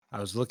I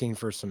was looking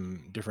for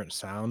some different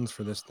sounds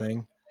for this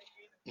thing,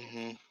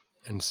 Mm-hmm.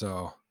 and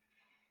so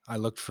I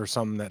looked for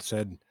something that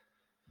said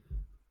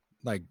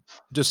like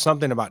just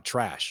something about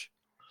trash,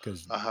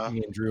 because Uh-huh.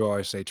 me and Drew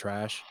always say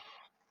trash.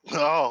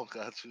 Oh,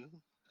 got you. I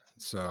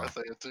So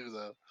say it too,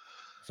 though.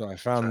 I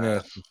found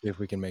this Trash. to see if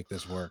we can make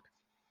this work.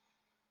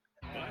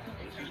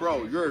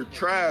 Bro, you're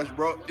trash,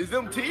 bro. Is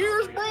them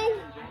tears, bro?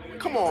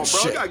 Come on, bro.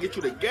 Shit. I gotta get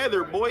you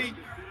together, boy.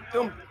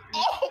 The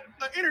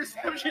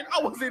interception.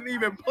 I wasn't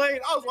even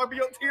playing. I was wiping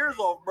your tears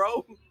off,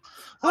 bro.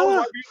 I was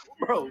wiping,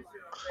 bro.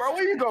 Bro,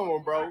 where you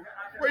going, bro?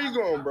 Where you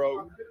going,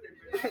 bro?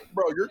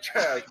 Bro, you're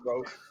trash,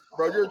 bro.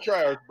 Bro, you're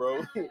trash,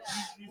 bro.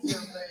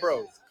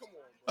 Bro, come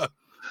on, bro.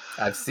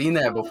 I've seen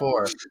that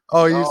before.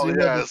 Oh, you Oh seen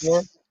that before?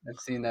 yes, I've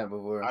seen that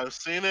before. I've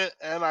seen it,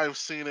 and I've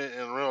seen it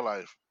in real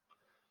life.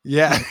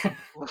 Yeah.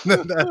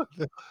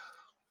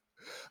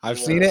 I've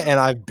seen it and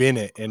I've been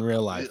it in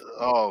real life.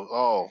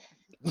 Oh,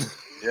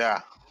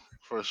 yeah,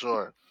 for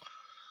sure.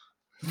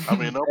 I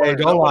mean, Hey,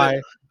 don't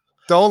lie.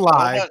 Don't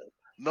lie.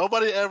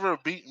 nobody ever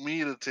beat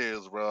me to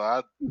tears,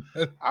 bro.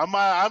 I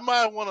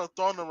might want to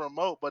throw in the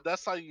remote, but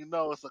that's how you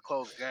know it's a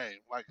close game.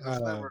 Like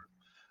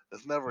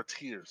it's never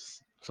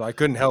tears. So I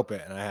couldn't help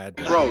it, and I had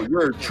to. Bro,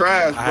 you're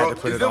trash, I bro. had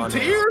to put Is it them on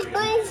tears,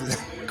 bro?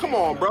 Come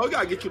on, bro. You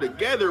gotta get you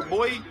together,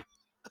 boy.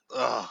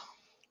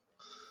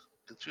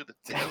 Get you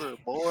together,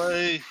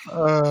 boy.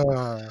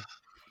 All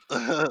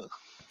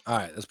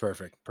right, that's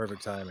perfect.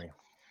 Perfect timing.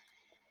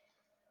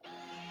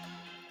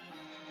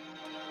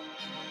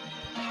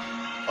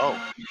 Oh,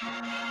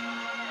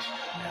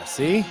 Yeah,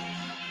 see?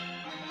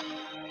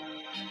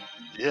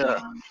 yeah.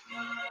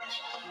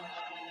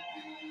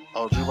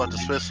 Oh, Drew about to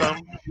spit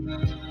something?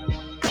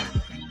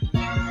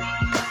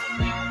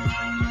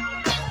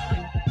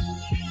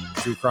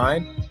 Drew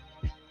crying?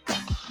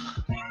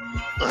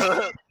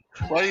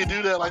 Why you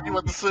do that? Like you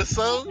about to spit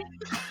something?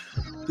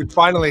 You could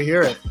finally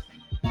hear it.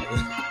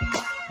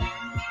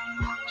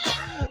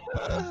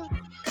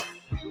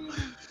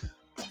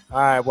 All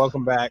right,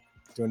 welcome back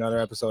to another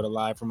episode of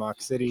Live from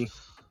Ox City.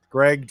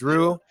 Greg,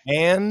 Drew,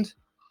 and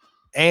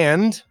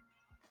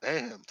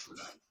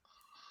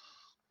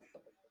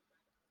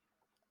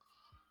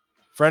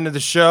friend of the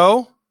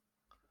show.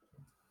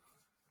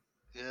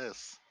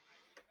 Yes.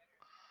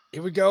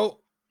 Here we go.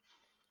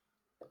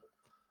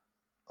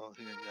 Oh,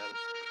 he ain't got it.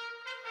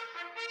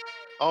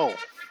 Oh.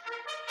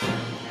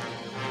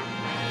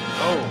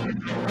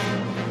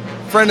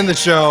 Oh. Friend of the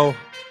show,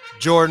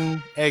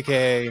 Jordan,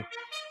 aka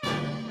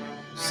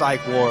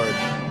Psych Ward.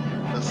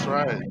 That's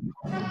right.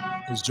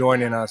 Is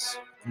joining us.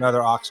 Another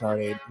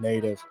Oxnard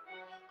native.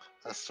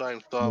 That's right.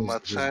 I'm throwing my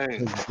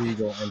chain. His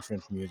legal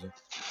entrance music.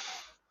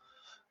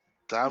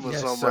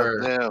 Diamonds Yes, on sir.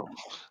 my damn.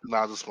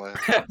 Nah, just playing.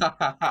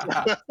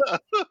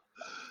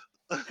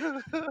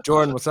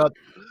 Jordan, what's up?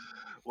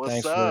 What's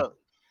Thanks up? for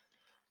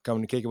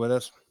coming to kick it with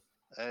us.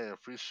 Hey, I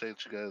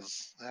appreciate you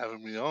guys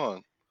having me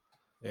on.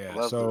 Yeah. I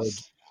love So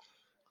this.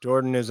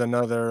 Jordan is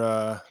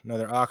another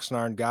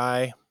Oxnard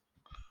guy.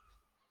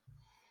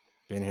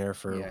 Been here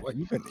for what?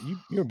 You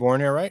were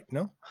born here, right?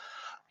 No.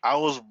 I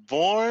was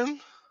born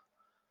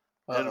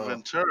in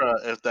Ventura,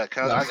 if that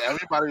counts. No.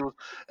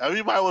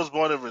 Everybody was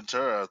born in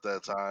Ventura at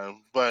that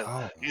time, but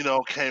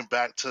came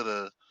back to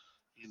the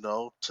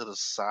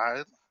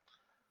side.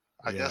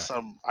 I guess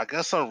I'm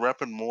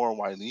repping more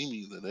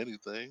Wainimi than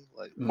anything,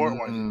 like Port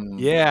Wainimi.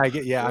 Yeah, I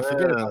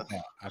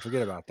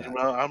forget about that. You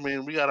know, I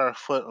mean, we got our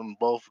foot on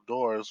both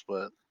doors,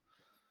 but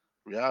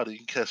reality, you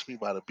can catch me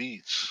by the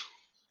beach.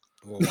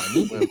 Well,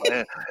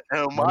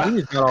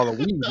 Wainimi's got all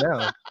the weed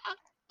now.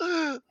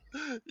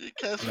 You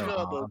catch me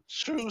on the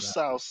true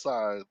south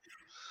side.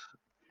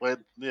 Wait,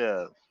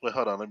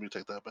 hold on. Let me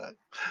take that back.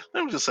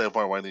 Let me just say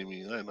Port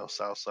Wainimi. There ain't no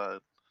south side.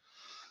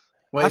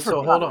 Wait,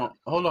 so hold on.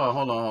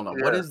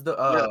 Yeah. What is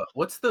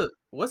the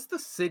what's the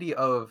city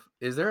of?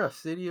 Is there a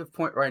city of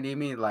Point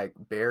Rainieri like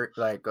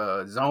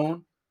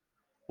zone?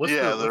 What's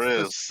there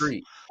is. The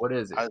street? What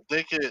is it? I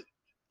think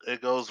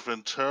it goes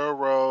Ventura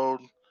Road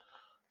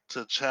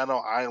to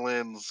Channel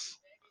Islands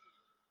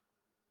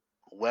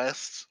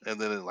west, and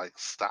then it like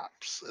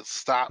stops. It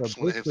stops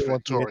when it hits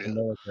Victoria. The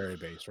military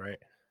base, right?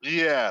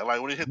 Yeah,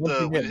 like when you hit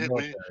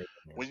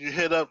when you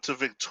hit up to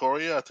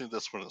Victoria, I think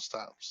that's when it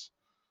stops.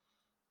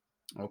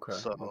 Okay.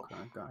 So, okay,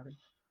 got it.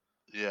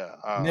 Yeah.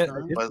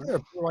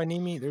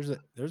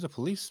 There's a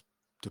police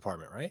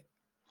department, right?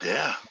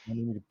 Yeah.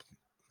 And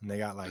they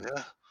got like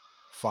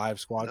 5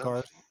 squad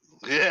cars.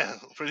 Yeah,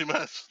 pretty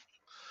much.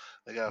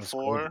 They got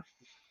 4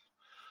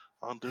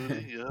 on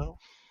duty. Yeah.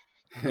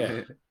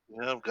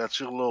 Yeah, got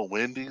your little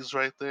Wendy's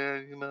right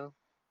there. You know.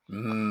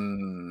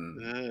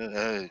 Yeah.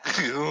 Hey.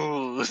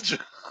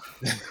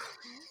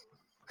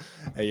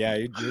 Hey, yeah,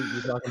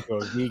 you're talking to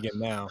a vegan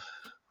now.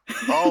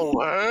 Oh,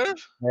 word?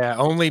 Yeah,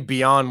 only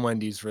Beyond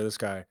Wendy's for this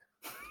guy.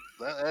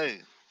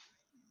 Hey,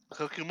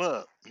 cook him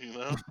up, you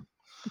know.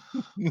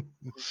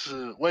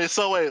 Wait,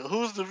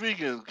 who's the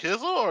vegan,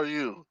 Kizzle or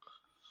you?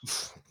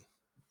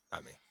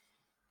 I mean,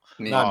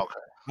 me. Not, okay.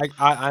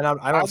 I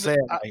don't say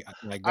I, it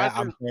like I that.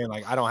 I'm knew saying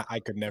like I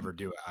could never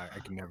do it. I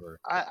could never.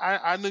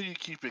 I knew you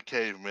keep it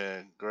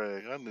caveman,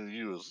 Greg. I knew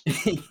you was I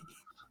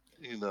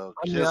mean,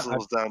 Kizzle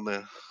was down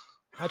there.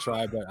 I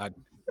try, but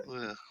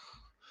Yeah.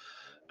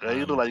 Greg,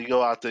 you look like you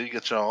go out there, you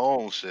get your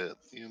own shit.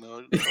 I'm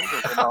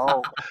getting my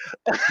own.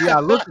 yeah,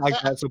 I look like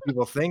that, so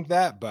people think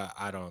that, but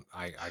I don't.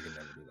 I can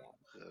never do that.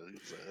 Yeah, you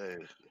say,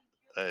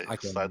 hey, I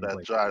can't slide even that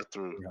play drive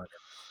through.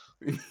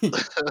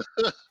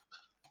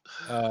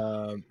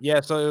 300.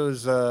 Yeah. So it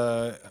was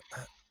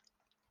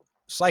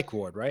Psych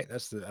Ward, right?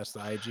 That's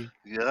the IG.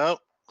 Yep.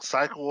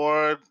 Psych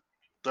Ward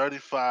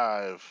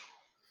 35.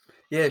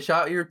 Yeah,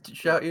 shout your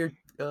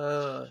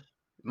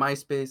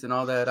MySpace and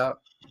all that out.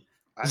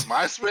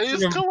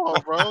 MySpace? Come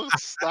on, bro.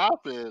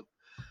 Stop it.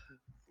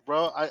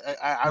 Bro,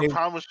 I Hey,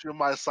 promise you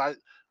my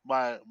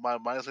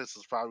MySpace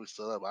is probably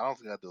still up. I don't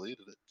think I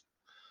deleted it.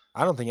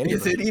 I don't think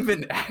Is it anybody.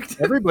 even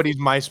active? Everybody's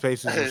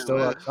MySpaces are Hey, still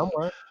man. up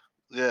somewhere.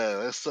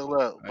 Yeah, it's still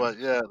up. But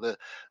yeah,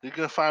 you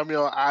can find me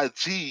on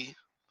IG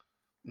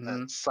at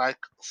Mhm.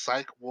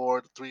 Psych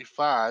Ward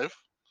 35.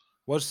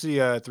 What's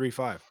the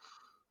 35?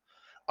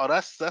 Oh,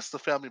 that's the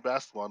family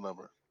basketball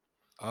number.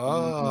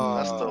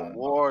 That's the Oh,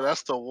 ward.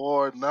 That's the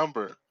ward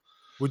number.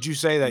 would you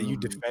say that you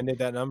Mhm. defended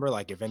that number?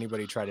 Like, if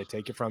anybody tried to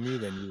take it from you,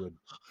 then you would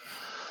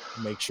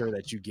make sure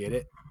that you get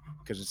it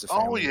because it's a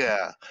Oh family.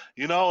 yeah,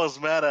 I was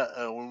mad at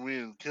when we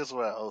and kids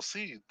were at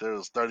OC. There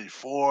was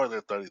 34.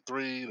 There's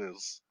 33.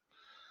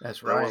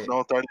 That's There was right.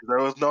 no 30. There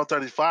was no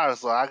 35.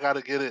 So I got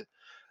to get it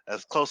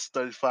as close to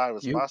 35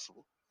 as You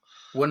possible.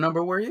 what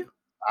number were you?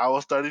 I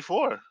was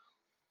 34.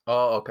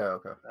 Oh,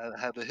 okay. I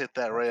had to hit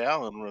that Ray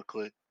Allen real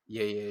quick.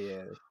 Yeah.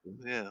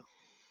 Yeah,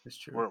 That's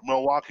true.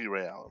 Milwaukee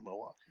Ray Allen.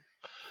 Milwaukee.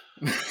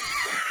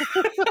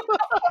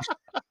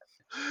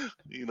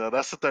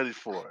 That's a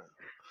 34.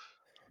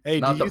 Hey,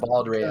 Not the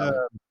bald Ray Allen.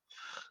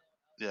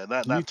 Yeah, do you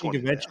not think 20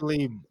 Ray Allen.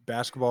 eventually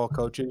basketball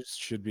coaches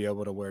should be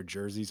able to wear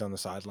jerseys on the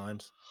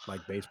sidelines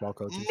like baseball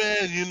coaches?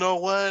 Man, you know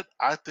what?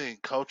 I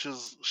think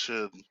coaches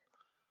should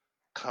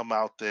come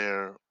out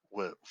there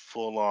with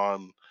full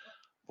on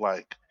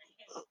like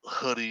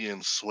hoodie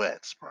and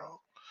sweats, bro.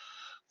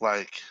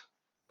 Like,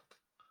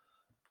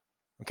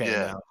 Okay,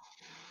 yeah, now,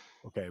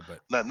 okay, but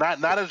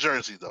not a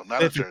jersey though,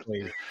 not a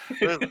jersey.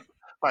 specifically,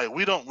 Like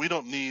we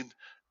don't need.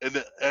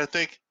 And I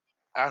think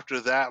after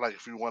that, like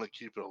if we want to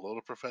keep it a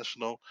little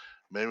professional,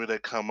 maybe they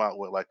come out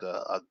with like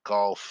a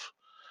golf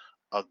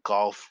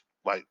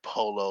like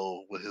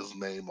polo with his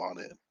name on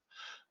it.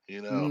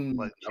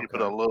 Like keep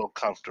it a Okay. little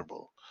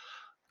comfortable.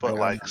 But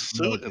like on like the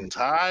suit and military.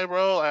 tie,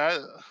 bro, I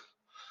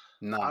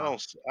Nah. I I'm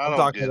don't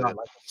talking get about it.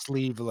 like a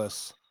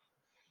sleeveless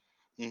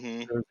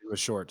Hmm. jersey with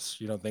shorts.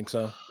 You don't think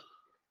so?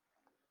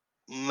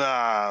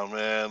 Nah,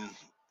 man.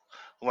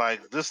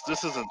 Like this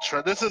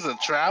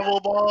isn't travel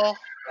ball.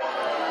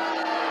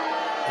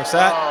 What's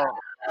that?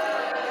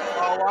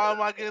 Why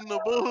am I getting the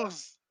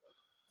boost?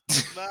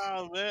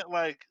 Nah, man.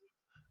 Like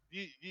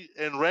you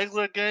in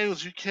regular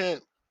games, you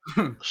can't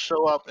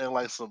show up in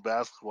like some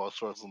basketball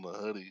shorts and a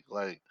hoodie.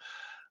 Like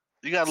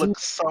you gotta See, look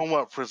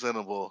somewhat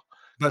presentable.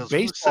 but Because who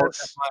baseball.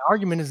 sets? My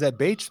argument is that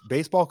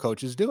baseball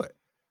coaches do it.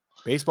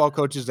 Baseball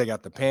coaches, they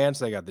got the pants,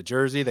 they got the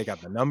jersey, they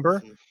got the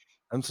number. Mhm.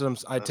 And so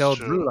I That's tell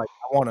true. Drew, like,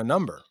 I want a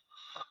number.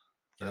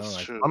 That's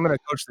Like, if true. I'm gonna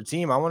coach the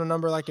team, I want a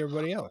number like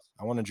everybody else.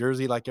 I want a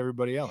jersey like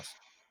everybody else.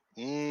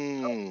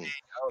 Mm. I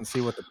don't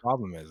see what the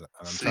problem is. And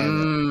I'm See, trying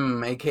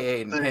to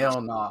AKA see,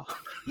 hell no.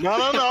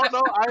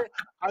 no.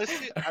 I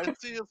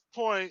see his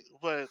point,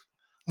 but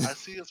I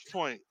see his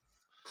point.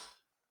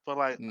 But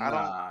like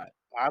Nah.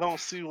 I don't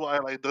see why.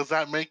 Like, does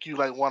that make you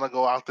like want to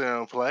go out there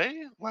and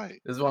play?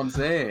 Like, That's what I'm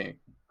saying.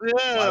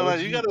 yeah, Why would like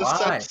you you gotta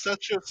set why?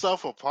 set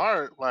yourself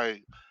apart.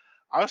 Like,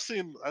 I've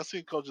seen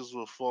coaches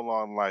with full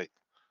on like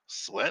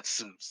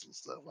sweatsuits and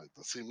stuff. Like,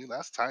 to see me,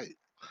 that's tight.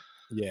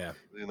 yeah.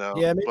 You know,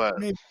 Yeah, but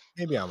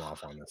maybe I'm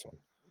off on this one.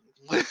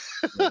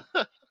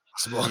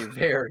 Possible. You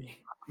very.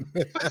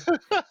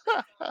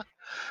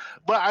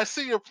 but I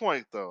see your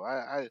point though.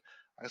 I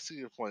see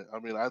your point. I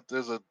mean,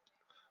 there's a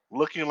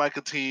looking like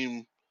a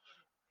team,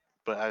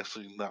 but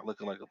actually not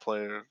looking like a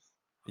player.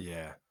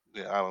 Yeah.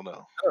 Yeah, I don't know.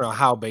 I don't know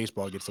how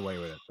baseball gets away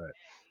with it, but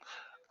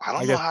I I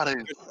don't know guess how they.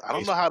 it's I don't know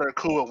baseball. how they're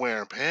cool with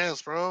wearing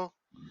pants, bro.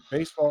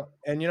 Baseball,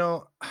 and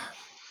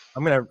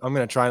I'm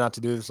gonna try not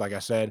to do this. Like I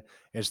said,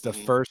 it's the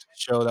Mhm. first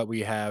show that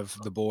we have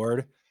the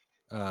board,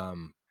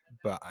 and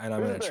I'm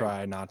gonna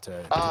try not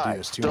to do I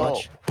this too don't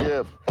much.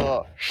 give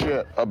a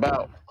shit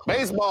about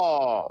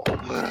baseball.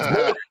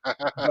 But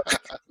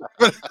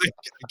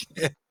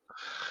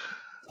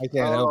I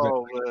can't help it.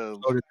 Oh I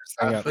man, loaded this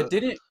thing I up. feel,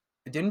 But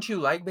didn't you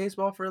like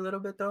baseball for a little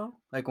bit though?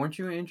 Like weren't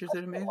you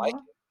interested in Like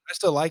baseball? I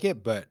still like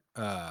it, but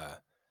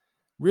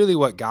really,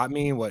 what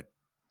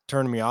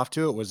turned me off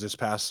to it was this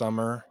past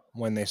summer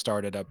when they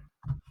started up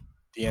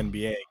the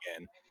NBA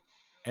again,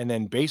 and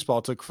then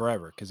baseball took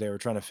forever because they were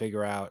trying to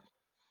figure out.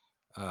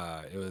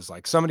 It was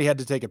like somebody had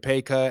to take a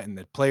pay cut, and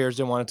the players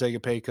didn't want to take a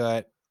pay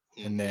cut,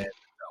 and then mhm,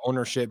 the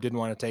ownership didn't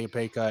want to take a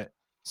pay cut,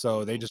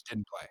 so they mhm. just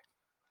didn't play,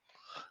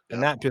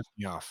 and Yep. that pissed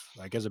me off.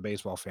 Like as a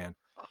baseball fan,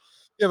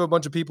 you have a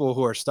bunch of people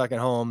who are stuck at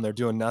home, they're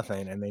doing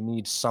nothing, and they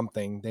need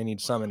something. They need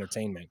some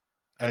entertainment.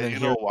 And And then you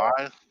here know they are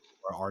why?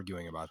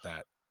 arguing about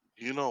that.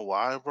 You know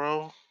why,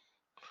 bro?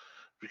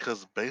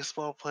 Because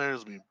baseball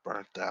players be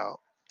burnt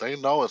out. They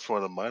know it's for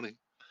the money.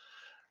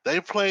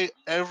 They play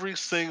every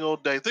single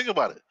day. Think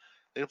about it.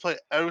 They play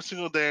every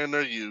single day in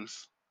their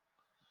youth.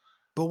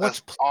 But what's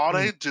That's all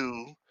playing? they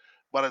do.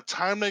 By the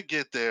time they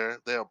get there,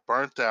 they're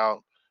burnt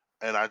out,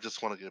 and I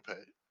just want to get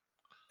paid.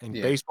 And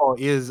Yeah. baseball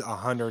is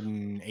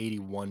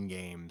 181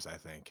 games, I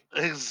think.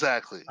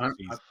 Exactly.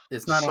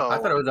 It's not. I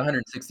thought it So was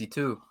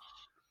 162.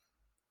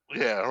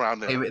 yeah, around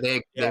They there.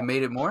 they Yeah. they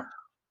made it more.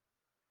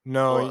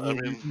 No, Well, I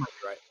you mean, might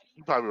be right.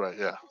 you're probably right.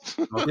 Yeah.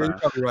 Yeah, you're Okay,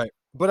 probably right.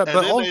 But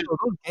And then also they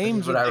those this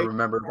games is what I they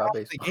remember about the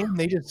baseball. game,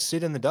 they just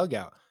sit in the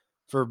dugout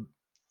for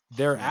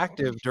they're Yeah.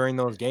 active during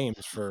those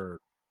games for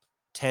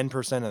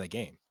 10% of the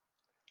game.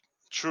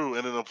 true,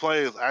 and then the play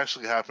is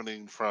actually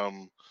happening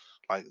from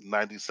like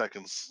 90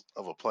 seconds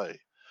of a play,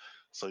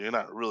 so you're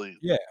not really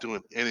Yeah.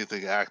 doing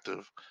anything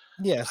active.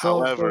 Yeah, so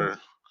However,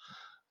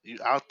 you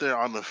out there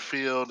on the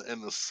field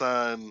in the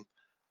sun,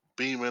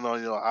 beaming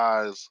on your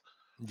eyes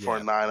for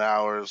yeah. 9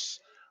 hours.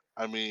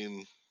 I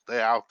mean,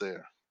 they out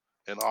there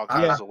in all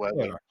I, Yeah, kinds of they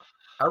weather. are.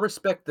 I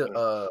respect Yeah.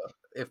 the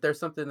if there's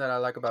something that I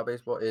like about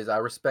baseball is I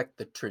respect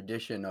the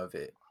tradition of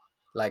it.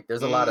 Like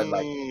there's a lot of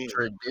like Mm,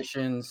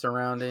 tradition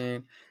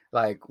surrounding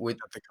like with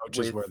That the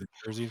coaches with wear the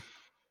jerseys.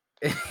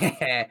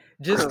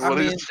 just I what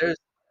mean is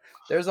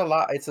there's a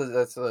lot. It's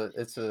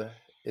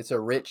a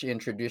rich in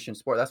tradition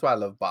sport. That's why I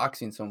love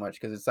boxing so much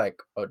because it's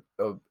like a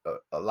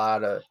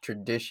lot of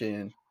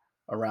tradition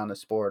around the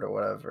sport or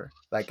whatever.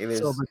 Like So,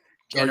 there's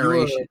but are you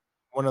generation.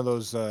 one of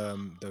those the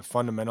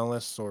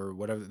fundamentalists or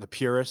whatever, the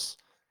purists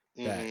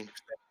that mhm.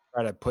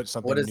 try to put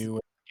What something is new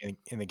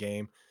in the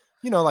game?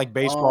 Like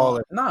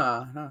baseball,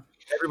 nah.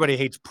 everybody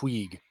hates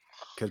Puig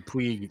because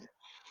Puig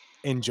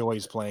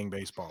enjoys playing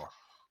baseball.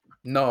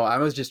 No, I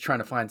was just trying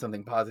to find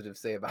something positive to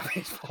say about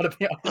baseball. To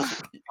be honest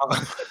with you,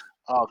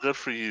 Oh, good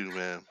for you,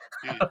 man.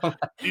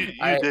 You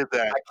I did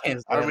that. I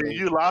can't I stand mean,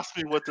 you baseball. lost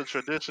me with the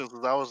traditions,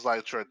 'cause I was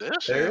like, There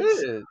traditions?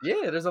 is,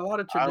 yeah. There's a lot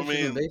of I tradition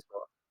in mean,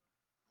 baseball.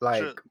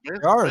 Like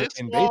They are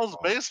in baseball's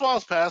baseball.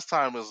 baseball's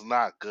pastime is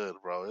not good,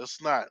 bro.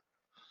 It's not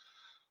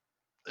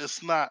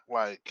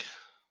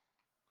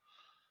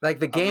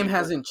the I game mean,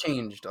 hasn't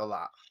changed a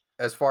lot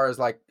as far as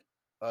like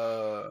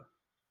the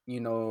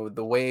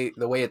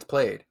way it's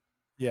played.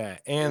 Yeah,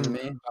 You know and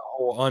what I mean? the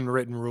whole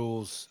unwritten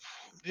rules.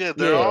 yeah,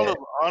 there are all Yeah,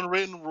 the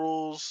unwritten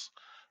rules,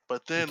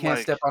 but you then can't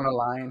step on a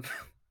line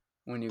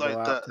when you go like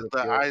out to the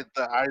field.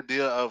 the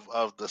idea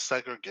of the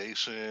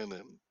segregation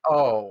and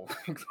Oh,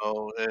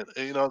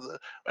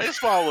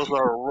 baseball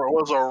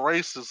was a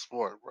racist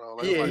sport, bro.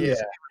 Like, yeah.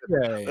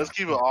 Yeah. let's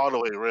keep it all the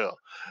way real.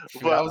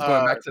 Shoot, I But was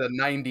going back to the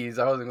 '90s.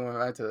 I wasn't going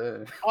back to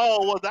the. oh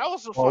well, that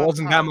was a Well, it fun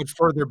wasn't that time. much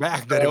further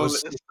back The that it only,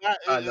 was.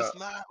 I know. It's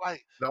not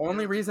like The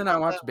only think reason I about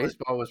that. watched Like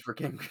baseball was for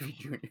Ken Griffey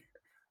Jr.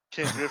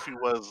 Ken Griffey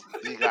was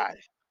the guy.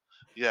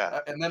 Yeah,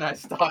 And then I but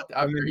stopped And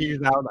after then he he.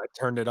 was out, I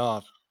turned it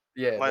off.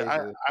 Yeah, like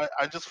basically.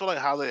 I just feel like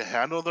how they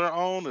handle their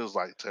own is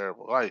like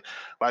terrible. Like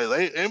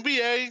they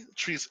NBA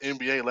treats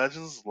NBA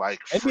legends like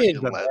NBA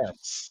is the freaking best.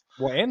 legends.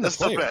 Well, and the It's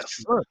the players,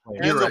 best. current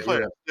players. You're And the right. You're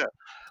players, right. yeah.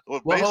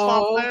 With Well,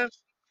 baseball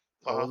players,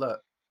 hold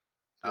up.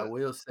 I yeah.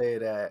 will say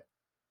that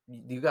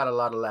you got a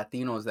lot of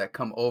Latinos that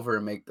come over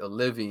and make a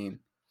living,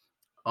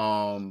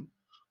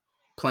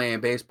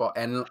 playing baseball,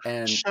 and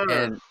Sure.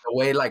 the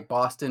way like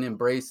Boston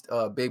embraced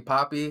Big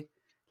Papi,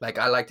 like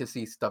I like to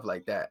see stuff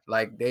like that.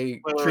 Like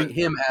they Wait, treat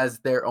him as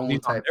their He's own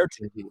on type their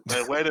of team.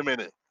 wait a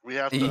minute. We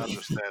have to TV.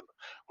 understand.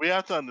 We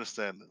have to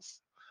understand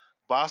this.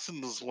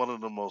 Boston is one of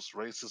the most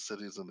racist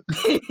cities in the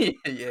country.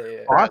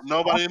 Yeah. That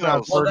nobody Boston, I've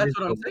knows. Well, heard, that's is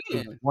what I'm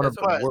is saying. one of That's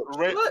the what I. But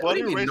worst. What what do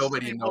you do mean racist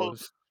nobody people?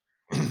 knows?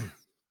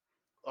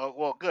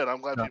 Well, good.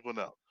 I'm glad No. people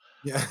know.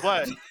 Yeah,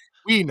 But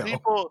we know.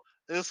 people,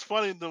 it's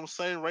funny. Them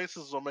same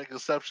racists will make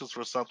exceptions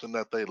for something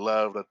that they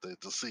love that they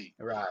to see.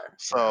 Right.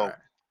 So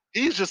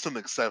he's just an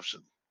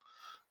exception.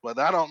 But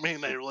that don't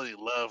mean they really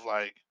love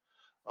like,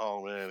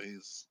 oh man,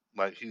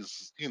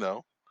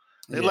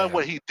 they love Yeah.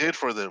 what he did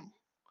for them.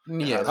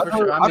 And Yeah, that's I've for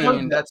heard, sure. I I've heard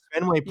mean, that that's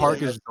Fenway yeah.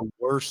 Park is the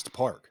worst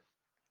park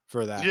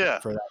for that yeah,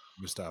 type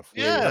of stuff.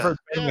 Yeah. I've heard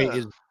Fenway yeah,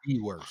 is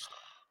the worst.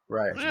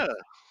 Right. yeah.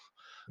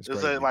 It's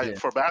Is that crazy. like Yeah.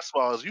 for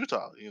basketball is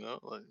Utah?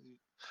 Like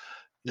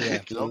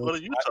Yeah. don't go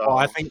to Well, Utah.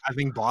 I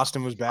think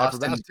Boston was bad for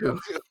Boston basketball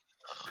too. too.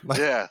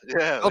 Like, Yeah,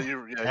 oh,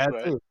 you're bad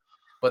right. too.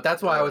 But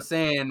that's why I Yeah, was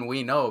saying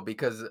we know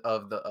because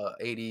of the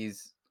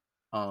 '80s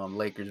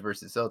Lakers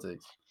versus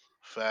Celtics.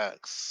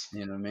 facts,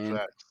 You know what I mean?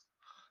 facts,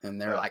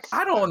 And they're like, facts.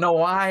 I don't know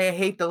why I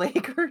hate the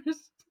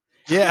Lakers.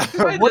 Yeah.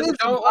 I What just is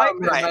don't it like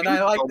that them, and hate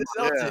I like so the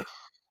much? Yeah, Celtics.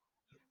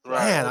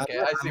 right, Man, Okay,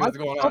 I see like what's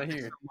the going on Celtics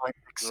here. so much,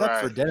 except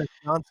for right. Dennis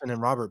Johnson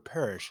and Robert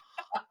Parrish.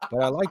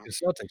 But I like the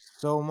Celtics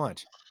so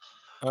much.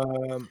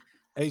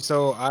 Hey,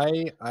 so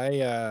I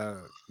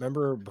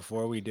remember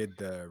before we did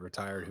the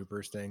retired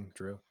Hoopers thing,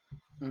 Drew.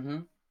 Mm-hmm.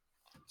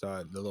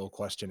 So the little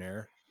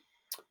questionnaire.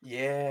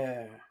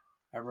 Yeah,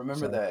 I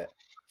remember So that.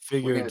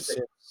 We're figured gonna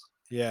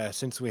say,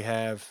 since we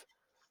have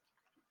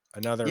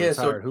another Yeah,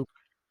 so retired hooper.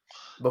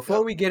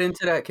 before we get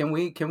into that, can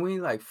we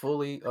like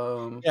fully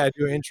Yeah,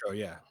 do an intro.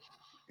 Yeah.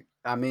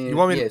 I You mean,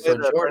 want me to yeah, play so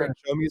the friend Jordan of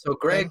the show music so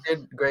Greg again?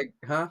 did Greg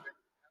huh?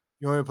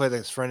 You want me to play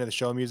this friend of the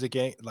show music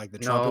game, like the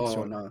trumpets?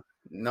 No, no.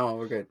 No,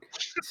 we're good.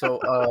 So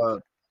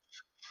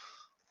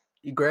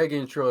Greg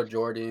intro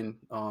Jordan,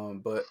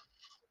 but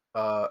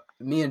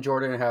me and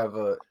Jordan have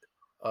a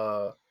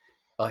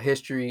a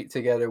history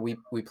together. We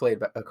played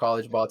a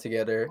college ball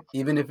together.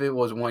 Even if it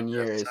was 1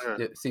 year, Yes, sir.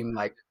 it seemed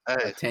like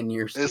Hey, 10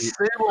 years it to me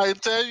seemed like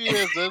 10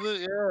 years, didn't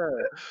it?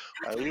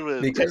 Yeah. Like, we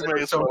were because there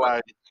was teammates so for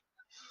much. like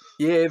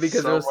Yeah,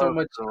 because there so was so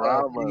much much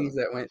drama. things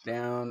that went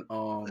down.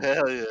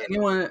 Hell yeah.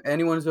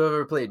 Anyone who's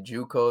ever played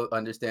JUCO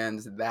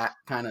understands that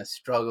kind of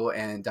struggle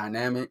and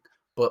dynamic,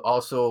 but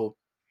also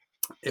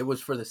it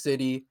was for the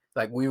city.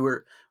 Like we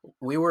were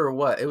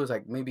what? It was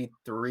like maybe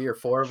 3 or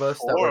 4 of us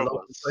that Four were of local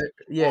us. players.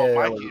 Well, Yeah,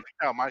 Mikey, if you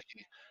count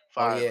Mikey,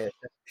 oh 5. yeah.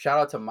 Shout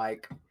out to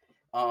Mike.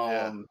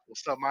 Yeah. Um,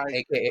 What's up,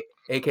 Mike?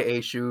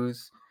 aka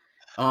Shoes.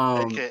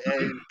 Um,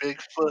 AKA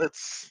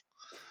Bigfoots.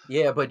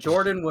 yeah, but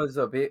Jordan was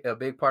a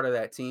big part of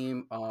that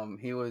team.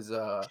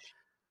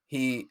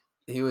 He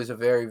he was a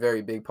very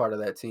very big part of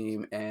that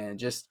team, and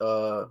just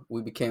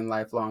we became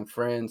lifelong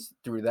friends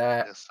through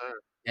that. Yes, sir.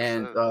 Yes,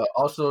 And sir.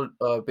 also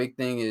a big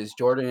thing is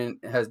Jordan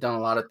has done a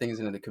lot of things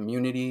in the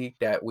community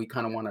that we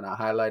kind of wanted to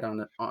highlight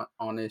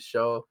on this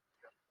show.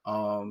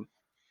 Um,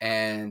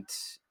 and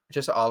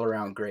just an all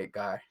around great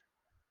guy.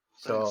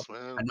 So Thanks,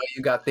 man. I know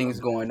you got things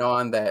going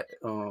on that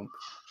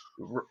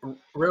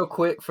real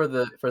quick for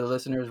the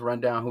listeners, run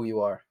down who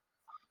you are.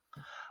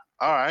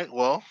 All right.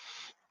 Well,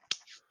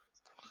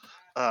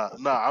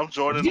 no, I'm Did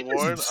Jordan you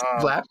Ward. just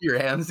slap your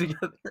hands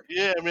together?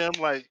 Yeah, man,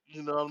 I'm like,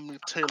 let me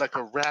tell you like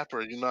a rapper,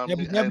 what I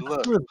mean? Yeah, Hey, but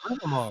look. screw the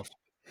rhythm off.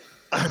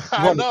 You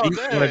I want a know, beat?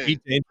 You want a dang.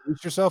 beat to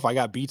introduce yourself? I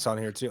got beats on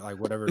here too, like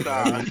whatever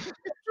Nah. you need.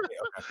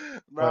 Okay.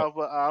 But No,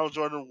 but I'm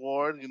Jordan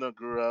Ward,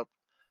 grew up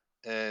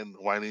in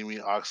Wainimi,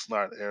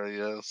 Oxnard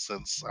area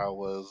since I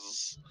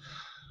was,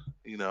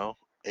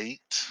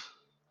 8.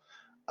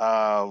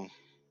 Um,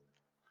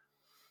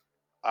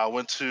 I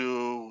went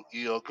to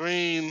E.O.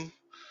 Green,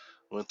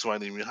 went to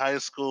Wainimi High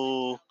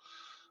School,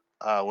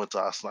 went to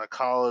Oxnard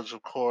College,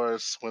 of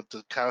course, went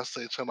to Cal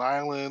State Channel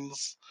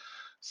Islands.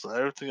 So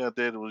everything I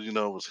did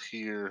was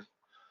here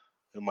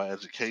in my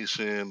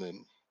education,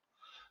 and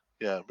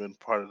yeah, I've been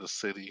part of the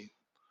city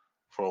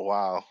for a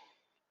while.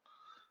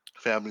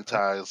 Family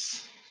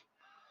ties,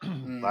 a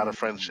lot of Mm,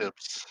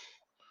 friendships.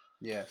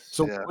 yes.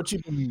 so Yeah. what you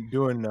been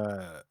doing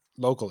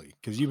locally?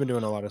 Because you've been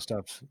doing a lot of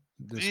stuff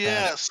this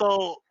Yeah, past.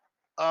 so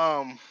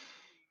um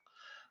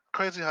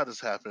crazy how this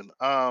happened.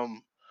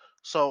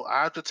 So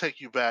I have to take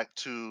you back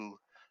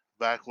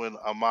when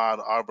Ahmaud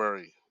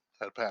Arbery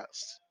had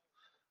passed.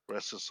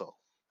 Rest his soul.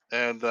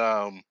 And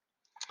I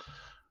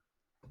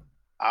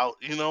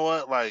you know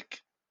what?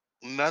 Like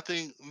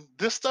nothing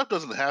this stuff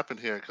doesn't happen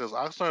here because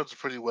Oxnard's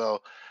pretty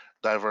well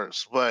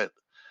diverse. But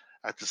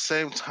at the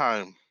same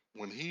time,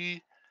 when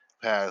he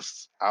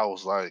passed, I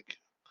was like,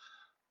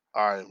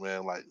 all right,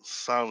 man, like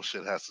some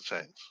shit has to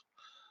change.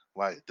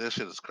 Like this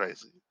shit is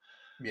crazy.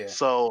 Yeah.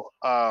 So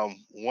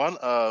one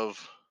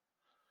of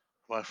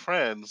my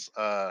friends,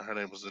 her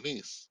name was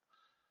Denise,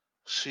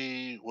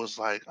 she was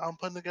like, I'm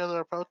putting together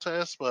a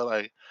protest, but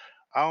like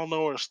I don't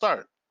know where to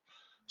start.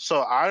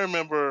 So I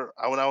remember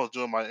when I was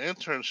doing my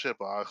internship at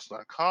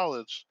Oxnard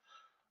College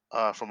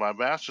for my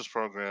master's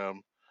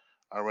program,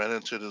 I ran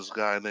into this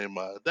guy named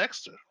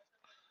Dexter.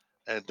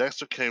 And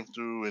Dexter came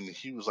through and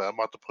he was like, I'm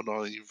about to put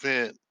on an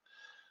event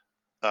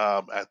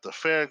at the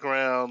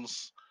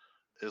fairgrounds.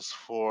 It's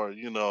for,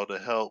 to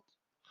help.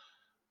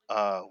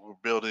 We're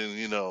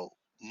building,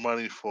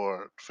 money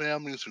for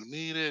families who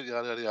need it,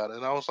 yada, yada, yada.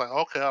 And I was like,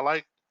 okay, I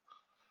like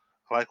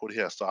what he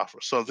has to offer.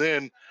 So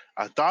then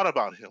I thought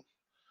about him.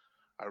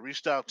 I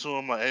reached out to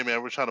him like, hey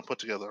man, we're trying to put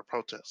together a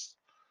protest.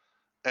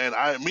 And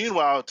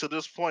meanwhile, to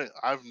this point,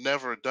 I've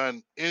never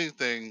done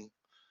anything,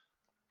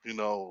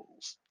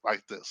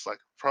 like this, like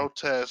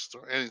protest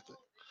or anything.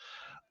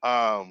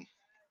 Um,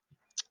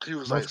 he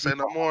was like, Most say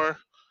no people. more.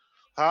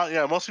 Huh?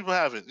 Yeah, most people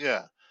haven't.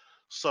 Yeah.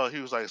 So he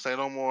was like, say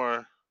no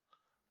more.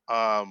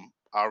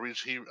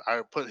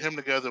 I put him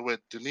together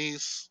with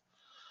Denise,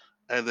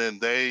 and then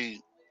they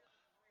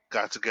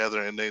got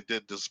together and they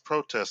did this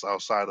protest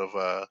outside of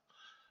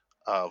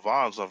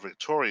Vaughn's on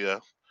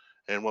Victoria.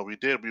 And what we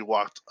did, we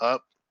walked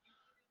up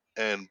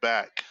and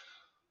back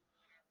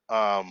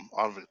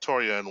on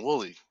Victoria and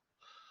Woolley.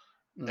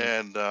 Mm,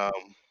 And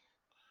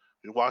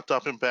we walked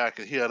up and back,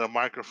 and he had a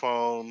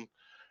microphone.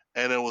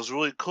 And it was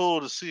really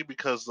cool to see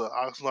because the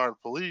Oxnard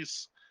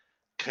police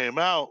came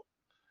out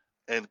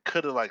and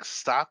could have like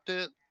stopped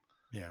it,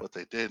 Yeah. but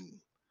they didn't.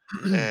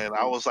 And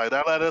I was like,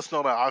 that let us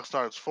know that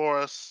Oxnard's for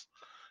us.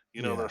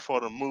 They're Yeah. for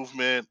the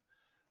movement.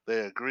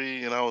 They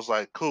agree. And I was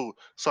like, cool.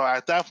 So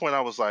at that point,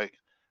 I was like,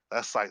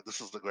 that's like, this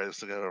is the greatest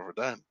thing I've ever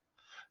done.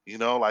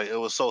 Like it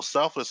was so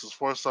selfless. It's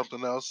for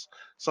something else,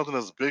 something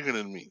that's bigger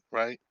than me,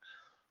 right?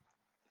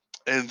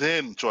 And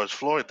then George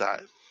Floyd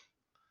died.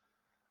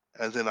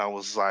 And then I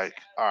was like,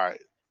 all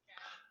right,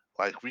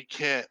 like we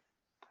can't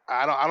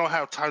I don't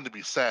have time to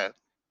be sad.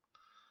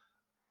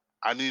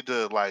 I need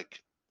to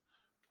like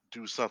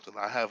do something.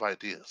 I have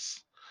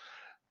ideas.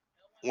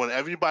 When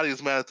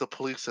everybody's mad at the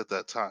police at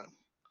that time,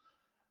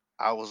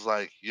 I was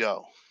like,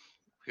 yo,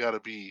 we gotta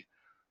be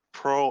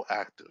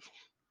proactive,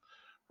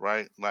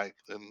 right? Like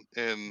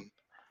and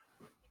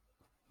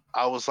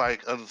I was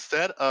like,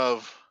 instead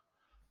of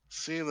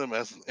seeing them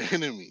as an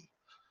enemy,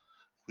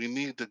 we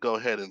need to go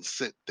ahead and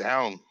sit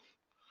down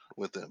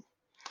with them.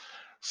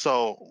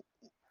 So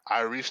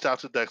I reached out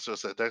to Dexter. I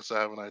said, Dexter,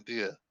 I have an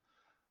idea.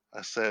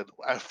 I said,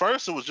 at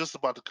first it was just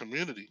about the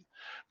community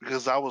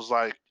because I was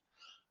like,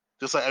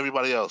 just like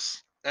everybody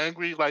else,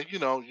 angry, like,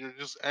 you're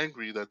just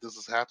angry that this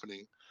is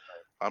happening.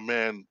 A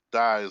man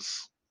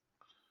dies,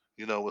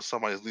 with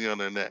somebody's knee on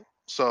their neck.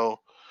 So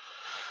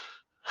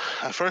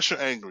at first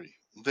you're angry.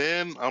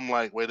 Then I'm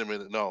like, wait a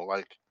minute, no,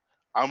 like,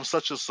 I'm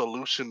such a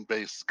solution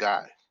based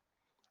guy.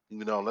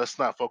 Let's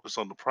not focus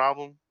on the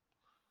problem.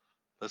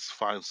 Let's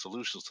find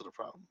solutions to the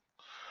problem.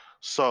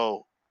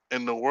 So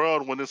in the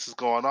world when this is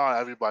going on,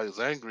 everybody's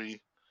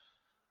angry.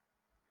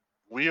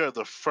 We are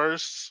the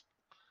first,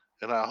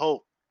 and I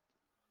hope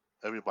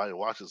everybody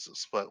watches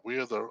this, but we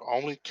are the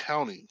only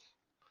county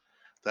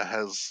that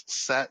has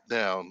sat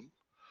down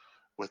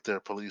with their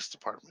police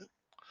department.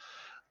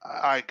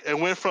 It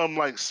went from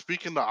like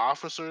speaking to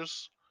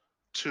officers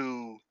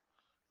to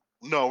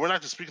no, we're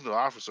not just speaking to the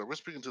officer. We're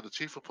speaking to the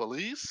chief of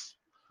police,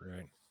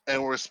 Right.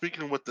 and we're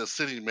speaking with the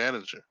city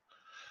manager.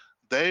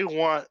 They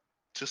want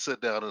to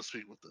sit down and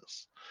speak with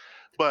us.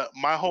 But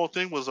my whole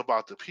thing was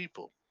about the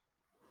people.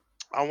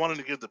 I wanted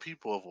to give the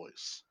people a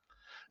voice.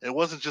 It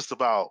wasn't just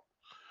about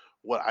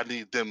what I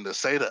need them to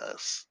say to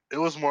us. It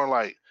was more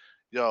like,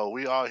 yo,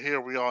 we all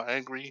here, we all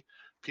angry.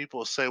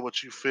 People say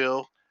what you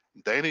feel.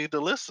 They need to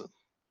listen,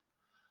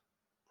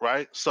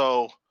 right?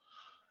 So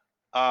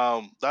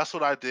that's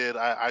what I did.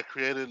 I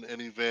created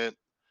an event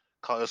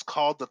it's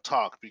called The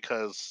Talk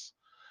because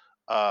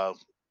uh,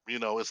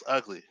 it's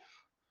ugly.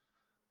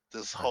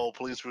 This Right. whole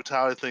police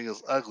brutality thing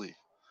is ugly,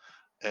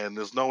 and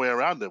there's no way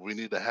around it. We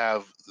need to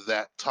have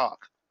that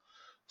talk.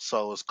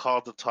 So it's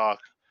called The Talk.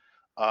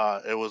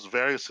 It was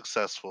very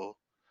successful.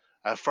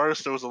 At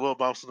first, there was a little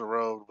bumps in the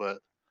road, but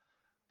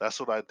that's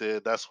what I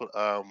did. That's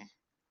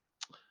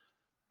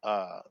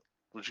uh,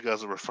 what you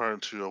guys are referring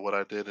to, or what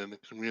I did in the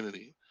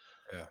community.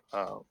 Yeah.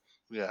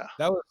 Yeah,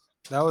 That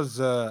was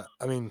I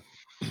mean,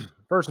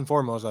 first and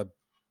foremost, I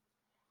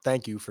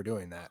thank you for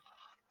doing that.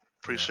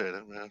 appreciate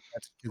it, man.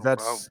 No problem.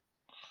 That's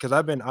because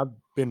I've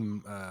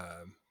been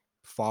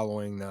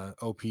following the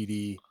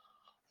OPD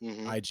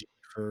Hmm. IG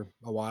for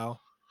a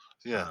while.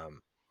 Yeah.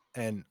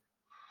 And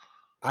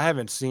I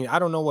haven't seen I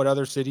don't know what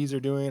other cities are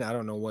doing. I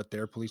don't know what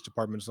their police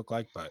departments look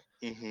like, but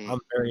Hmm. I'm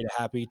very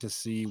happy to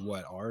see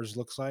what ours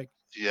looks like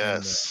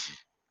and Yes.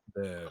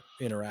 the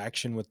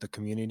interaction with the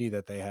community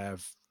that they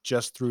have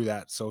just through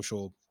that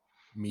social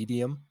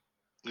medium.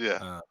 Yeah.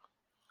 Uh,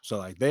 so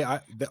like they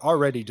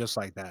already just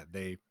like that.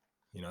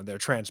 They're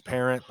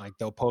transparent. Like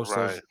they'll post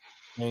Right. those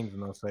things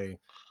and they'll say,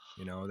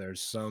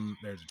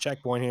 there's a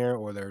checkpoint here,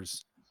 or they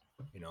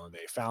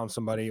found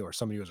somebody or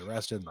somebody was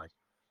arrested, like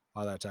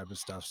all that type of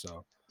stuff.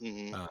 So,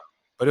 Hmm. uh,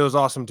 but it was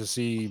awesome to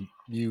see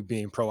you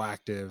being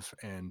proactive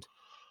and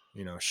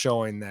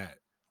showing that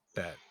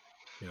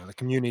the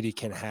community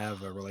can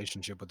have a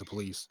relationship with the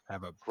police,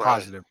 have a Right.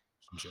 positive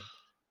relationship.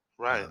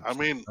 Right. I So,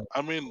 mean,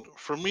 I mean,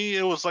 for me,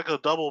 it was like a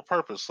double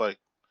purpose. Like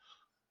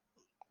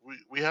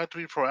we had to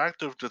be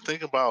proactive to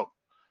think about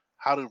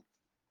how to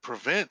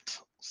prevent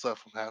stuff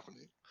from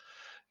happening.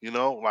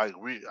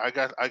 Like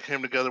I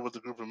came together with a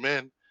group of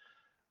men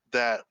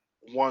that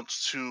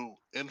wants to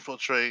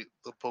infiltrate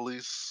the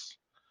police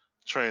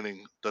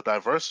training, the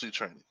diversity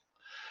training.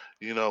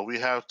 We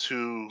have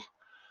to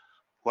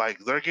like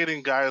they're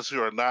getting guys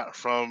who are not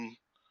from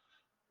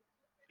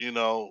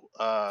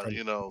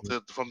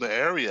from from the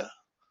area.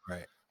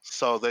 right,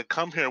 So they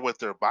come here with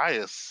their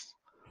bias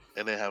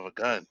and they have a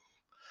gun.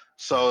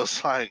 So right,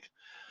 it's like,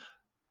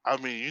 I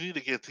mean, you need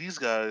to get these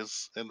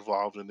guys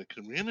involved in the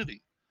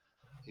community.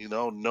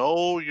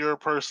 Know your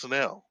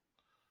personnel.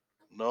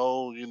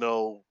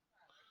 Know,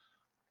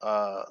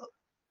 uh,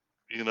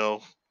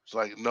 it's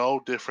like know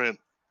different,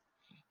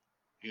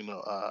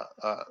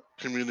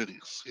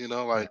 communities.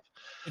 right. Like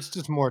It's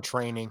just more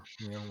training,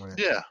 when it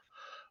yeah,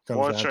 comes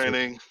more down to it.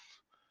 training,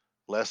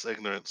 less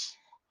ignorance.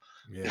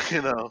 Yeah,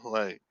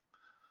 Like,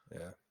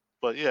 yeah.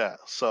 but yeah.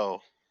 So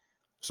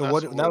So that's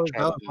what what that we're was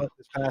trying that to was do. like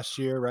this past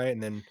year, right?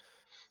 And then,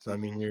 so I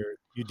mean, Hmm.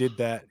 you did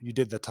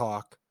the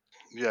talk.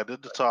 Yeah, I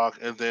did the talk,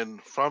 and then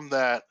from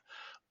that,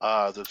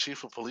 the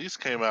chief of police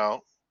came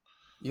out.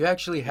 You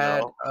actually You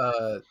had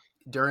know,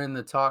 during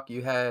the talk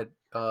you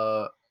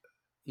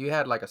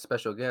had like a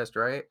special guest,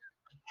 right?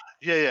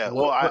 yeah, yeah.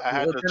 Well, I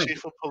had What the kind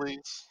chief of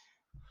police.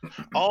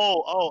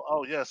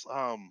 Oh, yes.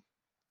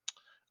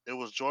 It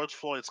was George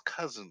Floyd's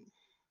cousin.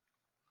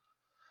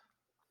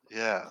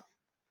 Yeah,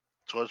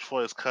 George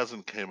Floyd's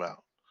cousin came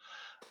out.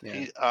 yeah,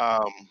 He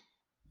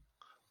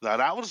now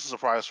that was a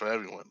surprise for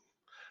everyone,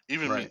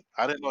 even right. me.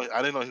 I didn't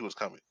know he was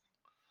coming.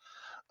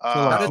 So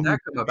like How did Um, that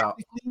come about?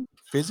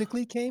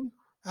 physically came?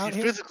 He out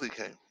here? physically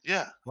came.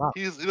 Yeah, Wow.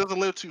 he doesn't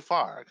live too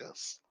far, I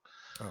guess.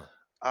 Oh,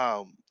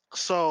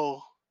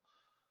 So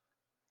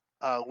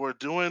we're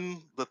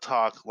doing the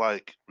talk.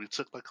 Like we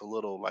took like a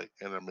little like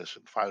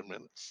intermission, 5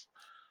 minutes,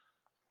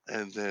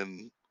 and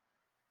then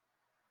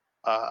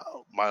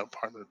my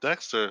partner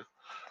Dexter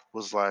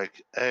was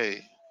like,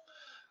 "Hey,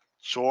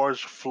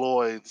 George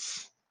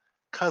Floyd's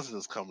cousin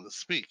is coming to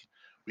speak.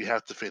 We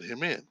have to fit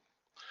him in."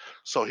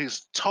 So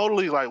he's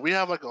totally like, we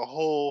have like a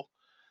whole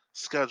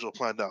schedule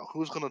planned out.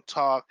 Who's gonna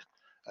talk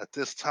at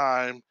this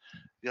time?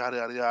 Yada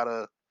yada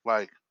yada.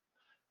 Like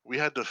we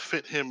had to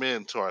fit him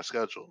into our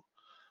schedule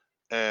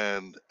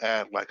and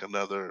add like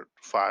another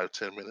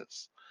 5-10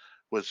 minutes,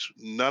 which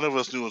none of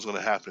us knew was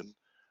gonna happen.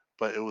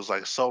 But it was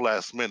like so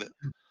last minute.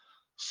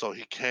 So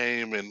he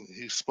came and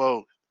he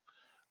spoke.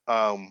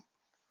 Um,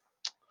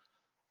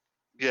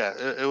 yeah,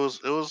 it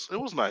was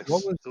what nice.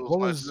 was It was what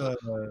nice was to.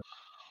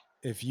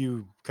 if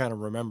you kind of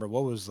remember,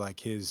 what was like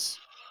his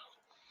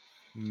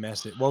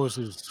message? What was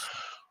his,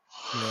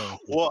 his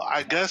Well,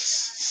 I guess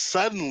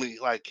suddenly,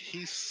 like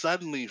he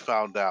suddenly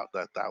found out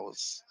that that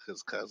was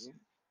his cousin.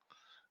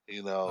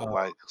 uh,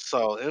 Like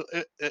so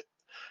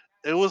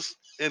it was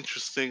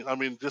interesting. I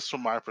mean, just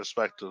from my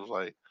perspective,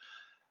 like,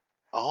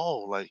 oh,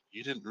 like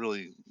you didn't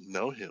really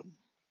know him,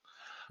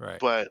 right.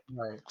 but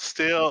Right.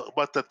 still,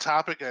 but the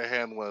topic at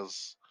hand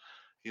was,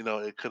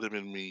 it could have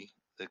been me.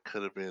 It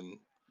could have been,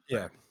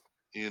 Yeah.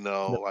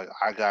 like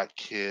I got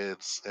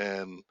kids,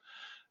 and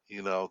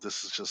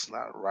this is just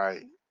not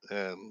right,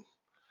 and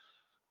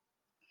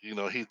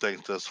he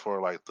thanked us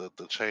for like the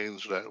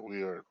change that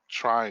we are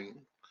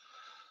trying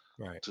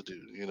Right. to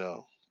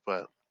do,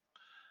 but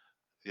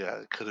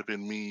yeah, it could have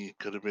been me,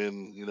 could have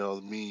been,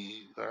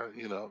 me, or,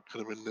 could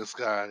have been this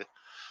guy.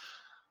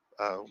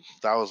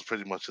 That was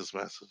pretty much his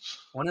message.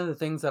 One of the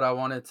things that I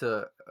wanted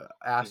to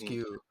ask Hmm.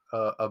 you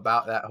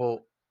about that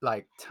whole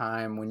like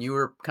time when you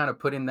were kind of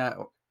putting that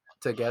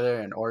together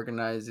and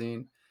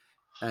organizing,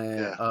 and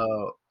Yeah.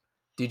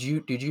 did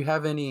you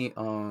have any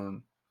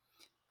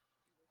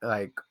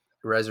like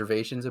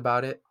reservations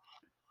about it,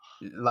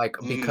 like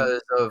Mm,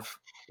 because of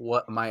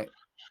what might,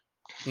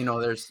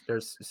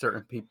 there's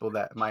certain people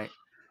that might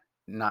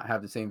not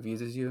have the same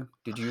views as you.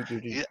 Did you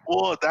yeah,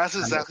 well, that's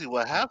kind of exactly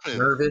what happened.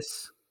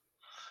 nervous?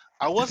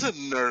 I wasn't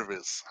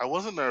nervous. I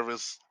wasn't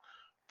nervous,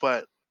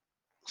 but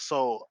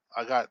so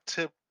I got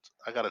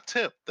a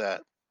tip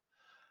that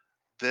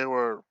there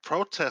were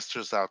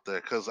protesters out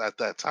there because at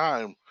that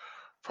time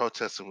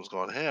protesting was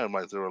going ham,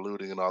 like they were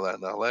looting and all that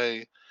in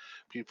LA.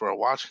 People are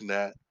watching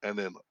that, and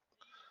then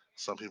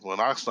some people in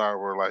Oxnard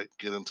were like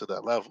getting to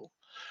that level.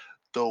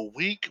 The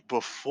week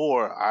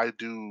before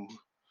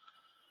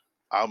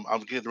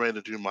I'm getting ready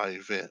to do my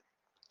event.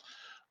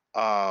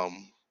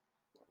 Um,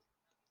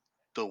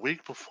 the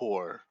week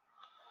before,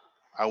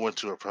 I went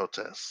to a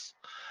protest.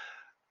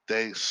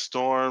 They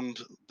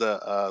stormed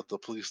the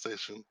police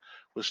station,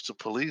 which the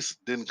police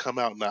didn't come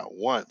out not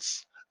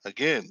once.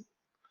 Again,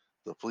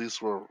 the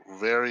police were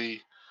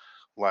very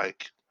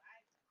like,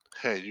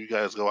 "Hey, you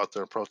guys go out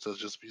there and protest,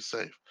 just be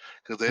safe,"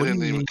 because they What do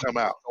didn't you even mean come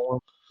out. storm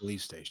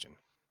police station?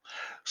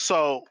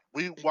 So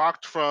we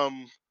walked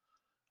from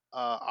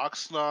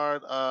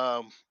Oxnard,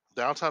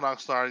 downtown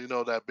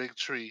Oxnard, that big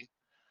tree,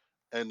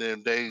 and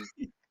then they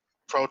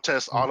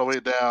protest all the way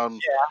down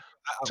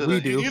to We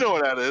the. You, do. you know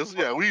what that is?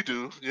 Yeah, we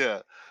do.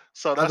 Yeah.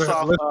 So I've that's heard,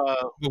 off. we-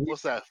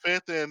 What's that?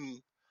 Fifth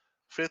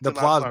the and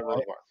plaza, Oxnard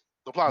right? Boulevard.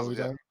 The What Plaza. we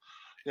Yeah, talking?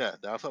 yeah,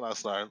 downtown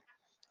Oxnard,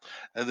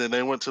 and then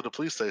they went to the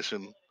police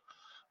station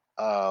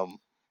um,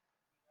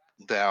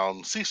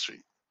 down C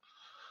Street.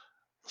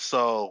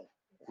 So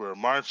we're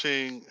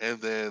marching,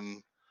 and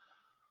then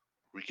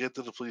we get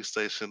to the police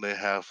station. They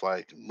have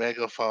like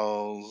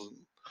megaphones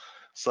and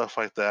stuff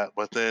like that.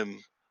 But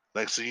then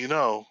next thing you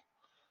know,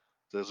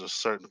 there's a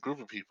certain group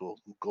of people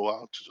who go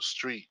out to the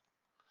street,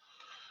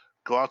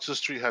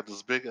 had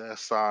this big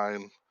ass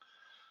sign,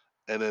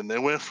 and then they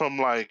went from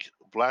like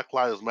Black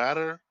Lives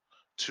Matter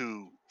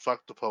to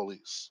fuck the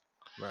police.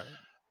 Right.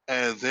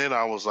 And then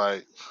I was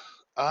like,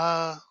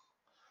 uh,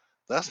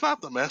 that's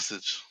not the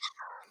message.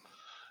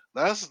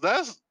 That's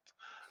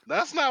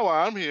that's not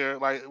why I'm here.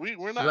 Like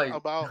we're not Like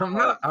about I'm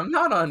not I'm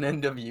not on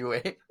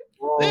NWA.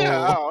 yeah,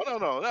 Whoa. oh,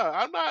 no,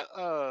 I'm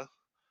not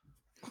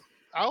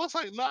I was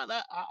like, not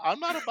that. I'm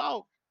not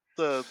about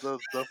the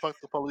fuck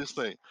the police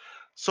thing.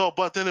 So,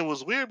 but then it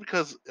was weird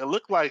because it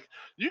looked like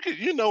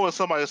when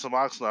somebody's from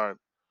Oxnard,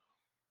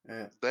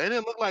 Yeah. they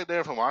didn't look like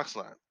they're from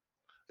Oxnard.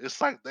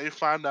 It's like they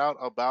find out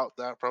about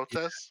that Yeah.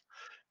 protest,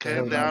 They came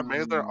don't know. down,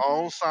 made their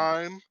own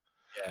sign,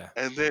 Yeah.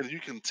 and then you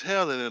can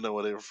tell they didn't know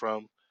where they were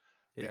from.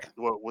 Yeah.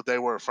 What they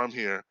weren't from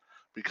here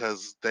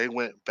because they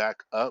went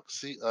back up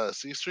C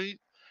Street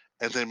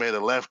and they made a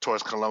left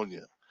towards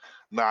Colonia.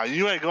 Nah,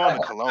 you ain't going to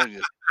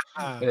Colonia.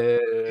 Ah,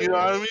 You know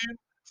what I Uh, mean?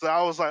 So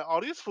I was like,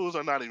 oh, these fools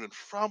are not even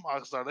from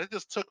Oxnard. They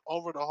just took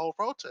over the whole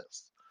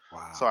protest.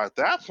 So wow. at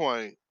that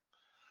point,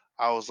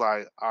 I was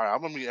like, all right,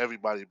 I'm gonna meet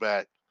everybody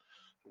back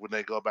when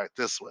they go back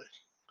this way.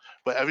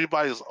 But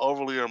everybody's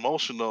overly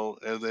emotional,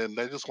 and then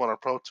they just want to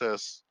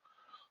protest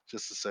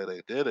just to say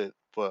they did it.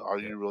 but are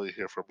you really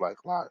here for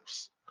Black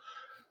lives?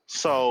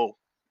 So,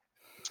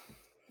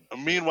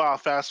 meanwhile,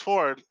 fast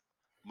forward,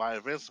 my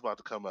event's about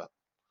to come up.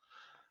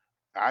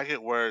 I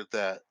get word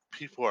that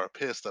people are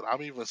pissed that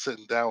I'm even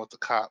sitting down with the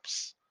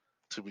cops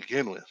to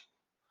begin with.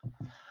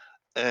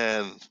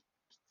 And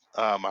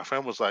my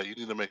friend was like, "You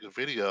need to make a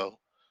video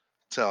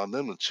telling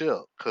them to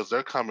chill because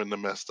they're coming to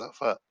mess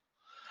stuff up."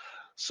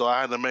 So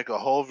I had to make a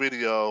whole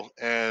video,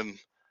 and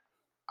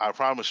I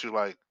promise you,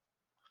 like,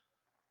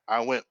 I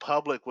went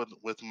public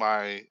with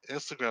my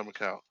Instagram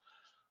account,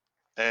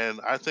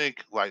 and I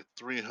think like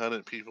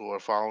 300 people were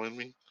following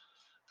me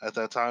at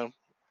that time.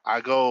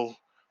 I go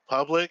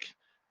public,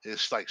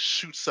 it's like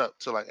shoots up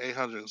to like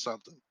 800 and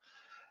something,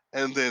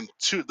 and then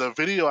the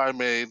video I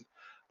made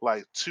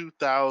like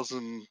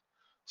 2,000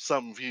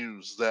 something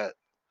views that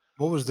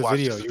What was the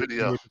watched video? this You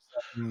video. made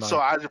something So like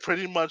I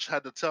pretty much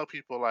had to tell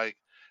people like,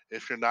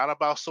 if you're not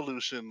about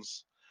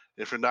solutions,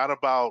 if you're not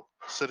about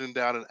sitting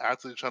down and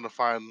actively trying to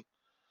find,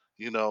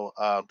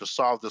 to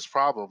solve this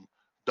problem,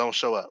 don't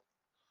show up.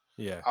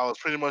 yeah. I was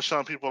pretty much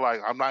telling people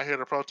like, I'm not here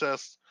to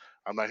protest,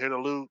 I'm not here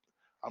to loot,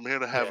 I'm here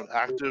to have Yeah. an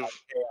active.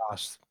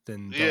 Chaos,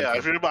 then don't Yeah, come.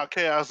 if you're about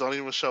chaos, don't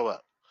even show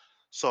up.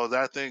 So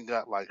that thing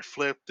got like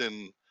flipped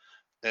and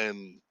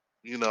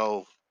you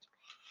know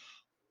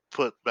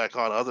put back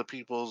on other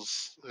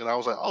people's, and I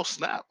was like, oh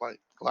snap! Like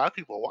a lot of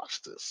people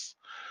watch this.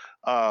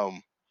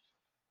 Um,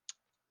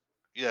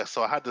 yeah,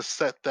 so I had to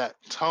set that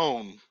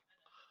tone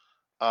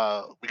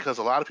because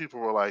a lot of people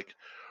were like,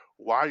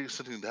 "Why are you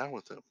sitting down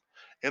with them?"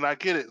 And I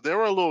get it; they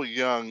were a little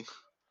young.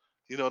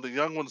 The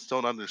young ones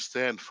don't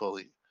understand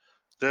fully.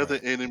 They're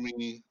the Right.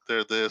 enemy.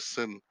 They're this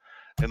and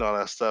all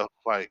that stuff.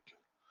 Like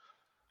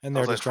And I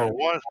they're was like, just trying for to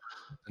one,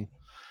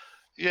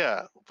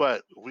 yeah,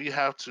 but we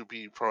have to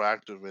be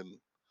proactive and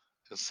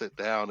sit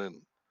down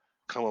and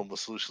come up with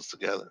solutions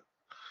together.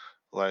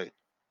 Like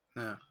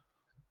Yeah.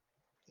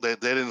 they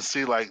didn't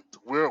see like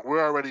we're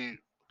already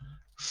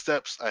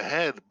steps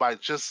ahead by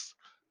just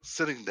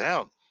sitting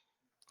down.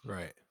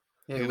 right.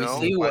 Yeah, You we know,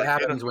 see what like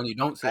happens when you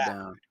don't sit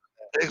down.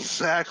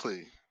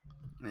 exactly,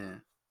 Yeah.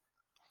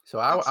 So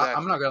I'm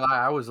exactly. not gonna lie,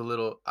 I was a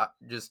little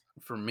just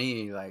for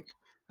me, like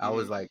I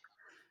was Mhm. like,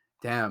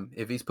 damn,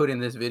 if he's putting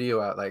this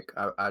video out, like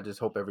I just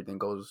hope everything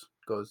goes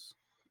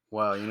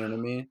well. You know what I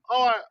mean?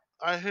 Oh,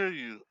 I hear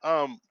you.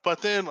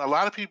 But then a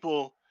lot of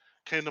people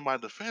came to my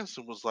defense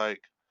and was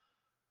like,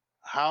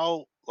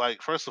 "How?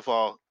 Like, first of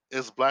all,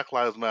 is Black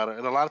Lives Matter?"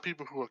 And a lot of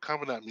people who were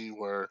coming at me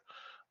were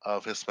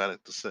of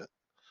Hispanic descent.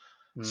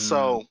 Mm,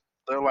 So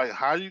they're like,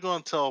 "How are you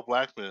going to tell a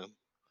black man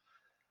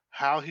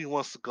how he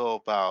wants to go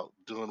about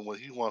doing what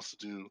he wants to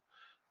do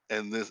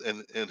in this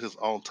in his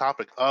own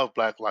topic of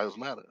Black Lives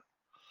Matter?"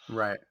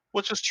 right.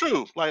 Which is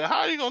true. Like, how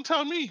are you gonna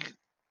tell me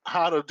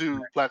how to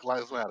do Black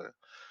Lives Matter?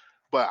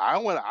 But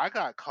I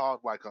got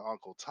called like an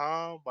Uncle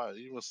Tom by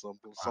even some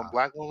Wow.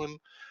 black woman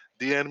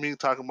DM'd me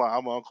talking about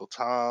I'm Uncle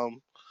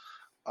Tom,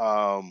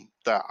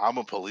 that I'm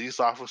a police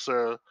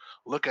officer.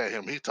 Look at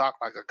him, he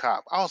talked like a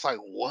cop. I was like,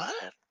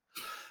 what?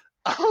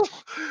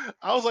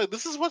 I was like,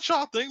 this is what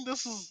y'all think?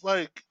 This is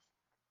like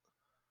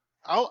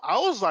I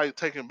was like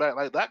taken back.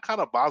 Like that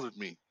kind of bothered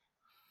me.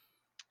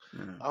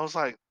 Mm, I was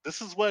like,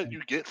 this is what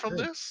you get from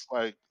this?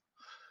 Like,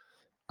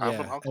 I'm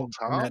an Yeah, Uncle and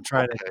Tom? not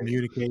trying to Okay.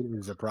 communicate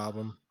is a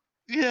problem.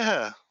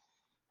 Yeah.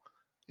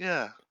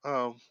 Yeah,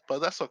 but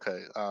that's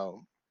okay.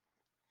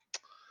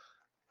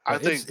 I But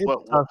think it's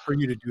what tough for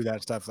you to do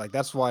that stuff, like,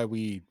 that's why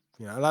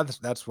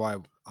that's why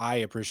I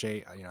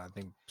appreciate, I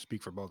think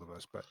speak for both of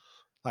us, but,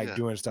 like, yeah.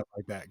 doing stuff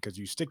like that because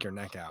you stick your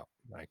neck out,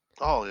 like,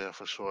 Oh yeah,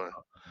 for sure.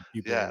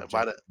 people Yeah,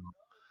 reject.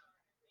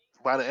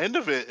 by the end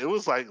of it, it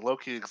was like low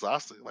key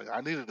exhausting. Like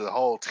I needed the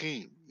whole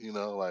team,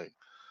 like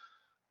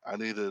I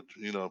needed,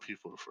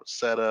 people for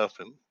setup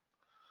and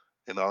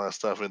all that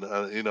stuff. And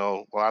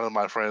a lot of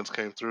my friends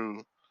came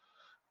through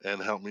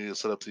and helped me to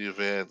set up the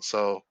event.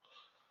 So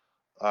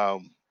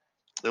um,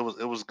 it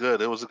was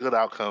good. It was a good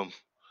outcome,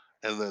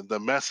 and the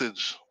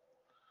message.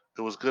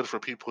 It was good for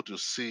people to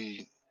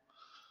see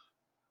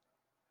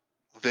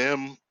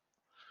them,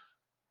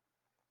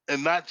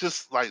 and not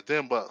just like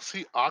them, but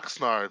see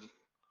Oxnard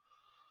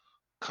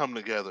come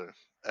together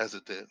as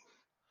it did.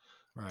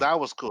 Right. That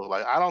was cool.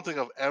 Like I don't think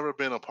I've ever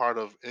been a part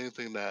of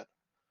anything that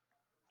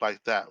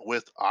like that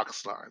with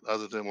Oxnard,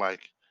 other than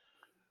like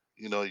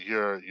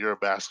your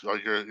basketball or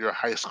your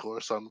high school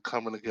or something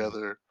coming Yeah.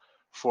 together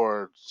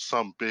for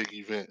some big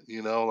event.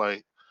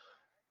 Like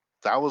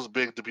that was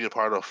big to be a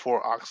part of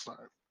for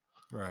Oxnard.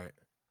 Right.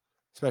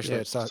 Especially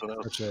yeah. it's So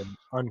such an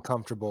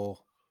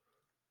uncomfortable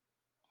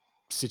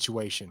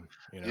situation,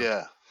 yeah,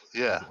 like,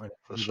 yeah, when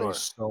for everybody's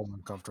sure. so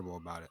uncomfortable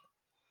about it.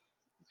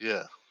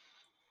 Yeah.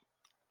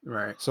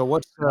 Right. So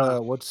what's, Nah.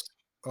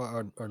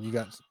 or you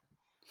got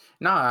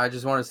No, I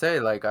just want to say,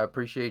 like, I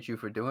appreciate you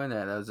for doing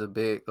that. That was a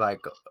big,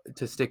 like,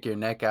 to stick your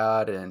neck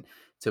out and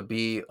to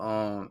be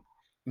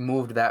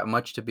moved that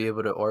much to be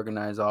able to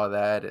organize all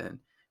that and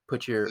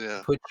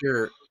Yeah. put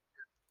your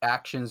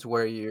actions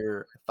where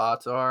your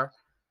thoughts are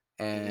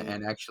Hmm.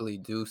 and actually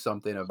do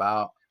something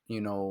about,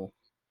 and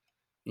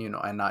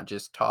not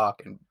just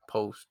talk and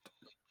post.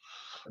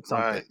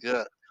 something. Right.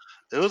 Yeah.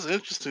 It was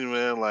interesting,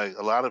 man. Like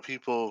a lot of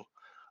people,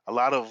 a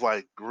lot of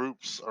like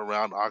groups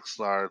around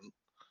Oxnard,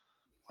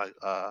 like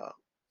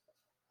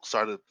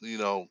started,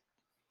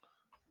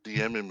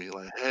 DMing me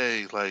like,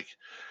 "Hey, like,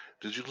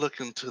 did you look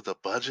into the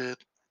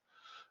budget?"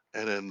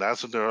 And then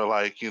that's when they were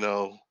like,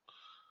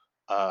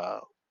 uh,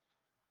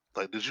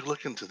 like, "Did you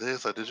look into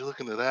this? Like, did you look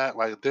into that?"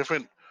 Like,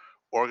 different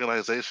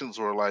organizations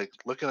were like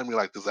looking at me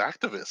like this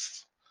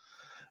activist,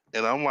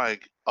 and I'm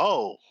like,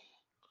 "Oh,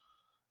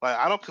 like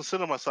I don't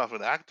consider myself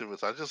an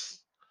activist. I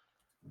just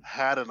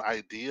had an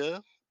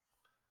idea,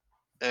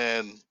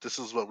 and this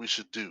is what we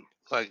should do."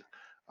 Like,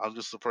 I'm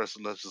just a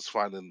person that's just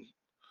finding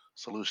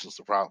solutions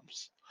to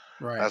problems.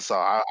 Right. That's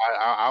all.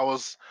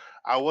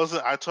 I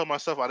wasn't. I told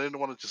myself I didn't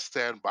want to just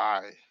stand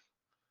by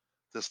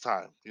this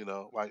time,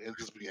 like and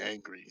just be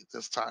angry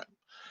this time.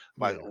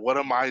 Like, Yeah. what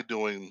am I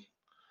doing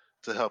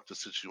to help the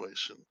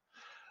situation?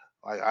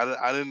 Like,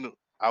 I didn't.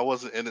 I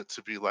wasn't in it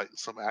to be like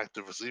some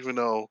activist, even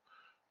though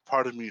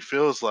part of me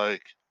feels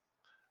like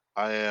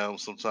I am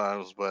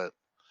sometimes. But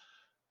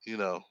you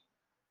know,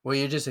 Well,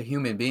 you're just a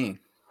human being.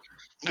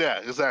 yeah,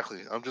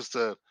 exactly. I'm just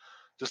a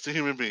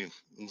human being.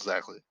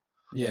 Exactly.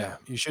 Yeah.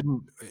 You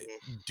shouldn't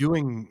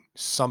doing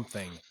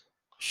something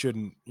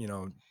shouldn't,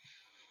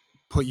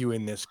 put you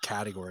in this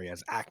category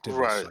as activists.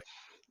 Right. Like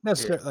Yeah.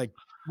 necessarily, like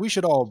we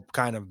should all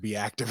kind of be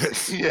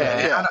activists. Yeah.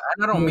 Yeah, Yeah. and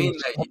I don't Doing mean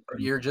that something,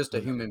 you're just a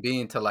human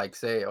being to like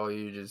say, "Oh,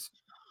 you're just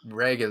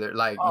regular."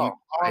 Like Oh. you,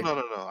 Oh like no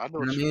no no. I know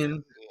you know what what I you mean.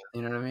 mean.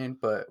 You know what I mean.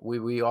 But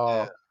we Yeah.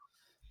 all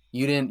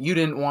you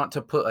didn't want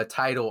to put a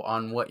title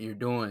on what you're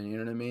doing. You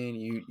know what I mean.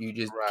 You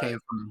just Right. came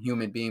from a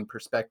human being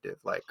perspective.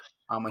 Like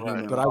I'm a Right.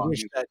 human but with I all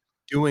wish you. that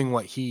doing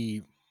what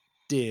he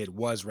did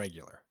was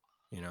regular,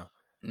 you know?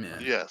 Yeah.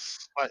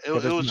 Yes, like it,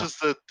 But it it's was not.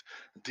 just a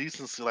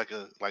decency, like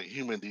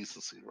human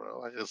decency, bro.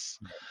 Like it's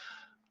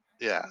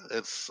yeah,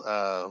 it's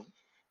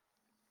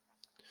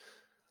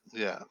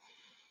yeah.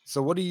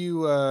 So what do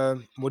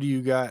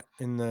you got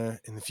in the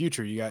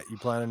future? You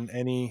planning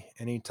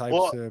any types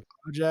Well, of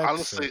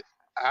projects or honestly,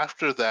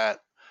 after that,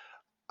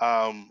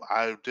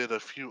 I did a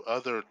few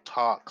other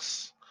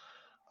talks,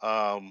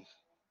 um,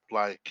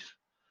 like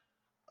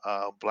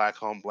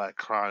Black on Black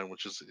crime,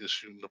 which is an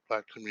issue in the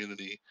Black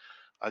community.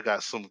 I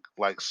got some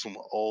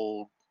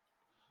old,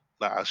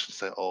 nah, I should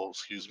say old,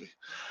 excuse me.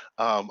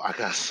 I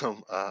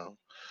got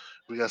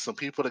we got some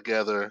people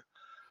together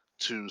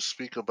to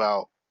speak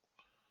about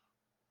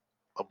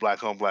a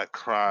Black on Black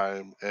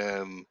crime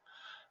and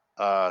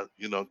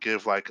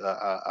give like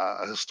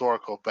a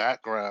historical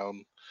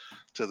background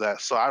to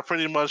that. So I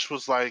pretty much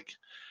was like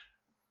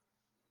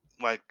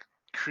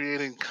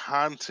creating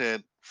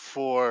content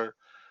for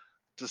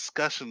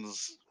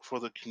discussions for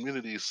the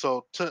community.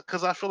 So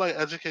because I feel like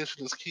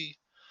education is key,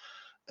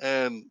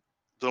 and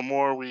the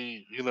more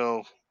we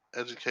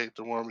educate,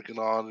 the more we can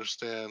all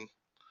understand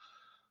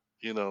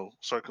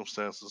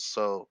circumstances.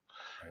 So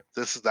right.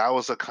 that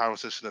was a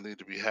conversation that needed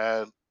to be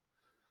had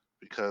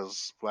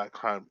because black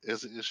crime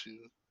is an issue.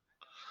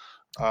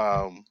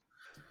 Um,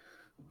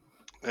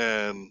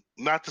 and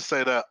not to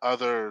say that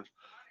other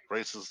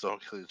races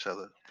don't kill each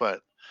other,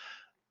 but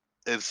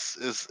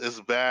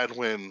it's bad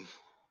when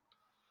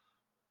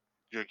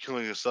you're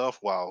killing yourself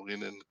while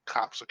then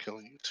cops are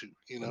killing you too.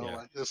 Yeah.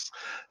 Like it's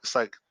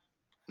like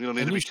we don't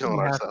need to And you be killing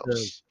shouldn't have to,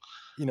 ourselves.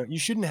 you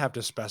shouldn't have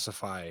to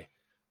specify,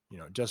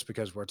 just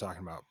because we're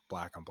talking about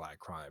black on black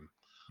crime.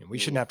 We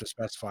shouldn't Mm. have to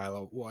specify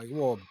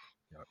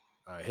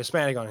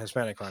Hispanic on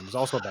Hispanic crime is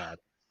also bad.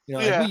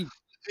 Like Yeah, we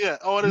yeah.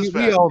 Oh, it is we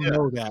bad. all Yeah.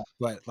 know that,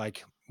 but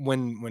like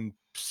when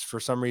for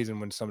some reason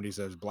when somebody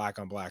says black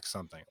on black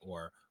something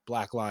or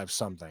black lives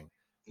something,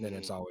 then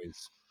it's Mm.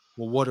 always,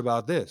 well, what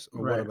about this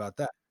or what Right. about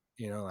that?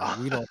 Like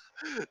we don't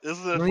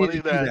Isn't we it don't need to funny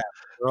do that that.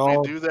 We're we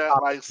all do that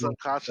topics like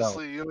amongst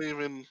ourselves. subconsciously? You don't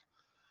even.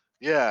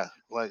 Yeah,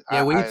 like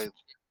Yeah. I.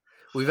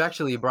 We've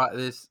actually brought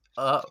this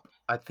up.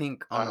 I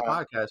think on the Uh-huh.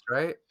 podcast,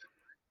 right?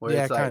 Where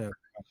Yeah, it's like kind of.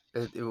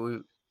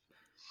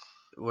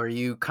 where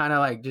you kind of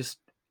like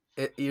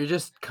you're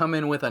just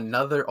coming with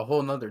a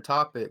whole nother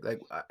topic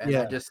like and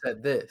I Yeah, just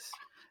said this.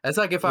 It's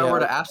like if I yeah. were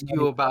to Like, ask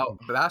you about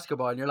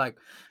basketball and you're like,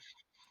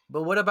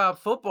 but what about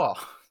football?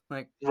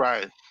 Like,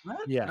 Right.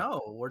 what? yeah.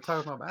 No, we're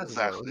talking about basketball.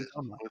 What are Exactly. you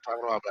talking about? We're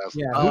talking about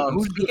Yeah, basketball.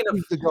 Speaking of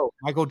who's the GOAT?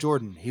 Michael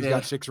Jordan. He's yeah,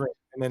 got 6 rings.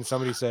 And then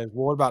somebody says,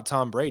 "Well, what about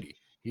Tom Brady?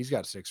 He's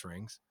got 6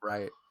 rings."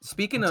 right. I'm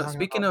Speaking of talking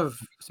speaking about of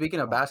speaking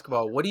of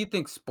basketball, what do you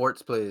think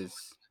sports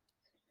plays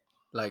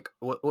like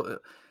what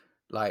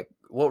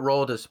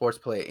role does sports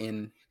play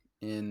in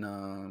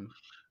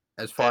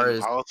as far And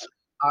as politics.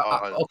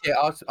 Oh, okay,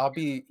 I'll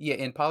be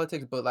in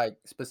politics, but like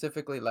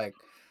specifically like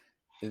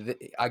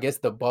I guess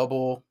the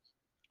bubble,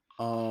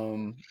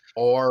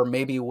 or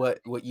maybe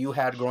what you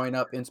had growing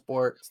up in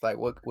sports. Like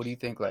what do you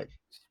think like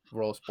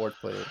role sports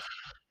plays?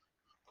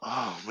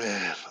 oh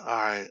man. All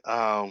right.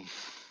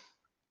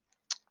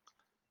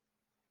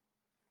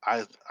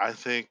 I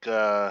think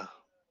that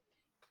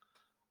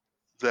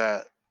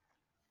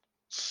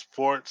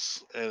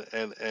sports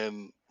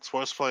and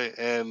sports play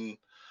and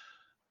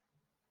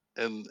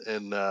in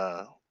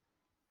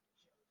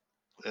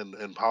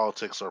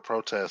politics or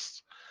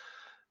protests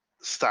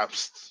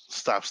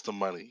stops the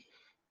money.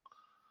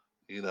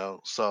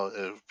 So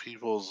if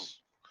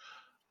people's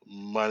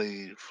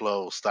money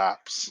flow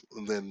stops,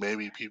 then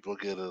maybe people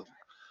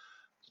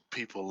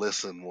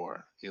listen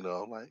more.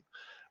 Like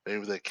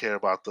maybe they care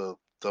about the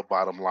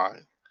bottom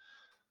line.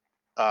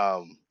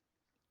 Um,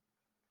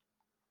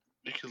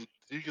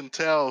 you can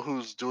tell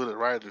who's doing it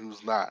right and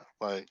who's not.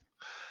 Like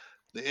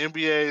the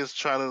NBA is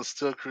trying to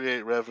still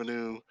create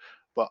revenue,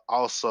 but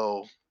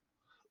also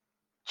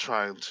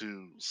trying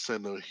to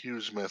send a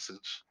huge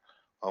message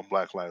on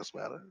Black Lives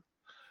Matter.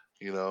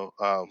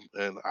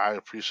 And I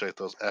appreciate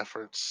those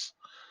efforts.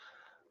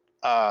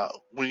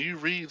 When you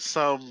read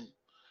some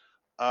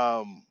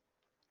um,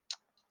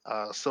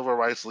 civil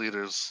rights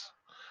leaders,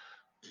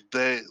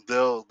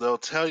 they'll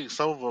tell you,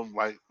 some of them,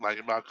 like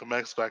Malcolm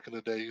X back in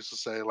the day used to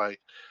say, like,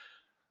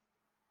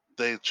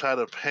 they try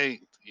to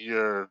paint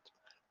your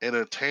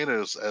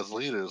entertainers as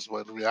leaders,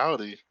 but in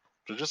reality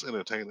they're just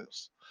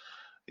entertainers.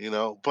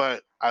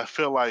 But I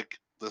feel like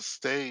the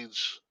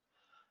stage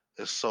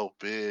is so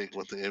big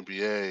with the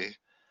NBA,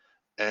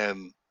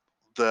 and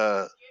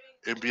the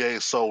NBA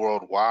is so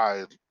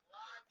worldwide,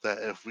 that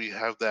if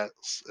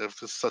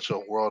it's such a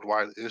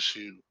worldwide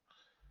issue,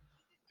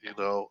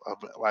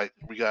 like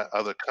we got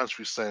other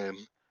countries saying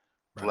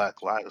Right.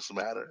 Black Lives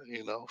Matter.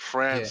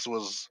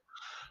 Yeah.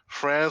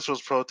 France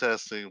was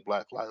protesting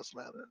Black Lives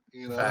Matter.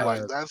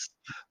 Like Uh,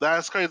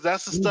 that's crazy.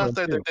 That's the stuff England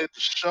that they too. didn't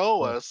show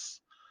Yeah.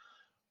 us.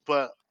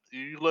 But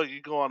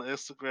you go on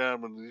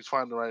Instagram and you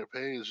find the right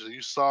page, and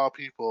you saw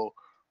people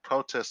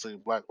protesting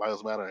Black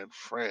Lives Matter in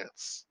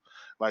France.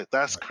 Like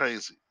that's Right.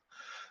 crazy.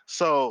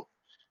 So,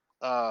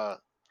 uh,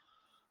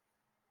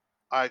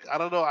 I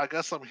don't know. I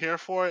guess I'm here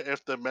for it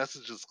if the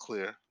message is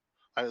clear.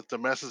 If the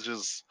message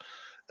is,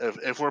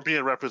 if we're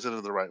being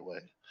represented the right way.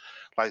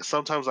 Like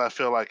sometimes I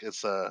feel like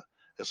it's a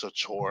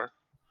chore,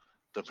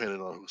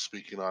 depending on who's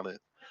speaking on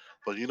it.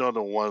 But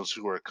the ones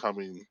who are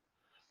coming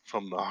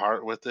from the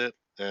heart with it,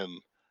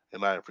 and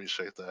I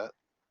appreciate that.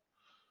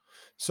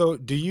 So,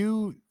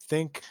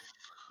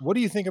 what do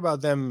you think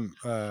about them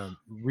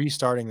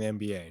restarting the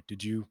NBA?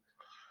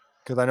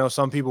 Because I know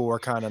some people were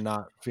kind of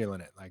not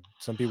feeling it. Like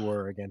some people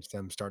were against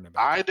them starting it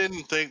back I up.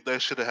 didn't think they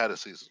should have had a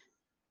season.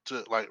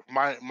 Like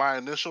my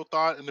initial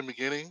thought in the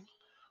beginning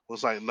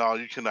was like, no,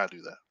 you cannot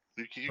do that.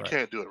 You Right.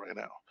 can't do it right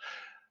now.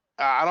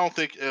 I don't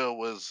think it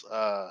was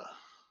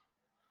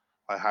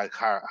like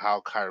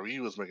how Kyrie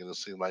was making it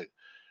seem like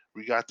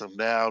we got them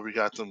now, we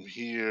got them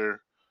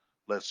here.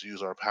 Let's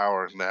use our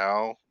power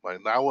now.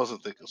 Like I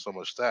wasn't thinking so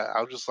much that.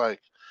 I was just like,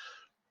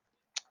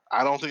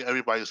 I don't think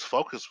everybody's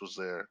focus was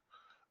there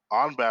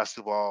on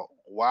basketball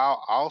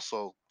while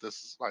also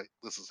this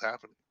is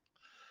happening.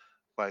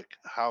 Like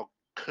how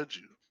could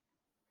you?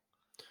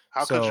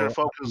 How could your So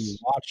after you focus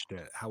watched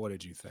it, what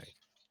did you think?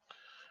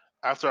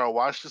 after I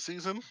watched the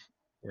season?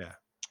 Yeah.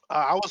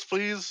 I was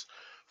pleased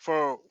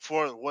for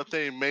what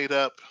they made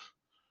up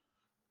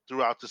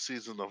throughout the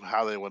season of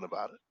how they went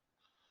about it.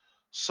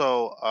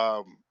 So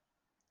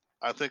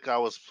I think I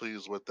was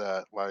pleased with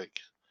that. Like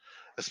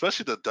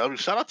especially the W.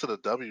 Shout out to the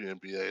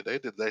WNBA. They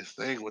did their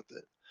thing with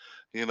it.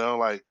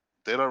 Like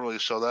they don't really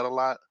show that a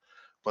lot,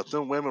 but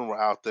them women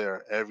were out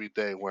there every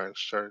day wearing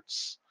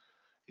shirts.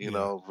 Yeah.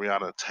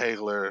 Breonna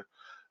Taylor.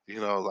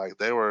 Like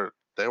they were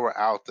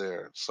out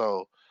there.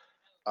 So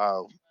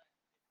um,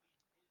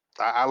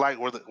 I like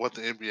what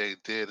the NBA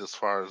did as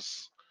far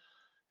as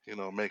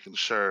making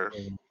sure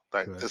Bring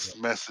that to it. Yeah. this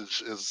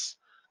message is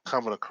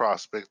coming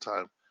across big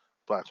time.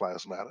 Black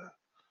Lives Matter.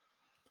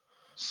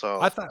 I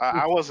So thought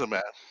I wasn't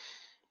mad.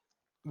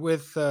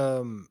 with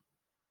um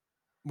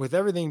with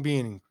everything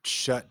being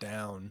shut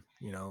down,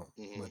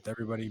 Hmm. with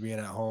everybody being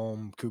at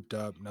home, cooped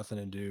up, nothing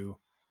to do,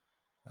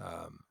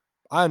 um,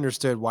 I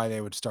understood why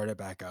they would start it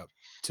back up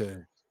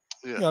to,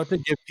 Yeah, to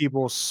give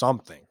people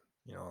something,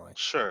 like,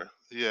 sure.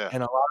 Yeah.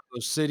 and a lot of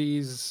those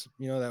cities,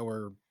 that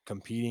were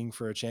competing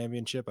for a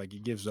championship, like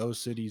it gives those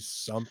cities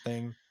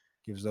something,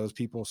 gives those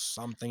people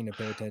something to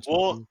pay attention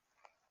Well, to.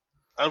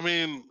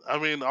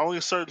 only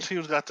certain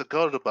teams got to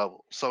go to the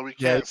bubble, so we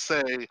Yeah, can't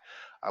say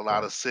a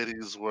lot right, of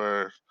cities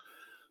were,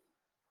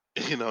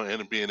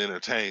 and being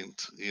entertained.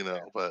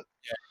 But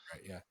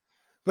right, yeah.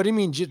 But I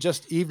mean,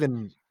 just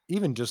even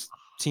just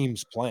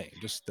teams playing,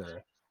 just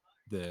the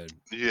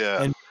yeah,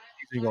 NBA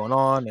season going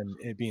on and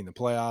it being the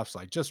playoffs,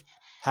 like just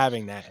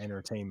having that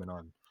entertainment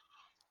on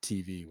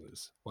TV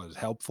was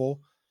helpful,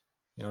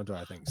 to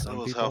I think it some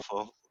was people.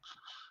 helpful.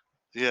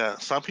 Yeah,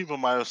 some people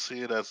might have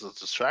seen it as a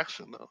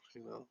distraction,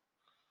 though.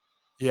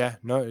 Yeah,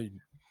 no,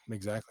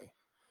 exactly.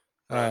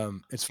 Right.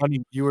 It's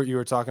funny you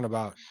were talking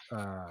about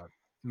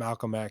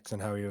Malcolm X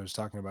and how he was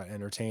talking about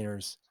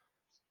entertainers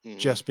Hmm.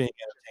 just being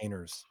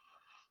entertainers.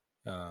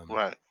 Um,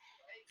 Right.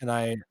 and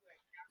I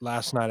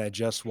last night I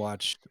just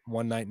watched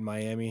One Night in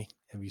Miami.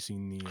 Have you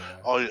seen the?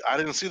 Oh, I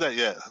didn't see that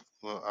yet.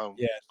 Well,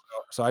 Yeah,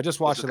 so I just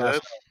was watched it it last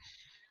good? night.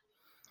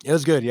 It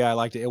was good. Yeah, I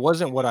liked it. It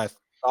wasn't what I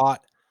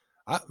thought.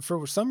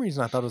 For some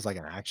reason, I thought it was like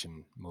an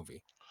action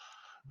movie.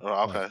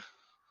 Oh, Like okay.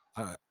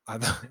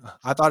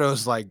 I thought it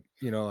was like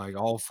like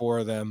all four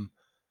of them.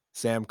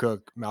 Sam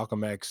Cooke,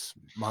 Malcolm X,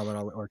 Muhammad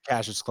Ali, or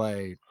Cassius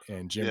Clay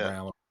and Jim Yeah.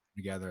 Brown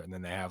together, and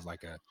then they have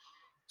like a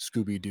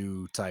Scooby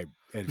Doo type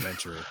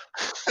adventure.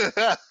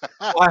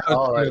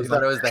 Oh, It you was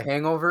thought like, it was The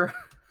Hangover?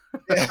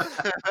 yeah,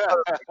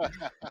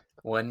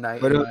 One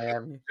night but in it was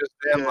Miami. just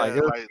them, like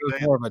Yeah, like it was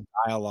they more of a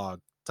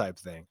dialogue type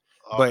thing.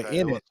 But okay.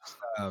 in Well, it,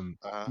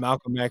 uh-huh.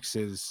 Malcolm X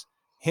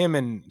him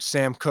and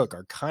Sam Cooke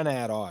are kind of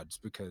at odds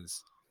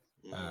because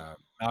Mhm.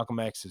 Malcolm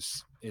X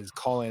is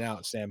calling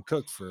out Sam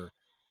Cooke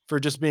for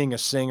just being a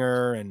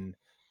singer and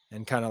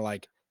kind of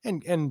like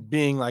and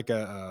being like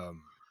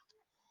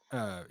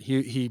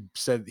he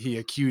said he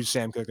accused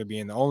Sam Cooke of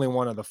being the only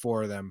one of the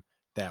four of them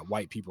that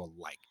white people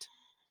liked,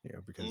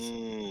 because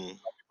Mm,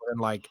 people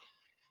didn't like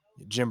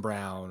Jim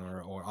Brown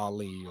or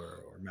Ali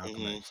or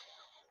Malcolm mhm. X.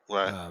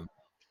 Right. Um,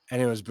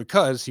 and it was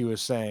because he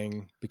was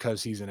saying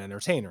because he's an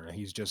entertainer,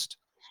 he's just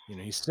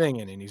he's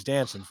singing and he's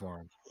dancing for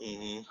him.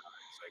 Mhm. So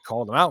they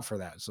called him out for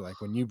that. So like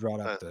when you brought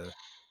up Right. the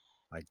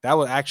like that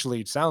would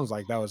actually it sounds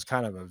like that was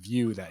kind of a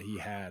view that he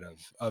had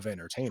of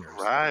entertainers.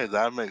 Right.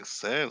 That makes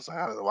sense. I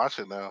gotta watch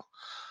it now.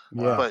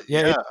 Yeah, Wow. But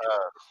yeah, yeah,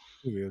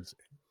 it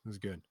was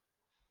good.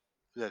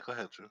 yeah. Go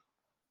ahead, Drew.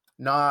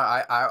 No,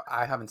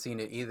 I haven't seen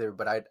it either,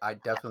 but I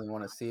definitely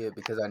want to see it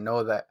because I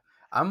know that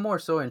I'm more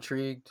so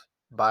intrigued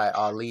by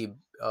Ali,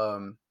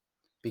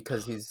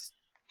 because he's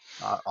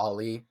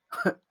Ali,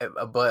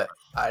 but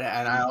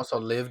I Mhm. also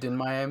lived in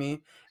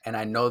Miami, and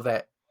I know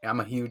that I'm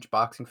a huge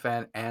boxing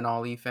fan and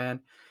Ali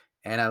fan,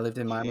 and I lived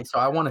in Miami, Mhm. so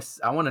I want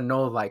to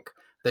know like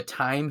the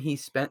time he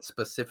spent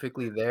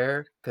specifically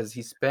there because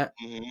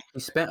Mhm. he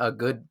spent a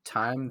good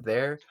time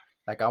there.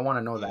 Like I want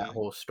to know that Mhm.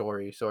 whole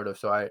story, sort of.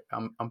 So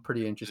I'm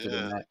pretty interested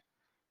in Yeah. that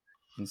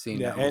and seeing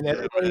Yeah, that and movie.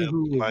 Yeah, everybody man.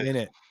 who was Like. in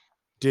it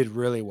did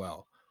really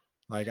well.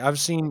 Like I've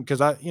seen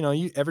because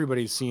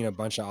everybody's seen a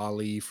bunch of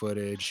Ali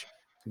footage.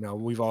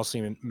 We've all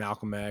seen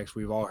Malcolm X.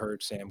 We've all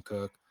heard Sam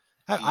Cooke.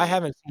 I Mhm.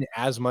 haven't seen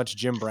as much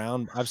Jim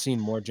Brown. I've seen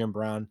more Jim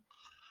Brown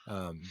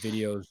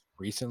videos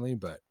recently,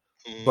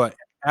 Mhm. but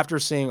after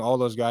seeing all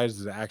those guys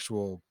the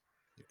actual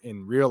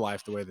in real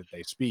life the way that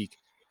they speak,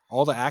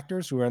 all the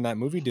actors who were in that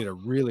movie did a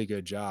really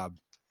good job.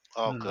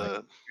 Oh, Mm. Like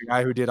good. the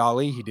guy who did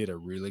Ali, he did a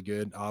really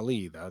good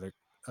Ali. The other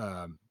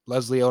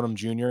Leslie Odom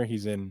Jr.,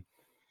 he's in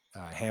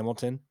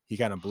Hamilton. He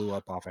kind of blew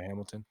up off of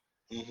Hamilton.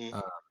 Mhm.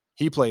 Uh,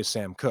 he plays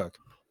Sam Cooke,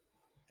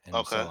 and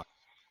Okay. so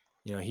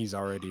he's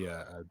already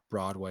a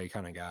Broadway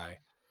kind of guy.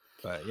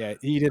 But yeah,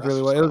 he did That's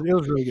really well. what's up. It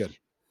was really good.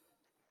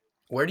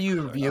 Where do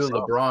you But view That's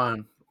awesome.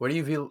 LeBron? Where do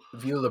you view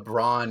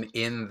LeBron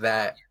in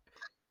that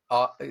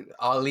uh,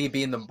 Ali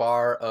being the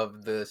bar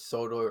of the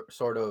sort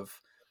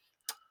of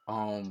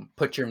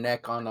put your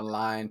neck on the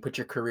line, put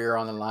your career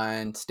on the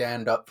line,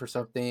 stand up for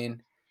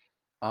something,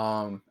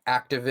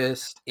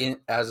 activist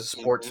in as a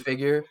sports Mhm.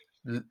 figure,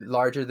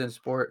 larger than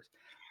sports.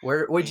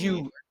 Where would Mhm.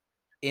 you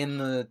in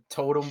the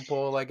totem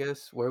pole, I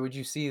guess, where would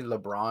you see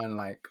LeBron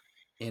like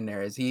in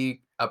there? Is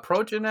he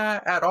approaching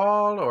that at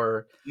all,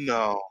 or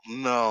No,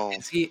 no.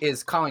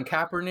 is Colin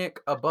Kaepernick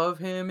above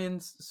him in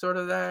sort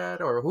of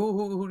that, or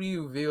who do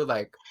you view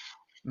like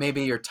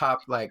maybe your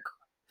top like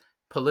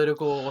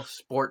political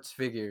sports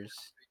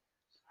figures?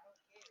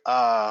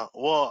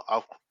 Well,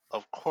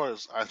 of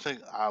course, I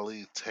think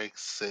Ali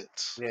takes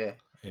it. Yeah,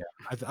 yeah,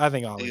 I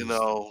think Ali's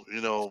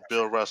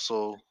Bill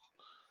Russell,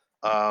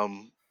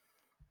 um,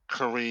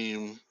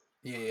 Kareem,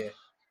 yeah, yeah.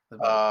 I was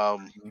about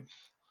to um, say,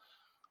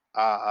 uh,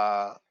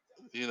 uh,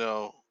 you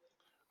know,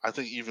 I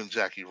think even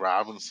Jackie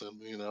Robinson,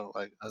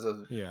 like, as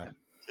a yeah. yeah.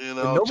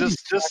 But nobody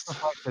just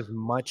sacrificed as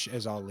much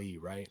as Ali,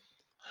 right?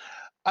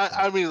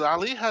 I Like mean,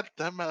 Ali had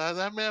that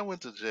man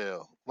went to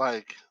jail.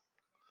 Like,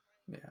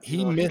 Yeah. he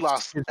he missed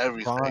lost his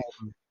everything.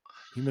 prime.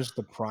 He missed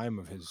the prime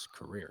of his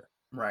career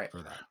Right,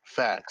 for that.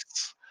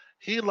 Facts.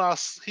 He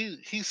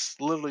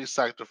literally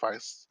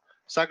sacrificed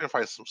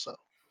himself.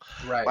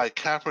 right. Like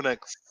Kaepernick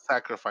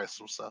sacrificed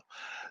himself.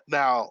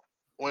 Now,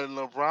 when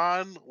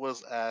LeBron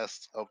was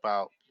asked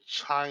about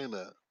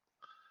China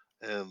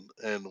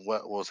and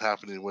what was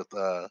happening with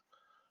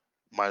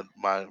my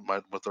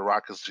with the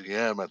Rockets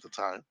GM at the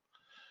time,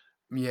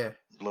 Yeah,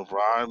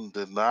 LeBron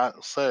did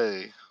not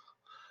say,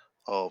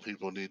 "Oh,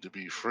 people need to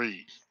be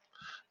free."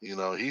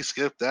 He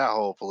skipped that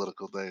whole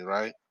political thing,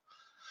 right?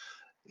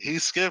 He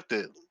skipped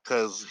it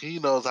because he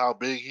knows how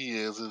big he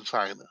is in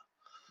China.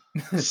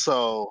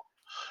 So,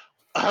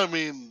 I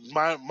mean,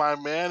 my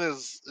man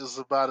is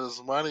about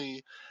his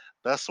money.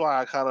 That's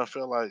why I kind of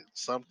feel like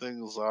some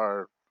things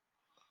are,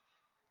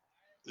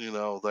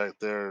 that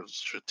they're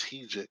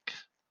strategic.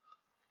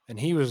 And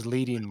he was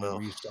leading the You know,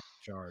 restart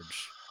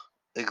charge.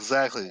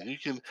 exactly.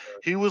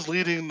 He was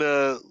leading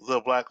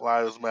the Black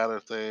Lives Matter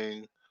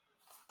thing,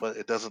 but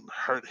it doesn't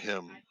hurt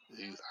him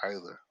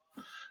either.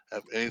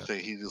 If Yeah.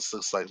 anything, he just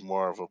looks like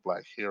more of a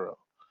black hero.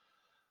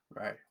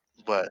 right.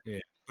 But Yeah.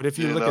 But if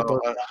you you look at know,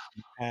 those guys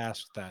in the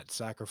past that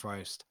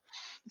sacrificed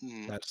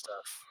mm, that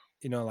stuff,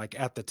 like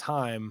at the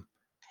time,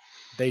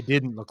 they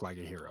didn't look like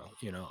a hero.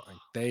 Like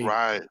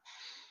right,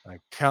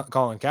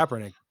 Colin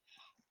Kaepernick,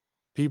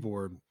 people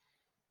were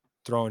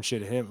throwing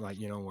shit at him, like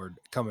were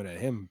coming at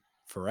him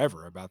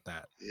forever about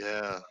that.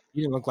 Yeah.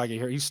 He didn't look like a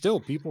hero. He's still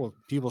people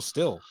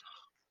still,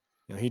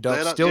 he They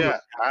does don't. still. Yeah,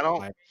 I don't.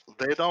 Like,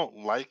 They don't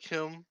like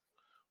him,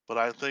 but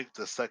I think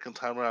the second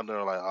time around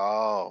they're like,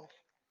 oh,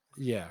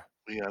 yeah,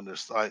 we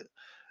understand. Like,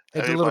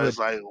 it's a little bit. everybody's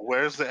like,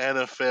 where's the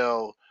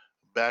NFL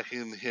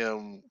backing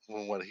him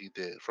for what he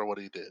did?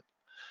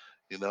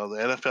 The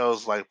NFL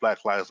is like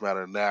Black Lives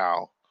Matter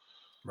now.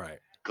 Right.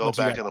 Go But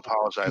you back got and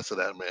apologize to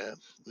that man.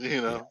 You yeah,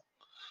 know.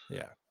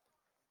 yeah.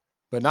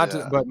 But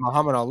Yeah. but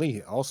Muhammad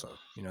Ali also,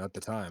 at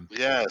the time.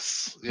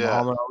 Yes. Yeah.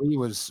 Muhammad Ali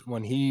was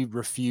when he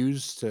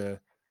refused to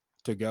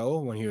go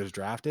when he was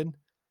drafted,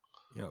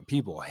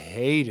 people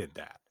hated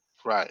that.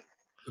 Right.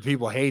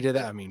 People hated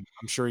that. Yeah. I mean,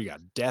 I'm sure he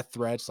got death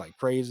threats like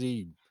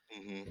crazy.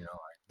 Hmm.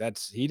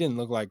 He didn't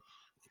look like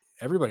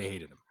everybody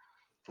hated him.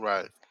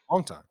 Right.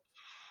 Long time.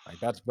 Like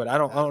but I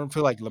don't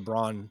feel like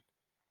LeBron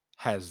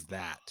has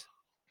that.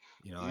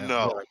 I feel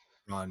No. like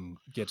LeBron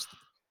gets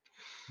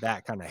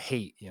that kind of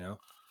hate,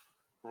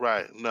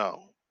 Right.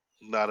 No.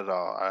 Not at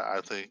all.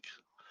 I think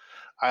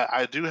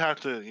I do have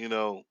to,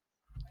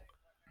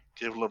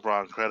 give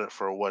LeBron credit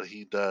for what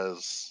he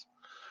does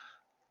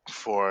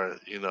for,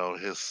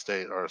 his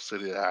state or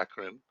city of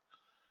Akron.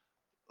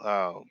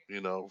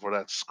 For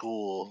that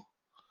school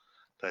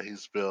that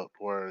he's built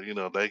where,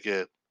 they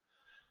get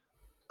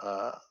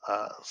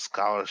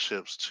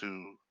scholarships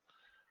to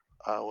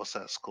what's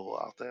that school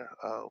out there?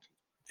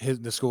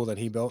 The school that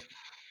he built.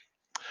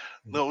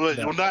 No,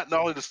 well, not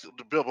only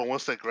the bill, but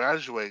once they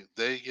graduate,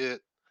 they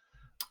get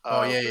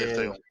Oh yeah, if yeah,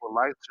 they yeah. would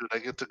like to, they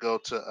get to go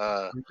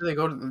to Do they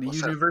go to the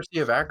what's that? University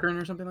of Akron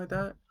or something like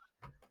that,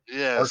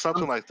 Yeah, or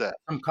something like that.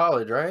 some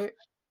college, right?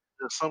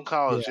 There's some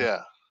college,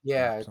 Yeah,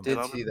 yeah. Yeah, I something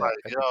And did I'm see just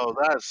that. like, yo,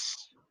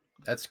 That's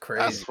that's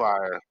crazy.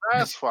 fire. That's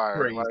That's fire.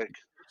 crazy. Like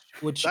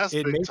which that's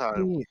it big makes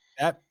time. me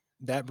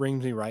that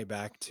brings me right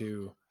back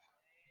to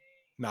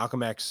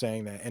Malcolm X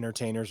saying that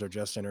entertainers are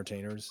just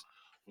entertainers.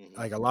 Hmm.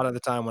 Like a lot of the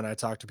time when I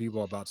talk to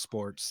people about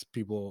sports,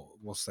 people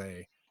will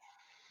say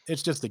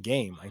it's just a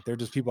game. Like they're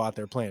just people out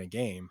there playing a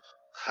game,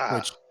 Ha.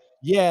 which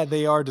yeah,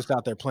 they are just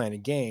out there playing a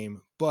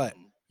game, but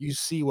Mhm. you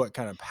see what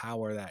kind of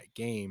power that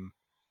game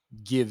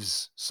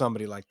gives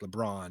somebody like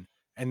LeBron,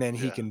 and then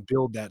he Yeah. can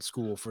build that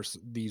school for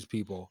these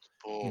people,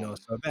 Boom.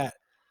 so that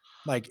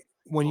like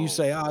when you Boom.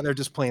 say, "Oh, they're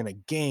just playing a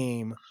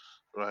game,"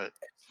 Right.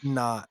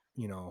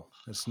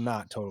 it's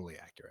not totally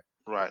accurate.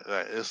 Right.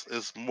 Right.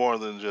 It's more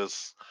than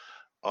just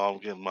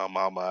getting my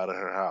mama out of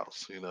her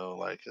house.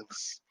 Like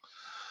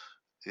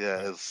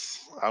Right.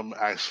 I'm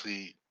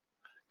actually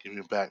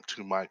giving back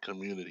to my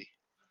community.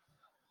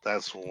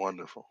 That's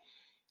wonderful.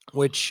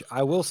 Which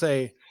I will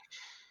say,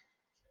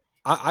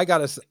 I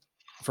gotta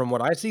from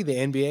what I see, the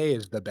NBA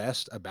is the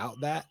best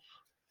about that.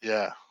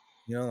 Yeah.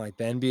 Like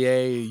the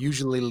NBA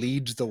usually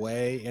leads the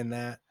way in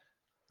that.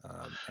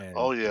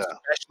 Oh And yeah.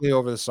 especially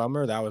over the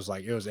summer, that was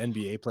like it was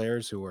NBA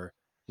players who were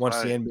once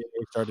the Right. NBA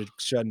started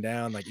shutting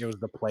down, like it was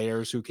the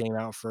players who came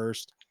out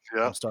first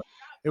Yep. and start.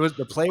 It was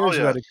the Oh players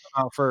who yeah. had to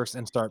come out first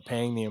and start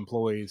paying the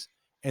employees,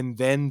 and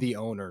then the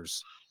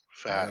owners.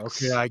 Like,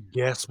 okay, Facts. I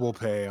guess we'll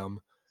pay them.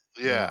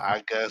 Yeah.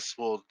 I guess.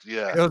 Well.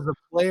 Yeah. It was the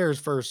players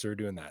first who are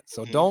doing that.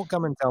 So Mhm. don't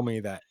come and tell me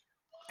that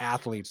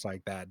athletes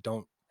like that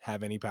don't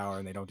have any power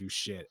and they don't do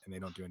shit and they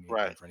don't do anything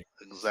Right. for anyone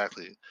else.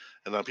 Exactly.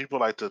 And people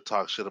like to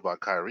talk shit about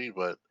Kyrie,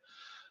 but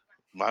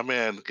my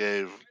man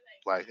gave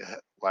like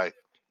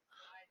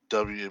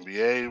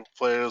WNBA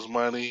players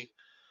money.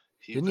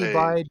 He Didn't he paid.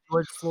 buy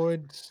George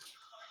Floyd's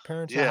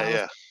parents a Yeah. house,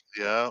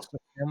 Yeah. Yeah.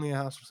 family a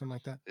house, or something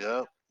like that?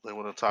 Yeah. They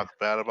want to Yeah. talk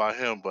bad about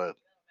him, but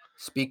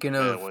Speaking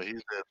man, of what he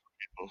did for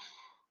people.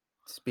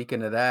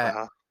 speaking of Uh that,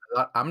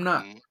 huh. I'm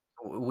not. Hmm.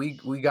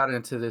 We got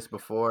into this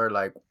before.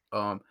 Like,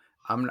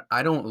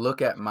 I don't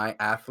look at my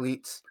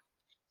athletes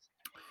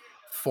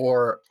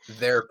for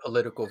their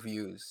political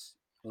views.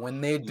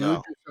 When they do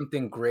No.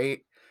 something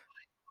great,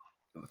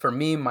 for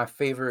me,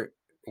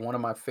 one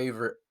of my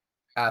favorite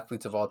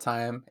athletes of all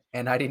time,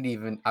 and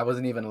I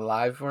wasn't even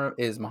alive for him,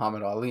 is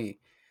Muhammad Ali.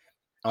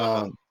 Uh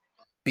huh. Um,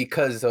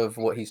 because of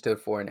what he stood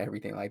for and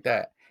everything like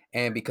that,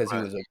 and because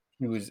Right.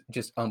 he was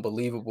just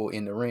unbelievable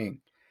in the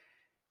ring.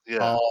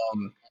 Yeah.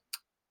 Um,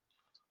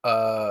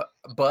 uh,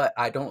 but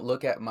I don't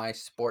look at my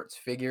sports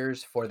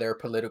figures for their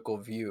political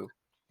view.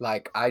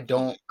 Like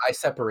Mhm. I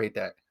separate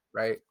that,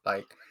 right?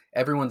 Like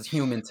everyone's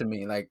human to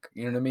me. Like,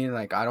 you know what I mean?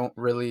 Like I don't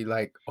really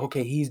like,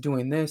 okay, he's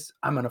doing this,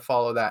 I'm gonna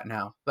follow that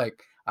now.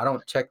 Like I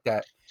don't check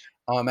that.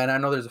 And I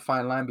know there's a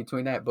fine line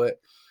between that, but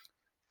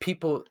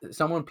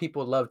someone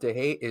people love to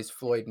hate is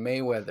Floyd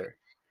Mayweather,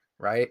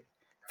 right?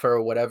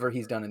 For whatever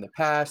he's done in the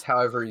past,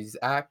 however he's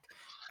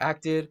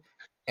acted,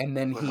 and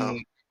then Uh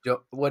huh.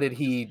 what did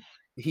he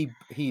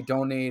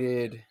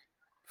donated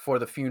for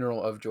the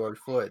funeral of George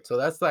Floyd. So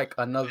that's like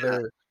Yeah.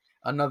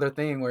 another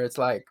thing where it's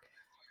like,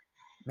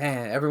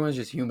 man, everyone's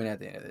just human at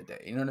the end of the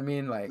day. You know what I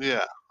mean? Like,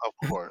 Yeah.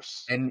 Of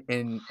course. and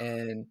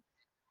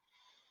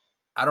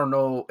I don't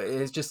know.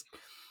 It's just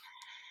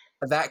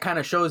that kind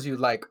of shows you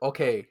like,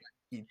 okay,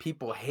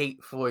 people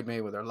hate Floyd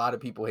Mayweather. A lot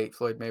of people hate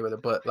Floyd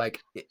Mayweather, but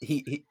like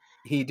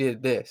he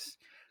did this,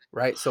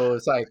 right? So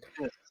it's like,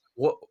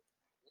 what?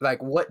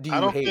 Like, what do I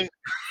you don't hate?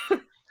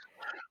 think.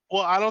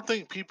 Well, I don't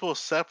think people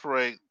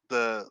separate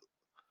the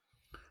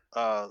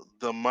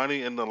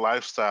money and the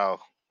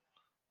lifestyle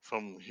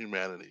from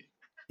humanity,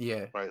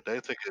 Yeah, right? They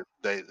think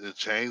it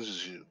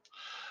changes you,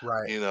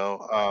 right. you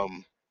know.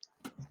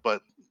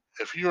 But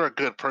if you're a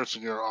good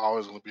person, you're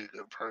always going to be a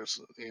good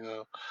person, you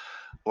know.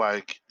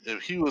 Like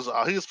if he was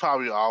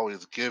probably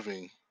always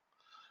giving.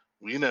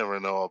 We never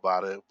know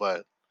about it,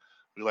 but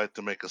we like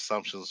to make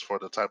assumptions for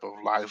the type of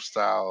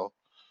lifestyle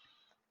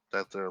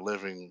that they're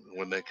living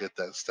when they get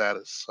that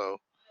status. So,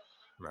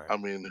 Right. I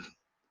mean,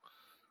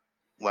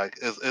 like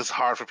it's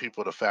hard for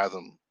people to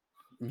fathom.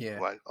 Yeah.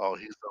 Like, oh,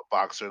 he's a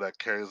boxer that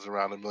carries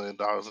around $1 million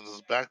in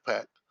his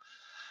backpack.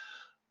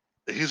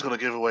 He's gonna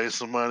give away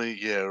some money.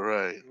 Yeah,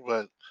 right.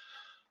 But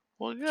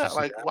well, yeah, Just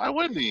like why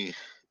wouldn't he?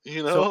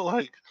 You So know,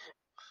 like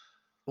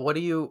what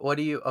do you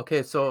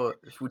okay, so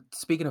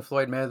speaking of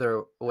Floyd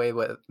Mayweather,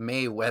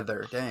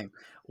 dang.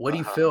 What do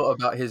you uh feel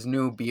about his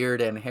new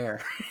beard and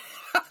hair?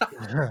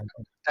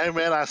 hey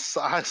man, I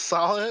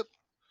saw it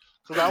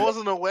because I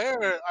wasn't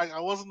aware. I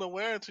wasn't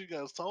aware until you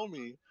guys told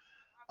me.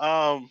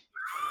 Um,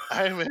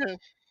 hey man,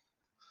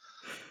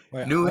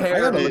 Wait, New I hair,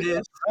 gotta who look hey, it dis?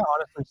 up. I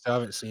honestly still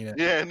haven't seen it.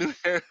 yeah, new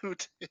hair. Who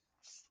did?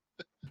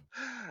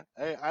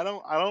 Hey, I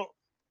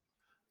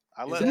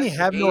Is let Didn't that he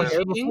have no Instagram. hair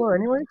Beijing? before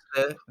anyway?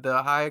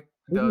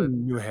 What do you The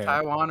mean new hair?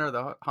 Taiwan or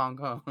the Hong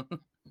Kong?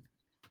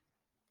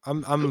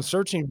 I'm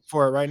searching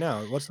for it right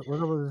now. What's up with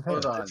his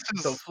Hold hair? on.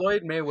 This So is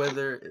Floyd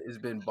Mayweather has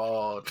been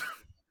bald.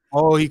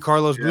 Oh, he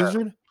Carlos yeah,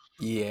 Boozer?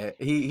 Yeah,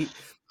 he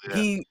yeah.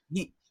 he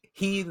he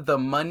he the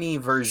money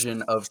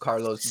version of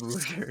Carlos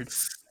Boozer.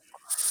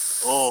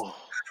 Oh,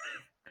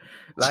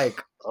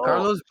 Like oh,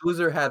 Carlos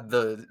Boozer had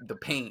the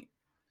paint,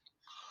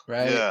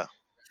 right? yeah,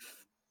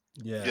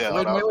 Yeah. yeah. Oh,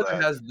 Floyd that was Mayweather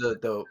bad. has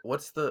the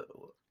what's the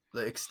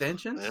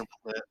extensions?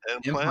 Implant.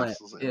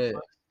 Implants, Yeah,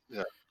 implants.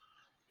 Yeah,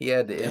 he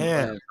had the Damn.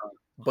 implants on.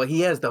 But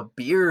he has the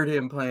beard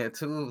implant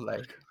too.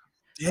 Like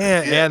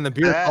Yeah, yeah. and the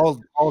beard's That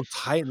all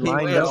tight and he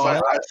lined went up because and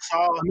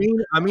all like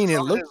everything. I I mean, it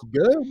saw looks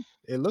good.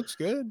 It looks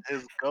good.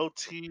 his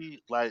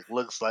goatee like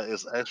looks like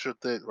it's extra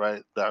thick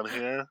right down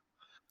here.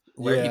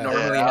 where he Yeah. And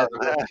normally has a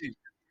goatee.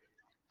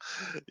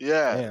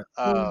 yeah, Damn.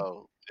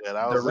 yeah,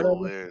 that The was a little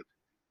Whatever. weird.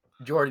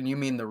 Jordan, you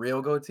mean the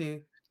real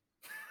goatee?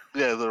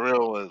 Yeah, the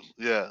real one.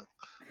 Yeah.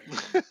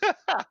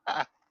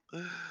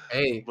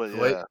 Hey, But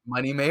Floyd yeah,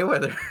 Money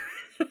Mayweather.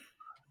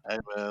 hey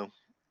man,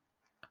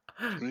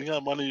 when you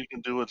got money, you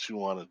can do what you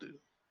want to do.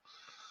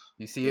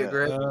 You see it, Yeah.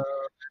 Greg?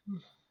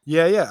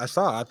 Yeah, I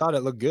saw it. I thought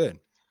it looked good.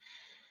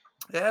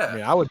 I Yeah.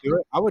 mean, I would do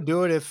it. I would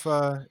do it if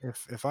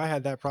I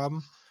had that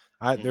problem.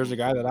 There's Hmm. a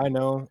guy that I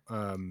know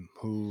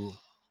who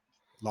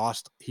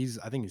lost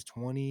I think he's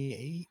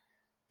 28,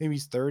 maybe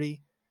he's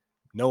 30.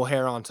 No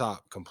hair on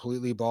top,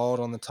 completely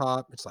bald on the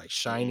top. It's like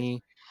Hmm.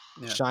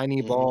 Yeah.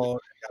 shiny Hmm.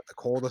 bald, got the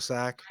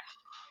cul-de-sac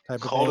type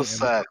of thing. And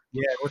Cul-de-sac.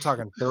 we're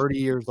talking 30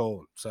 years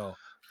old. So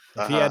if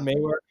Uh he had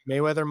huh.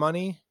 Mayweather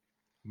money,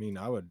 I mean,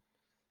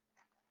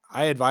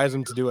 I advise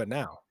him to do it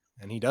now.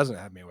 And he doesn't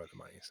have Mayweather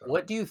money. So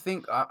What do you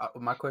think?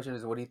 My question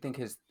is, what do you think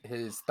his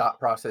thought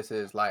process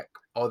is? Like,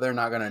 oh, they're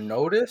not gonna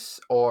notice,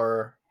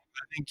 or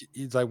I think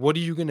he's like, what are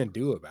you gonna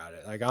do about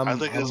it? Like I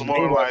think it's I'm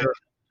more like Mayweather,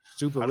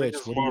 super I think rich.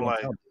 it's What are you more gonna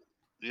like tell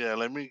me? yeah.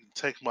 Let me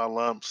take my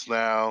lumps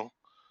now.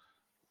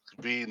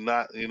 Be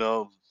not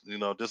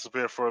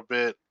disappear for a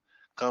bit.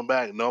 Come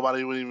back.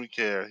 Nobody would even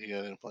care. He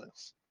had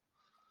implants.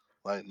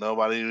 Like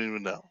nobody would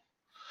even know,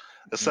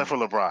 except Hmm.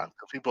 for LeBron.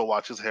 'Cause people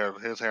watch his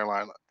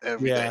hairline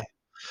every Yeah. day.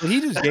 Well,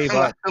 he just gave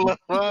Like up. He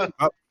LeBron. gave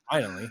up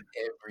finally.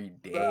 every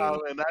Nah, day?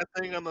 man, that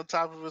thing on the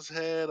top of his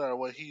head or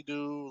what he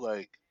do,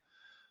 like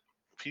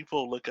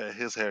people look at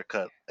his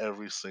haircut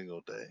every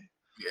single day,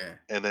 Yeah.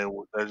 and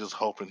they're just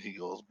hoping he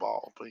goes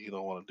bald, but he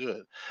don't want to do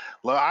it.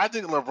 I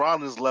think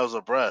LeBron just loves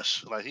a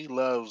brush. Like he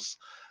loves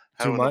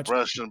Too having a much.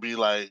 brush and be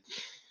like,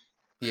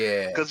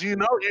 Yeah. because you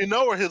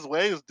know where his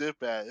waves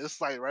dip at.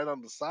 It's like right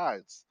on the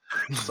sides,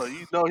 so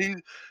he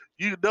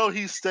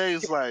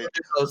stays like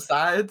Those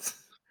sides.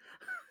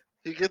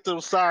 he get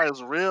them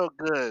sides real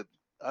good.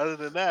 Other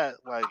than that,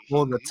 like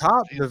Well, the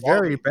top, he's the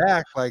very baldy.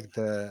 back, like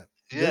Yeah,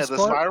 this the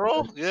part.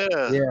 spiral. Yeah.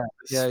 Yeah,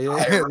 yeah,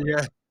 yeah, Spiral.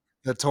 yeah.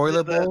 The Yeah,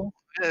 toilet bowl.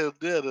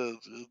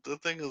 the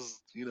thing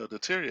is,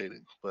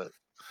 deteriorating, but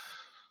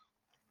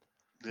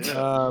yeah.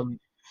 All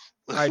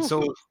right,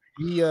 so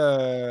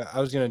I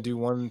was gonna do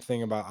one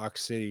thing about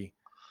Ox City,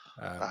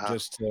 Uh-huh.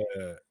 just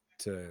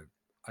to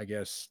I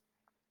guess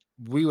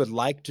we would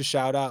like to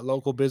shout out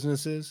local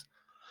businesses.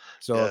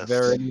 So if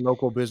there are Yes. any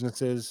local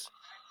businesses,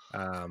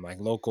 like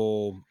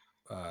local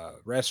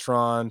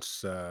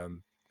restaurants,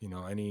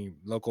 any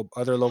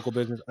other local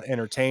business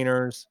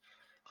entertainers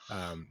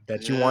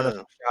that you want us Yeah.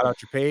 to shout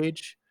out your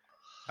page,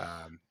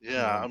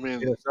 Yeah. I hit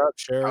mean, us up,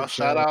 share I'll it,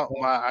 share shout it. out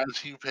my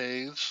IG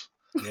page.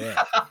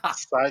 Yeah,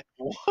 Psych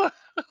what?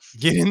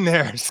 get in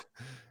there.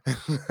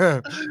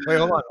 Wait,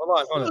 hold on.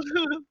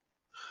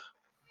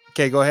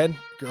 Okay, go ahead.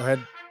 Go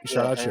ahead.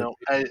 Shout Yeah, out your.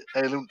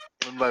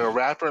 I'm like a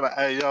rapper. Like,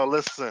 hey, yo,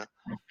 listen.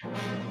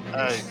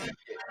 Hey,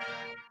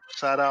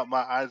 shout out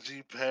my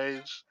IG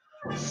page.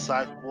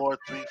 Psych War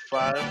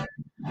 35.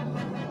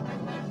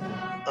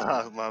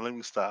 No, let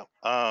me stop.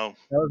 That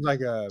was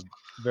like a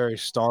very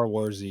Star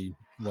Warsy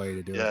way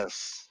to do it.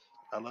 Yes,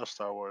 I love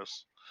Star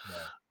Wars.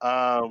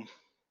 Yeah.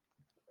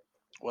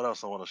 What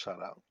else I want to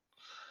shout out?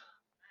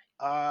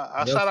 I What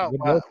else, shout out what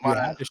my else do you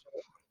have my to show?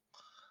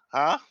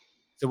 huh?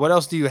 So what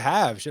else do you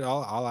have? Shit,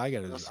 all I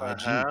got is Yes, I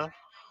IG. have.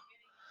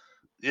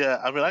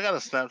 Yeah, I mean, I got a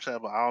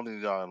Snapchat, but I don't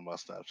need y'all in my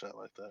Snapchat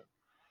like that.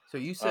 So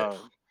you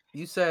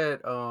said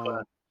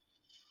But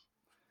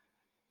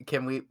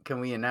can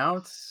we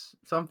announce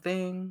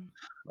something?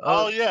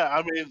 oh yeah,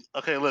 I mean,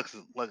 okay, look,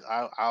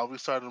 I'll be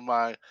starting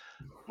my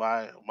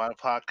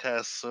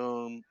podcast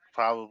soon,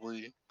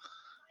 probably.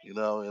 You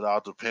know, it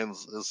all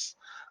depends.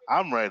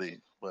 I'm ready,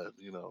 but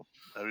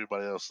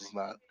everybody else is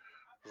not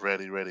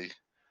ready.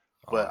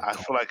 But Oh, I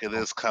feel like it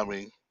is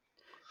coming.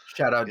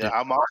 Shout out Yeah, to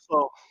I'm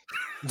also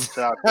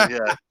shout out to,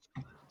 yeah,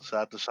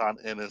 shout out to Sean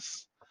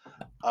Ennis.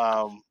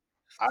 Um,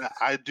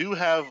 I do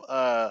have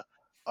a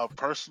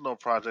personal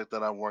project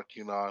that I'm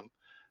working on.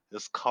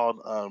 It's called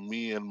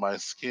Me and My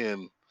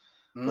Skin.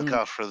 Look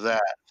out for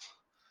that.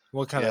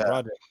 what kind of Yeah.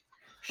 project?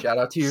 shout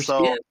out to your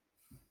So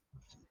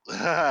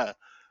skin.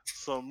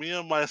 so Me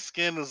and My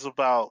Skin is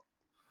about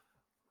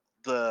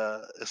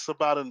it's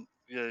about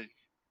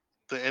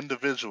the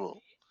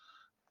individual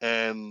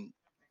and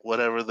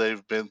whatever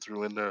they've been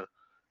through in their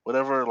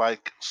whatever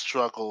like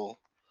struggle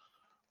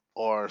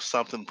or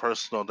something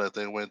personal that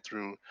they went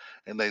through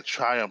and they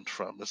triumphed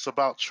from. It's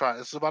about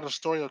a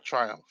story of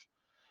triumph.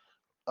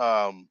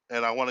 And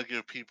I want to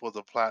give people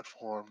the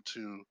platform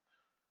to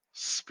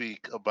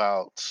speak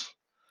about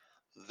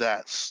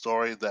that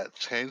story that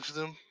changed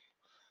them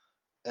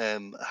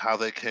and how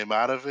they came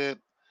out of it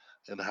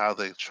and how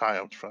they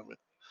triumphed from it.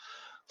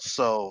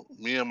 So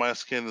Me and My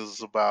Skin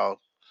is about,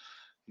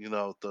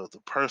 the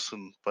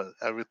person, but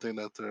everything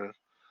that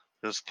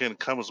their skin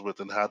comes with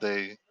and how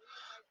that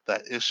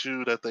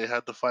issue that they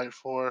had to fight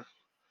for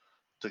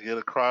to get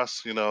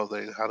across,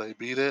 how they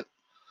beat it.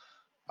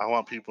 I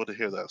want people to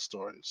hear that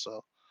story.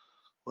 So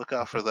look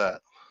out for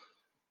that.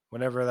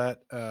 Whenever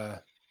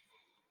that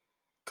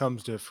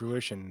comes to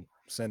fruition,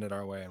 send it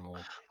our way and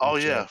we'll Oh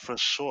share yeah, it. for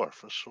sure,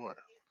 for sure.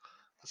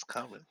 It's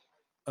coming.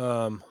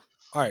 All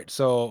right,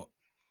 so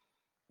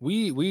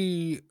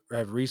we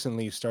have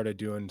recently started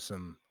doing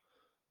some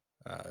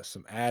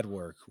ad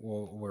work.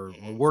 We're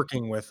Hmm.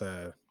 working with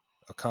a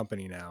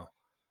company now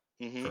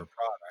for Hmm. a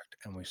product,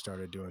 and we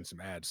started doing some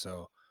ads.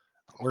 So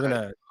we're Okay.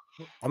 gonna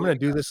I'm gonna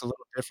do this a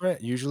little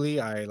different. Usually,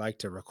 I like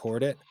to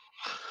record it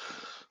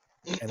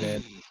and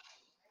then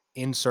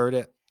insert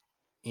it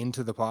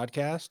into the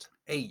podcast.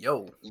 Hey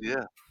yo. Yeah.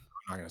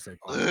 I'm not gonna say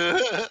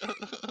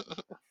podcast,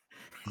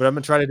 but I'm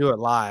gonna try to do it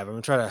live. I'm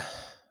gonna try to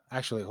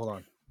actually hold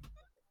on.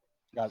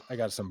 I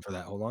got something for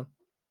that. Hold on.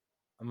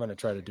 I'm gonna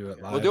try to do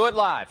it live. We'll do it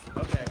live.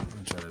 Okay. I'm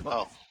gonna try to-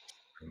 Oh.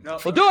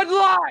 We'll do it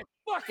live.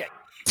 Fuck it.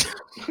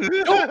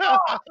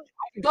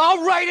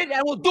 I'll write it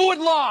and we'll do it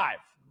live.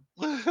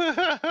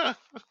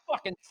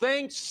 Fucking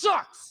thing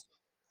sucks.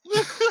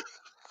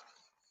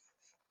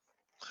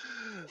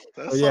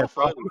 That's So yeah, so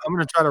funny. I'm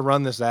gonna try to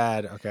run this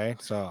ad. Okay,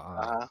 so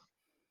Uh-huh.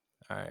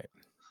 all right.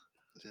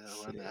 Yeah,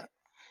 run that.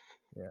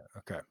 Yeah.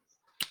 Okay.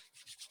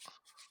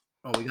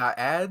 Oh, we got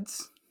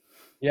ads.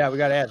 Yeah, we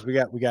got ads. We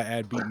got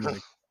ad beat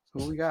music.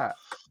 Who we got?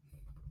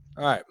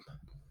 All right.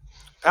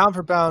 Pound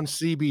for pound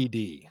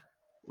CBD.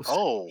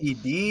 Oh.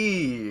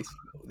 CBD.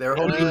 They're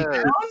holding you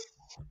Yes. down.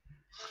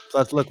 So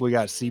let's look. We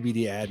got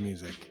CBD ad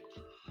music.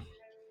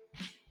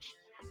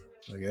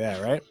 Look at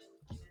that, right?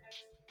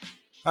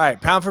 All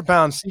right. Pound for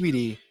pound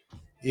CBD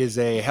is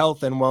a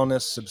health and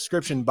wellness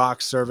subscription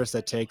box service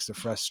that takes the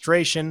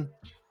frustration.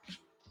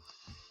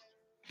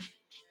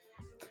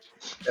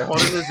 They're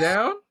holding us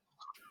down.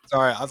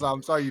 Sorry,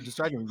 I'm sorry you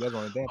distracted me. You guys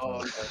want to dance? Oh,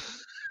 on it.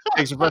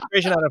 Takes the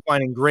frustration out of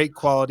finding great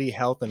quality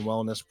health and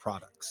wellness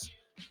products.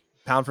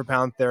 Pound for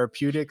Pound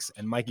Therapeutics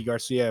and Mikey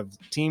Garcia have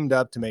teamed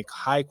up to make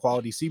high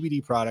quality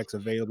CBD products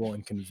available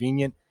in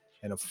convenient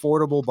and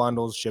affordable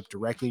bundles shipped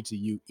directly to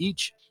you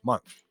each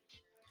month.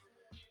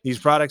 These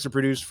products are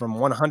produced from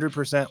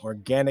 100%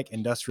 organic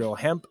industrial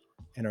hemp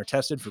and are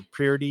tested for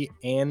purity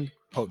and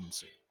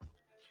potency.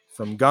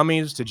 From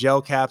gummies to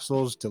gel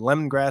capsules to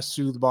lemongrass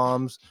soothe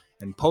bombs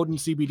and potent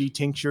CBD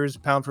tinctures,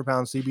 Pound for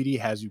Pound CBD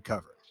has you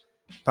covered.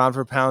 Pound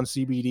for Pound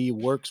CBD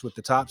works with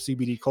the top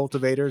CBD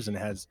cultivators and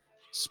has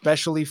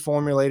specially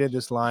formulated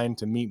this line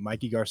to meet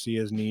Mikey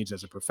Garcia's needs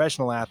as a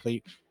professional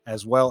athlete,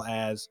 as well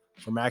as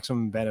for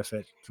maximum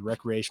benefit to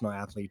recreational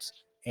athletes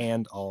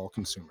and all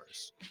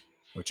consumers,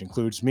 which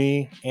includes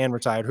me and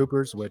retired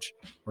hoopers, which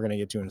we're going to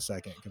get to in a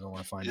second because I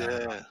want to find out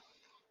Yeah.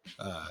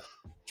 about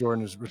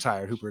Jordan's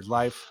retired hooper's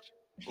life.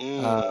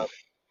 Mm.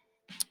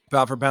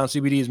 Pound for Pound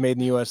CBD is made in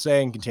the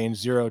USA and contains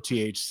 0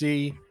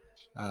 THC.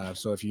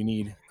 So if you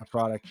need a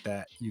product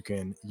that you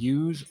can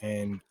use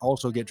and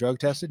also get drug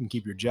tested and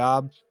keep your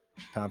job,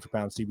 Pound for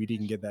Pound CBD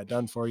can get that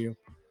done for you.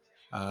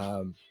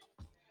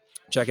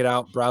 Check it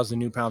out. Browse the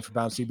new Pound for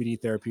Pound CBD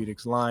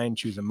Therapeutics line.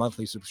 Choose a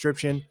monthly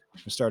subscription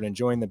and start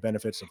enjoying the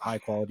benefits of high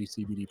quality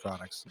CBD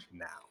products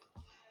now.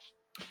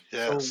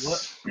 So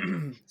what?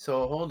 Yes.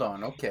 So hold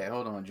on. Okay,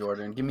 hold on,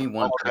 Jordan. Give me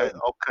one Okay.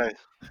 second. Okay.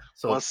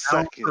 So 1 pound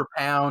second. for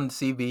pound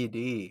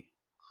CBD.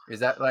 Is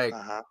that like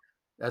Uh-huh.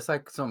 that's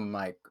like some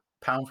like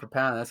pound for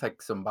pound? That's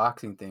like some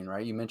boxing thing,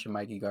 right? You mentioned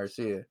Mikey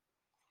Garcia,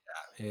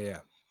 Yeah.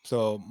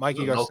 So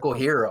Mikey the Garcia, local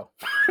hero.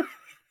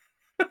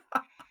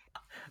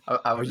 I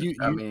are would. you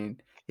I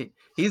mean,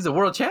 he's the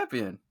world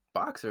champion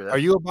boxer. are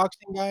That's you a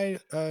boxing guy,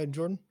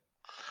 Jordan?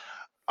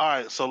 All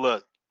right. So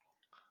look,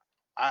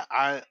 I,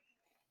 I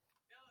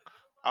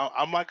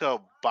I'm like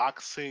a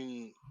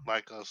boxing,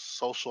 like a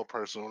social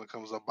person when it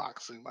comes to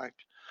boxing. Like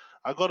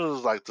I go to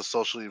like the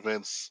social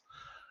events.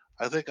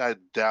 I think I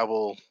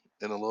dabble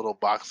in a little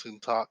boxing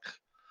talk.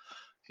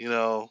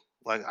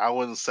 Like I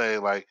wouldn't say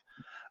like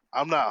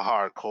I'm not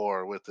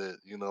hardcore with it.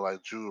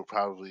 Like Drew would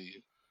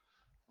probably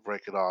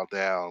break it all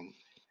down.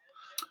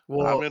 But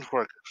I'm well. in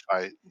for a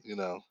good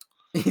fight.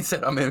 He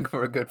said, "I'm in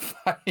for a good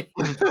fight."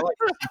 I like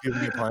to see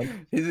people get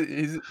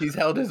punched. He's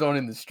held his own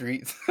in the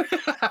streets.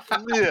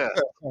 Yeah.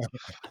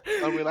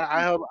 I mean,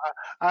 I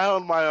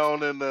held my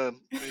own in the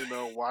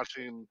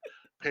watching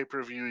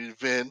pay-per-view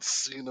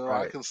events. I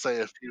Right. can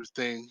say a few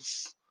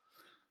things.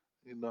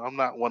 I'm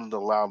not one of the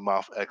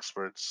loudmouth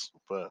experts,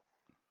 but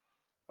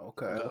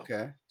Okay. you know,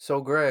 Okay.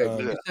 So, Greg, Um,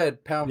 yeah. you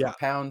said pound for yeah,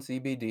 pound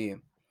CBD.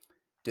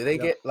 Do they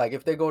yeah. get like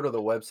if they go to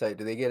the website?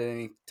 Do they get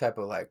any type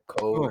of like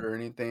code Boom. or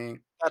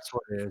anything? That's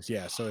what it is.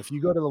 Yeah. So if you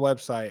go to the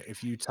website,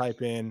 if you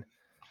type in,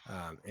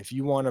 if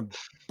you want to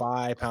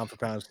buy pound for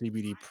pound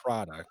CBD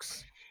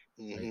products,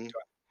 right?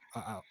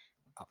 hmm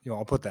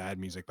I'll put the ad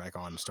music back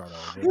on and start all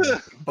over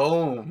again.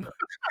 Boom!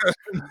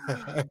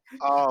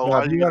 Oh, No,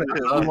 why if you you want, gotta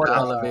if hit you me Love want, the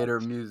now? elevator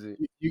music.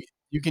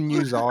 you can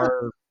use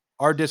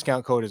our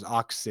discount code is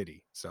Ox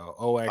City. So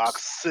Ox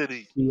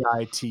OXCITY.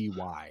 City,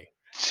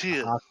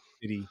 chill. Ox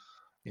City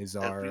is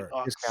Every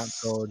our discount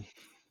Ox. code.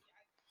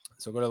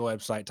 So go to the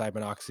website, type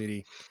in Ox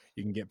City.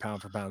 You can get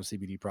pound for pound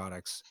CBD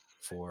products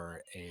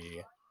for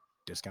a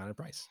discounted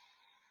price.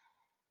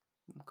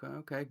 Okay.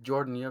 Okay.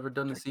 Jordan, you ever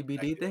done the Check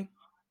CBD thing?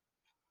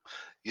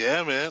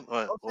 Yeah, man.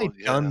 Don't say Well,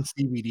 yeah. done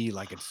CBD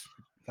like it's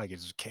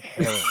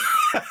heroin.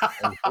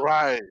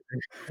 Right.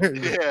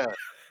 Yeah.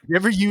 You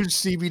ever use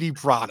CBD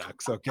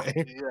products?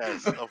 Okay.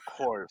 Yes. Of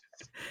course.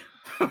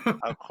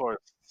 Of course.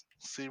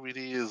 I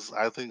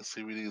think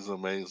CBD is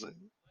amazing.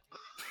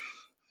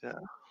 Yeah.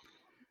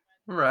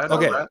 Right. All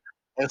Okay. right.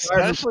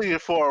 Especially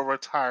for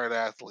retired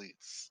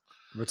athletes,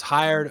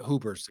 Retired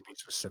hoopers to be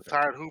specific.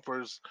 retired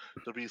hoopers,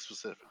 to be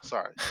specific.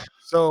 Sorry.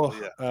 So,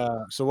 Oh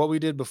yeah. so what we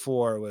did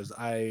before was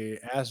I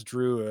asked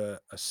Drew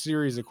a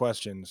series of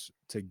questions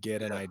to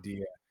get an Yeah.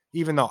 idea,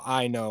 even though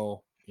I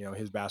know,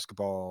 his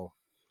basketball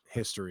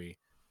history,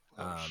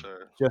 I'm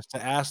sure. just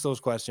to ask those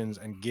questions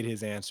and get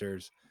his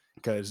answers.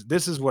 Because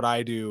this is what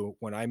I do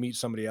when I meet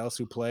somebody else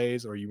who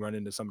plays, or you run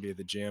into somebody at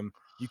the gym.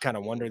 You kind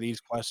of wonder Mhm. these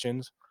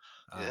questions,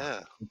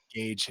 Yeah.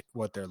 gauge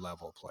what their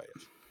level of play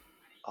is.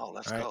 Oh,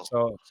 let's All right.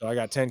 go. So I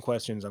got 10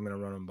 questions. I'm going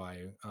to run them by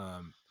you.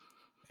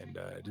 And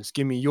just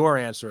give me your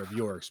answer of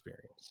your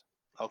experience.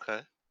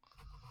 Okay.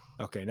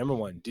 Okay, number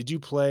one, did you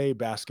play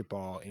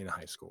basketball in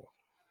high school?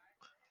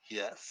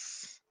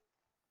 Yes.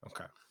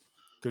 Okay,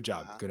 good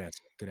job. Uh-huh. Good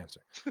answer. Good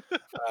answer.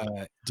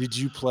 Did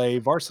you play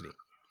varsity?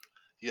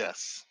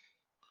 Yes.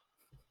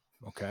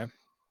 Okay.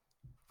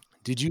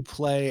 Did you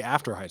play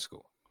after high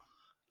school?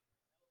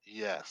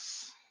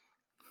 Yes.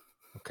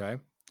 Okay.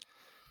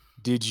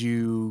 Did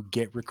you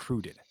get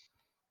recruited?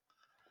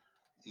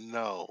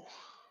 No.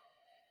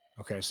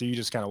 Okay, so you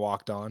just kind of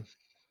walked on.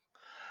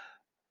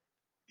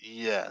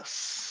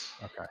 Yes.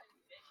 Okay.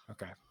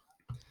 Okay.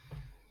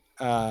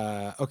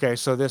 Okay,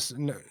 so this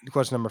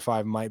question number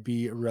 5 might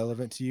be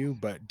irrelevant to you,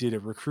 but did a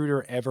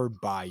recruiter ever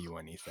buy you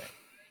anything?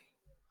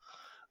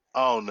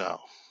 Oh no.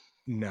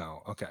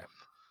 No. Okay.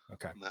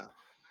 Okay.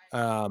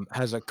 No.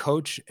 Has a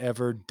coach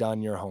ever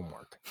done your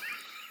homework?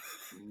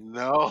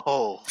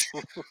 No.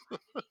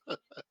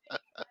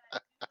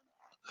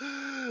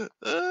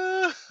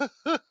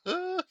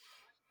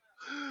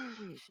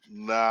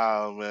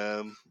 Nah,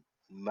 man.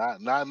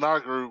 Not in our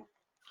group.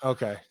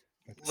 Okay.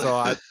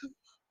 So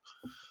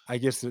I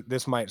guess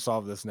this might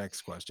solve this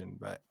next question,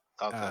 but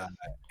Okay.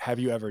 have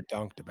you ever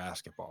dunked a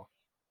basketball?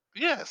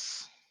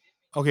 Yes.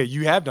 Okay,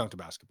 you have dunked a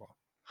basketball.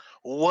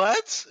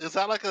 What? Is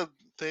that like a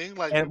thing?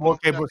 Like And you well, don't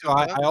okay, think I but so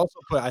can dunk? I also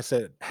I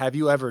said, have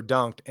you ever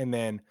dunked? And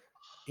then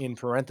in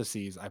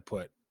parentheses, I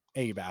put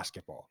a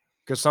basketball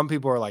because some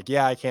people are like,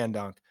 yeah, I can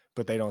dunk,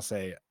 but they don't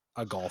say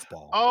a golf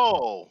ball or a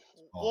Oh,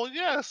 ball. well,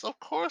 yes, of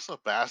course, a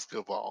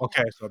basketball.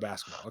 Okay, so a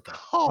basketball. Okay,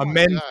 Oh a my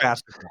men's god.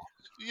 basketball.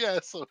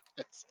 Yes, a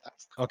men's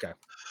Okay.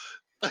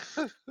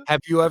 basketball. Have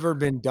you ever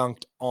been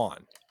dunked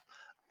on?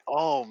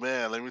 Oh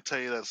man, let me tell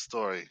you that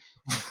story.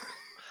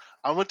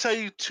 I'm gonna tell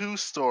you two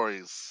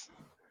stories.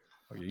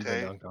 Okay, you've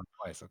been Okay. dunked on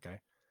twice. Okay.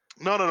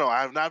 No.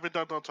 I have not been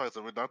dunked on twice.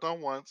 I've been dunked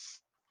on once.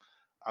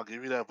 I'll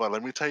give you that. But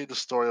let me tell you the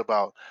story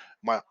about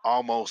my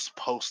almost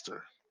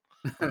poster.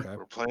 Okay.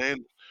 We're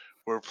playing.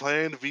 We're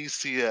playing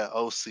VC at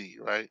OC,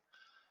 right?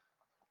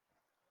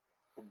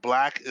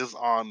 Black is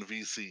on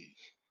VC.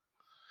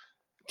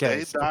 Okay,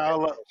 They so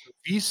dial up.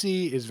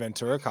 VC is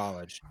Ventura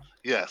College,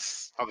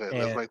 Yes. Okay, let's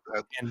and make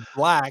that.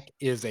 Black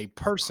is a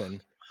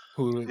person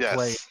who played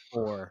Yes.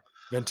 for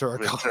Ventura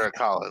College. Ventura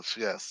College.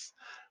 Yes.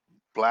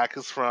 Black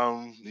is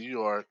from New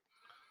York.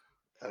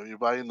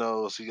 Everybody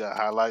knows he got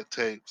highlight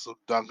tapes of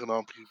dunking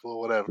on people,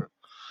 whatever.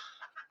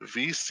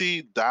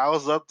 VC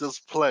dials up this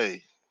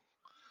play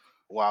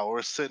while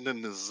we're sitting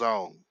in the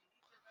zone.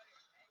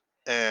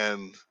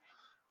 And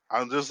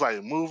I'm just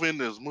like moving,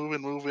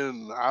 moving.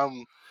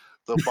 And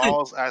the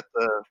ball's at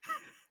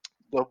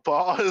the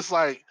ball is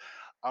like,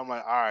 I'm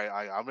like, all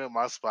right, I'm in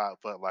my spot,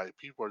 but like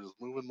people are just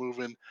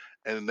moving.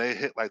 And they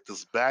hit like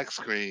this back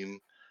screen,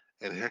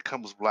 and here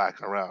comes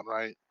Black around,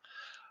 right?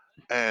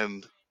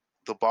 And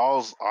the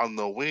ball's on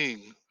the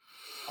wing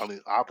on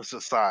the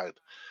opposite side.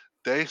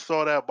 They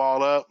throw that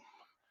ball up,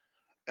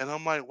 and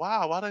I'm like,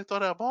 wow, why they throw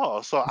that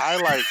ball? So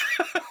I'm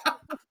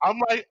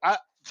like,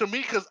 to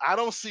me, because I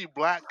don't see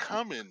Black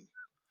coming.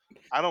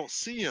 I don't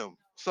see him.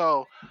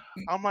 So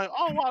I'm like,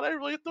 oh wow, they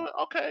really threw it.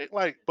 Okay,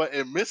 like, but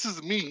it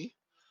misses me.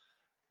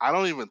 I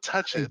don't even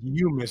touch And it.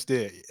 you missed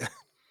it.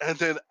 And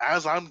then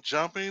as I'm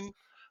jumping,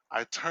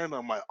 I turn.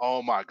 I'm like,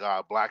 oh my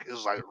god, Black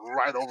is like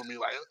right over me,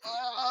 like,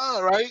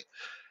 right.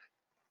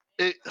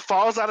 It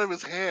falls out of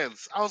his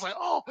hands. I was like,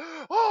 oh.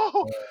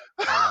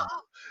 I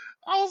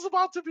was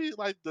about to be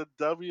like the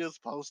W's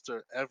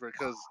poster ever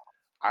because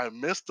I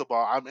missed the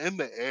ball. I'm in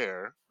the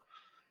air,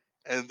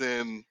 and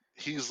then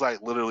he's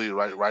like literally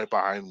right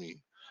behind me.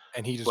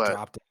 And he just But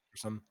dropped it or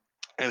something.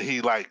 and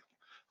he like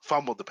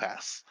fumbled the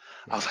pass.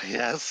 I was Yeah. like,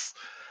 yes.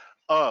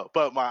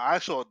 But my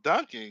actual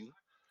dunking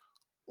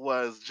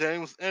was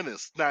James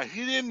Ennis. Now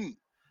he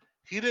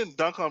didn't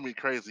dunk on me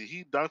crazy.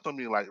 He dunked on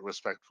me like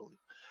respectfully.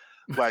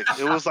 Like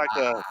it was like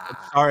a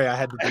Sorry, I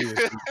had to do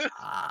this.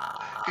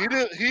 he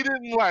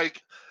didn't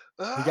like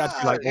He got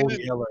you like he old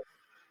didn't Yeller.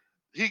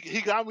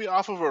 he got me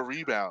off of a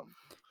rebound.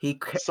 He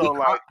So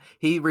like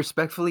he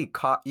respectfully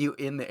caught you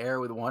in the air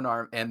with one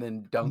arm and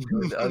then dunked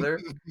with the other.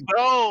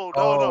 no.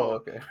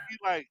 Okay. He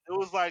like it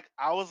was like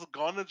I was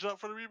going to jump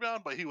for the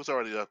rebound, but he was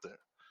already up there,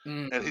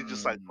 and he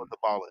just like put the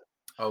ball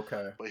in.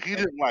 Okay. But he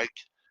didn't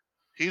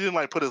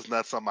like put his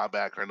nuts on my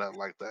back or nothing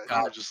like that. He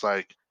was just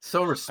like,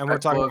 So And we're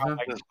talking respectful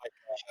about of him.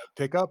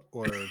 pickup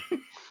or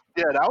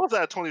yeah, that was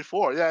at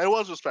 24. Yeah, it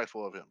was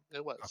respectful of him.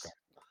 It was. Okay.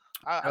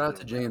 I Shout out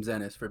do to it. James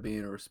Ennis for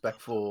being a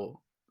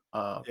respectful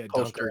Yeah,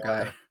 poster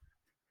dunker. guy.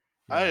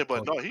 Hey,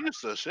 but no, he used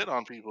to shit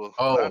on people.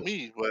 Oh. Not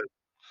me, but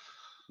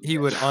He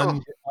would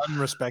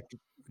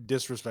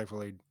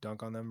disrespectfully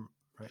dunk on them,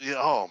 right? yeah.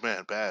 Oh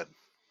man, bad.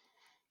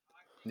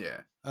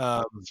 Yeah.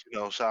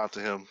 Shout out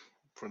to him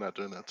for not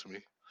doing that to me.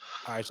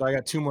 All right, so I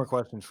got 2 more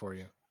questions for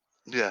you.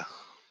 Yeah.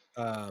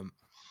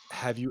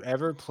 Have you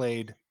ever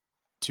played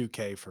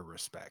 2K for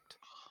respect?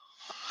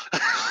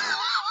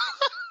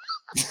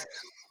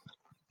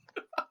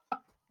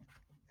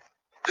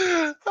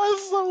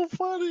 That's so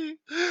funny.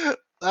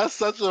 That's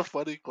such a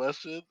funny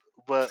question,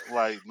 but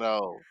like,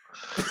 no,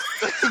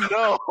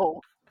 no,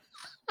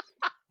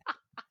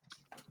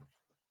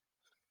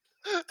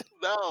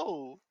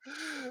 no.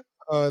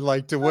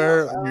 Like to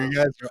where you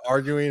guys are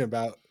arguing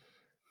about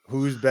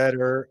who's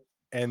better,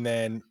 and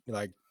then you're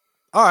like,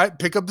 all right,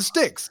 pick up the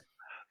sticks.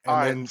 And All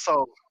right, then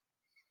so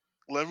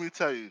let me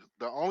tell you,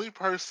 the only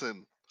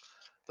person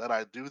that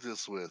I do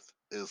this with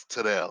is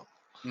Tadell.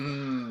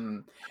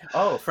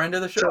 Oh, friend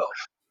of the show.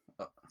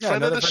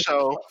 Friend of the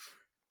show,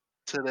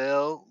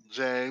 Tadell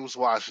James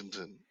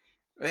Washington.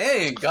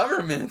 Hey,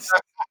 governments.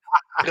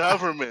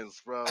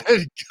 Governments, bro.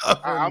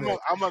 I'm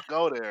gonna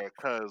go there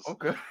because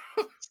Okay.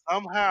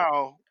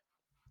 somehow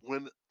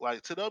when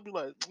like Tadell be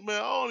like, man,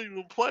 I don't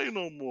even play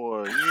no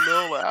more. Like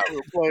I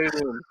haven't played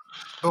in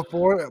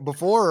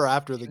before or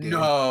after the game?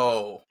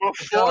 No.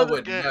 before I the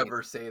would game,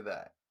 never say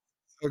that.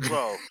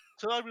 bro.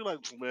 Tadell be like,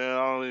 man,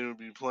 I don't even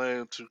be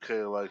playing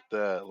 2K like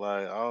that.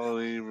 Like I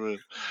don't even.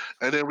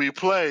 And then we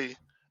play,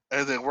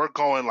 and then we're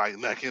going like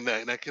neck and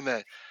neck,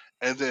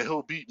 and then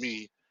he'll beat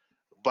me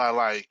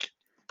by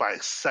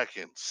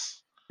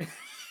seconds,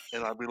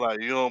 and I'll be like,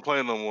 you don't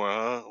play no more,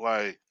 huh?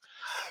 Like,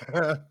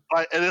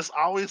 and it's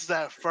always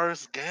that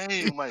first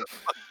game, like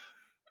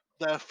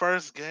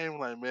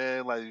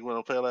man, like you want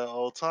to play like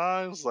old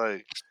times,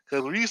 like,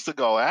 because we used to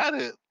go at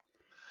it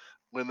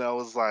when I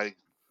was like,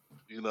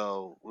 we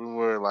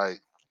were like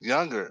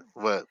younger,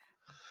 but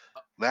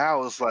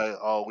now it's like,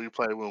 oh, we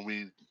play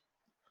when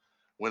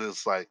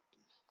it's like,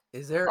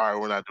 Is there all right,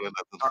 we're not doing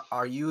nothing.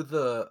 are you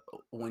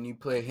when you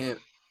play him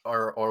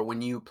or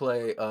when you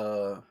play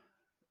the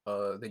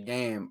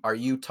game, are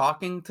you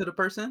talking to the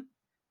person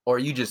or are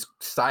you just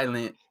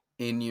silent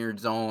in your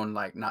zone,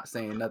 like not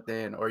saying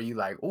nothing, or are you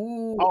like,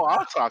 ooh? Oh,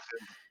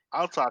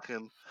 I'm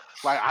talking.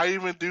 Like I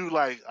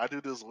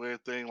do this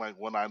weird thing. Like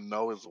when I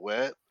know it's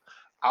wet,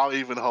 I'll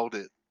even hold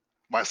it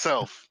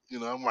myself.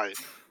 I'm like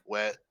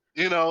wet.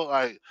 Like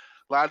a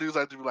lot of dudes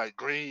like to be like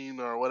green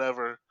or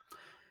whatever.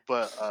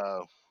 But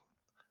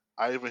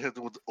I even hit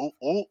them with the,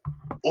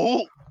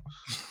 ooh.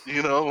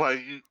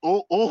 Like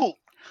ooh.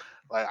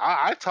 Like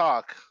I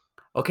talk.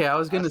 Okay, I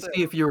was I gonna said,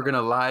 see if you were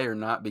gonna lie or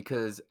not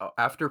because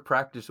after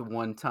practice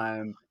one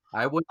time,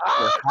 I went to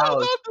your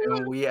house don't do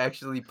and it. we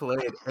actually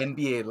played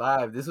NBA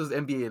Live. This was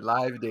NBA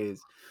Live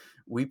days.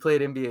 We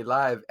played NBA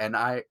Live, and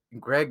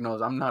Greg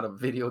knows I'm not a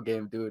video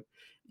game dude.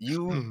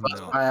 You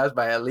bust No. my ass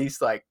by at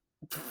least like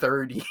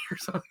 30 or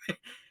something,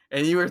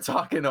 and you were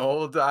talking the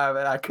whole time,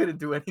 and I couldn't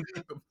do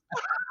anything.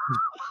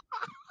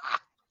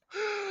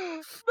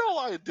 No,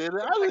 I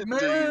didn't. I Like, didn't man,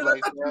 do you I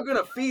like thought you were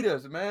gonna feed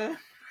us, man.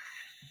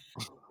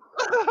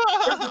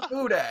 Where's the that.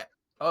 food at?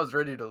 I was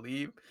ready to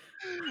leave.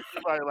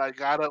 Like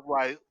got up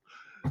like,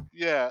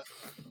 yeah.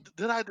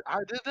 Did I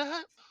did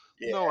that?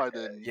 Yeah, No, I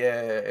didn't.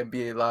 yeah,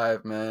 NBA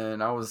Live, man.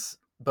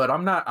 But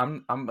I'm not.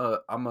 I'm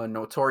a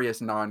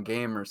notorious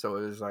non-gamer, so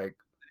it was like,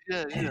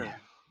 Yeah, yeah. man,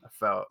 I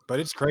felt But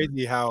it's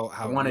crazy I how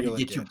wanted to real it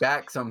get you gets.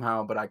 back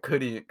somehow, but I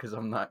couldn't because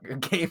I'm not a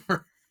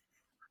gamer.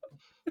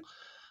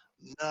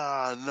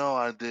 Nah, no,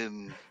 I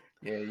didn't.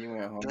 Yeah, you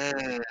went home.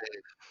 Dang.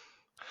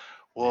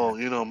 Well,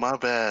 my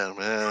bad,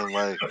 man.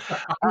 Like,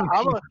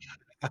 I'm a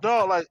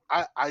no, like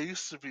I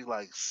used to be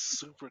like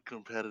super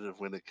competitive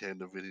when it came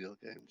to video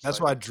games. That's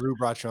Like, why Drew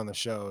brought you on the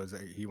show, is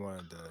that he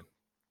wanted to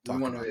You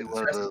talk wanted about he to this.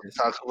 wanted test to this.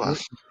 talk about.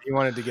 He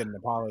wanted to get an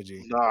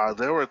apology. Nah,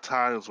 there were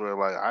times where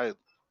like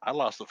I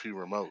lost a few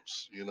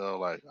remotes.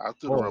 Like I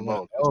threw the Oh, one of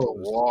remote against the those.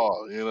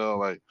 wall.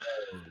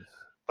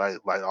 Those.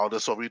 Like all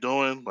this what we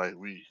doing? Like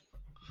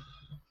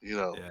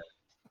Yeah,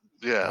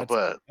 yeah.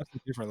 But that's a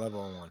different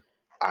level on one.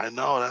 I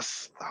know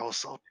I was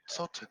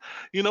so.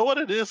 You know what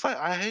it is? Like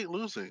I hate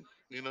losing.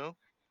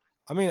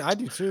 I mean, I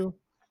do too.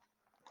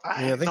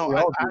 I mean, I think No, we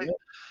all do.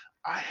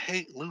 I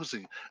hate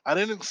losing. I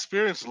didn't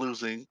experience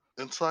losing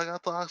until I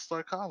got to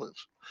Oxnard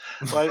College.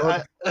 Like Oh,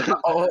 I,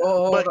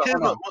 hold but on, kids,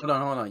 hold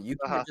on. You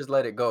uh-huh. can't just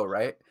let it go,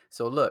 right?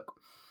 So look,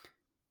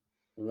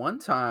 one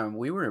time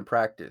we were in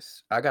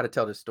practice. I got to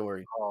tell this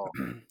story. Oh,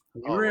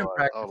 We oh were in Lord, oh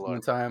practice Lord.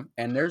 one time,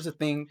 and there's a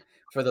thing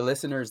for the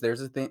listeners.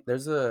 There's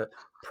a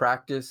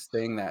practice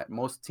thing that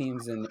most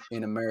teams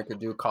in America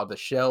do called the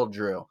shell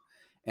drill,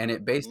 and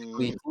it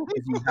basically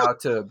teaches you how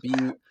to be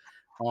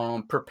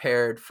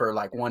prepared for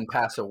like one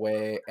pass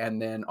away,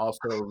 and then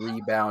also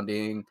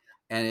rebounding,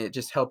 and it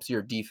just helps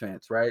your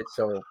defense, right?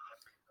 So,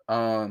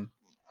 um,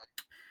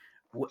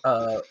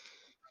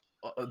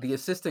 the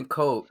assistant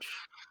coach,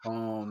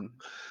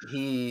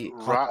 he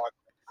Rock,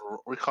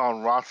 we call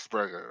him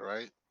Rothsberger,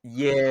 right?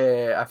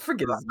 yeah, I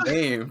forget his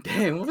name.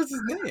 Dang, what was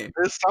his name?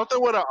 It's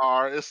something with an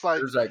R. It's It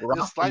like was like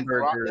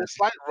Rothenberger, it's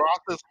like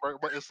Roethlisberger,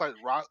 but it's like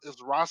it's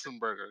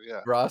Rosenberger.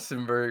 Yeah,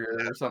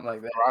 Rosenberger or something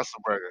like that.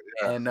 Rosenberger.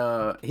 Yeah,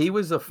 And he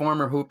was a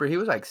former hooper. He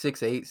was like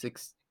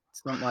 6'8",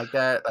 something like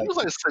that. he Like, was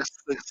like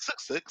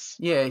 6'6".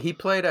 yeah, he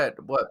played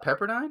at what,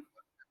 Pepperdine?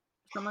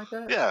 Something like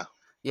that. Yeah,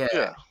 Yeah.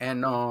 yeah.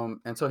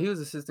 And so he was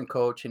assistant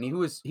coach, and he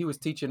was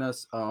teaching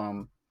us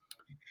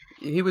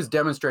he was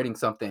demonstrating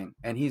something,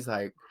 and he's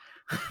like,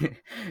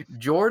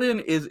 Jordan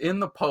is in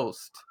the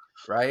post,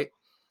 right?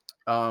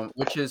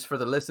 Which is, for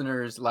the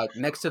listeners, like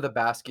next to the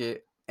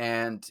basket,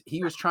 and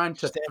he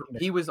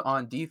was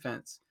on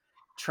defense,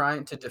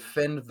 trying to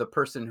defend the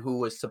person who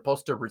was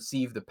supposed to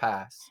receive the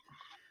pass,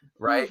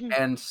 right?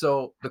 And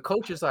so the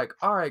coach is like,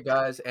 all right,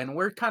 guys, and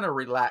we're kind of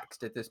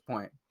relaxed at this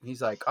point.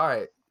 He's like, all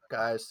right,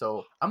 guys,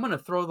 so I'm gonna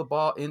throw the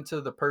ball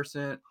to the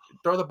person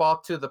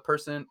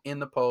in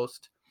the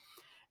post,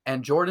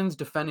 and Jordan's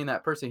defending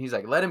that person. He's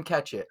like, let him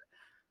catch it.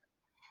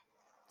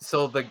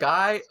 So the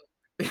guy,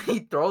 he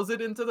throws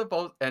it into the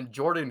post, and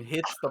Jordan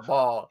hits the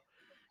ball.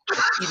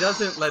 He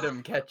doesn't let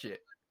him catch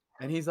it,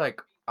 and he's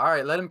like, all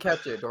right, let him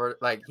catch it. Or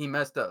like, he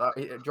messed up.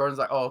 Jordan's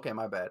like, oh, okay,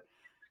 my bad.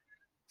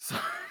 So,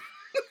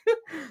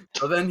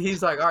 so then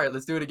he's like, all right,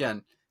 let's do it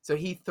again. So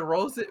he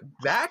throws it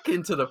back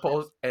into the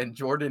post, and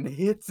Jordan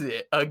hits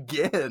it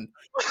again.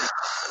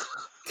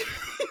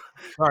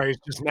 Sorry, it's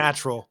just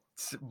natural.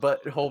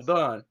 But hold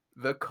on,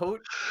 the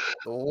coach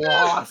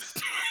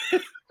lost.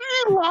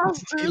 He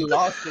lost it. He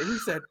lost it. He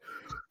said,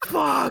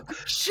 fuck,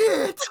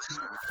 shit,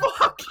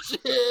 fuck,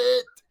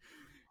 shit.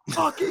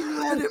 Fucking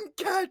let him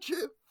catch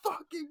it.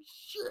 Fucking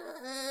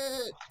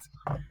shit.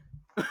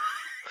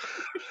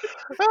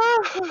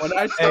 When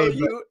I tell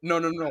you,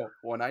 no.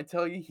 When I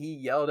tell you he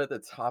yelled at the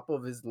top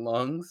of his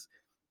lungs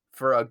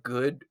for a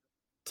good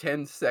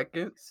 10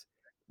 seconds,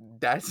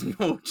 that's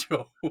no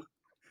joke.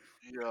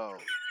 Yo,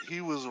 he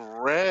was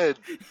red.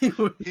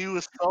 He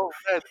was so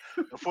red.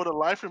 And for the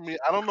life of me,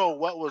 I don't know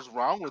what was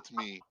wrong with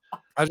me.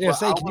 I was gonna But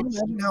say, I can you was-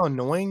 imagine how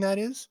annoying that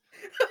is?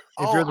 If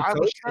Oh, you're the I'm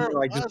coach, sure and it you're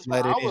like, was, just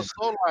but let I it in. was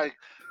so like,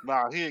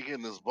 nah, he ain't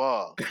getting this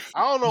ball.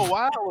 I don't know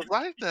why I was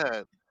like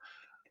that,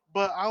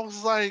 but I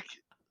was like,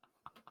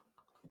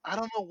 I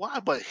don't know why,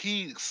 but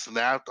he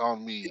snapped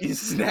on me. He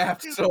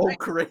snapped so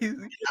crazy.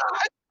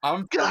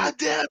 I'm God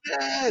damn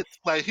it!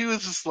 Like he was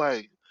just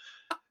like,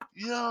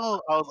 yo,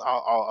 I was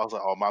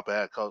like, oh my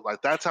bad, coach.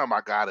 Like that time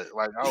I got it.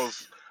 Like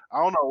I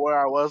don't know where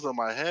I was in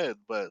my head,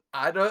 but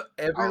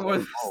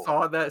everyone oh.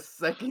 saw that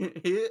second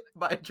hit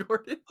by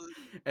Jordan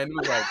and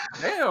was like,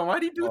 damn,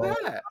 why'd he do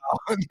that?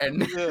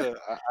 And yeah,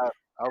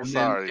 I'm and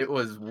sorry. then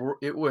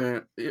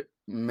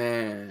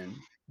man,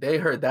 they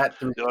heard that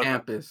through Yo,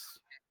 campus.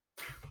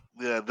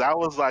 Yeah, that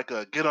was like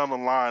a get on the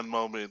line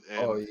moment,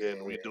 Oh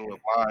and we doing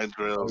yeah. line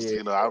Oh drills. yeah.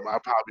 You know, I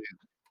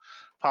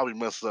probably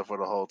messed up for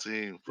the whole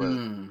team, but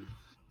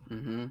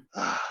Mm-hmm.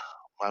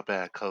 my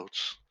bad,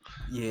 coach.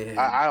 Yeah.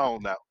 I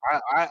own that.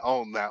 I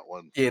own that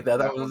one. Yeah, that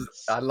That was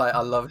one's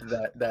I loved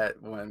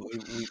that one.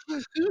 We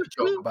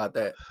joke about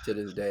that to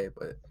this day,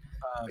 but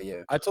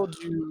yeah. I told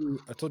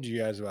you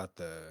guys about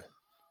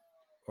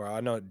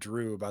I know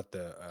Drew about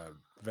the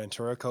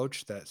Ventura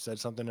coach that said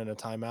something in a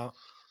timeout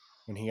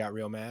when he got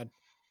real mad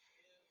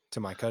to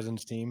my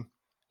cousin's team.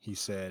 He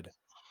said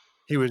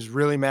he was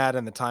really mad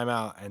in the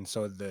timeout, and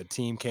so the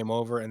team came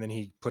over, and then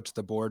he puts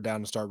the board down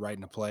and start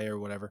writing a play or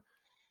whatever,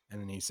 and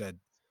then he said,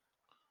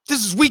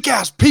 "This is weak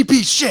ass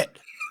PP shit."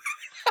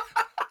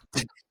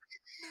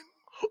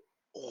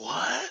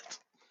 what?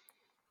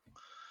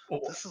 Oh,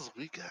 This is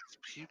weak ass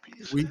PP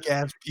shit. Weak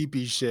ass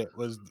PP shit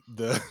was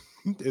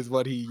is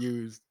what he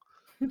used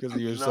because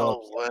he was so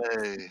No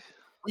way.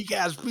 weak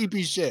ass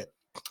PP shit.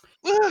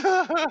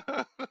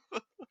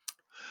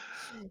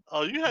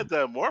 Oh, you had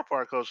that more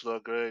part coach though,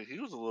 Greg. He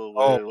was a little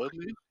Oh, weird,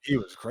 wasn't he? he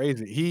was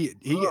crazy. He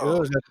it Oh.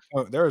 was at the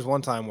point, there was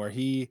one time where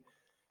he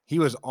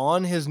was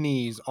on his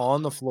knees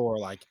on the floor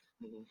like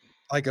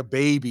a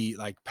baby,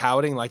 like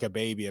pouting like a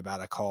baby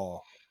about a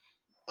call.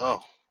 Like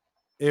Oh,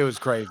 it was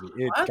crazy.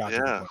 It what? got to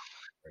the yeah. point.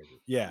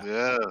 Crazy. Yeah.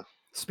 Yeah.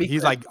 Speaking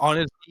He's of, like on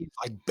his knees,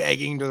 like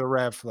begging to the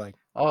ref, like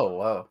oh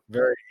wow.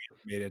 very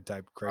animated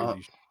type Uh,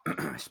 crazy.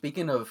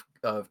 Speaking of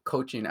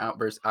coaching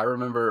outbursts, I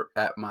remember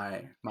at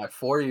my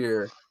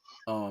 4-year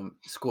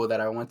school that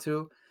I went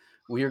to,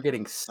 we were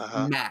getting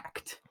Uh-huh.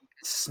 smacked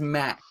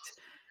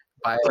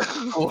by a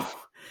school.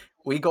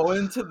 We go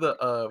into the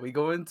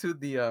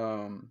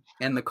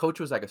and the coach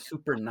was like a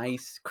super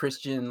nice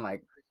Christian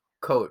like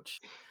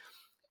coach.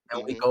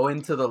 And we Mhm. go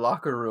into the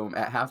locker room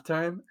at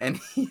halftime and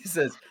he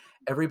says,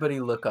 "Everybody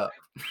look up."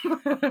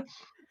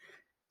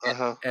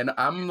 Uh-huh. And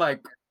I'm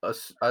like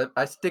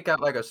I stick out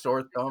like a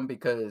sore thumb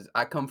because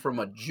I come from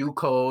a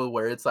JUCO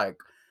where it's like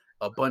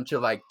a bunch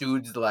of like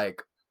dudes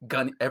like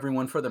gun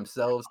everyone for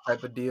themselves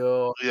type of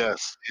deal.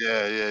 Yes.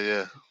 Yeah, yeah,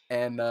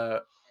 yeah.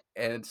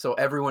 And so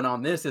everyone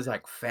on this is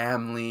like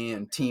family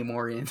and team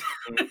oriented.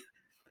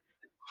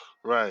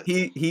 Right.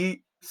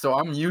 So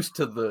I'm used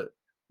to the,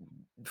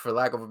 for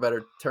lack of a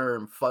better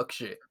term, fuck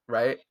shit,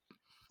 right?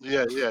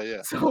 Yeah, yeah,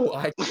 yeah. So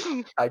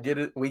I get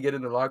it. We get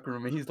in the locker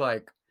room and he's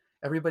like,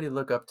 "Everybody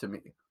look up to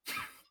me,"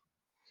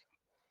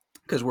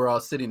 because we're all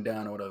sitting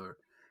down or whatever,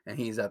 and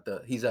he's at the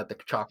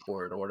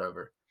chalkboard or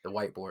whatever, the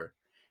whiteboard,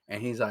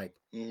 and he's like,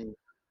 Mhm.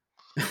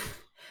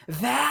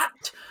 "That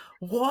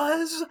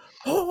was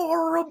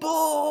horrible."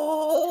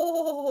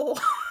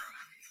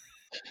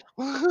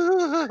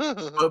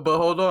 But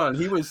hold on,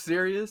 he was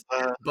serious,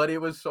 Uh, but it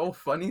was so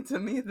funny to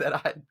me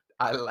that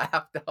I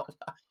laughed out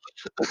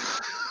loud.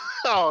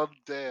 oh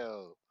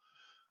damn.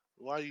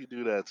 Why you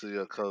do that to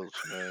your coach,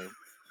 man?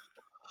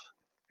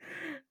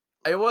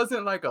 It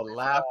wasn't like a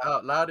laugh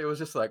out loud. It was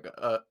just like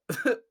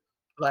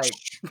like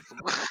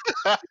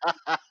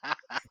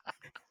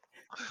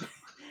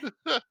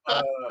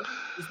uh,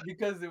 just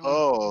because it was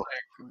oh,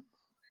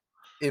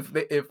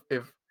 like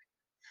if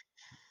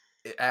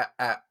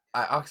at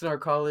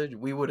Oxnard College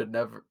we would have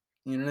never,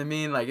 you know what I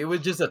mean? Like it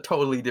was just a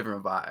totally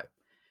different vibe.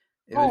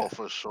 It was oh,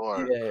 for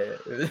sure.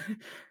 yeah.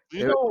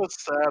 You It, know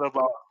what's sad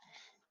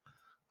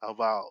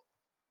about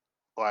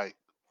like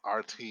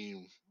our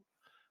team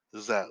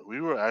is that we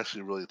were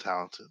actually really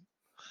talented,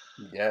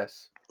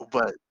 yes.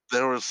 but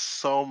there was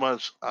so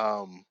much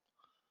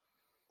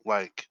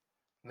like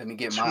Let me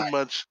get too mine.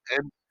 much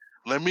and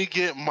let me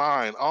get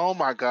mine. Oh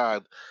my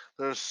god.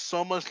 There's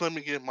so much let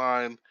me get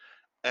mine.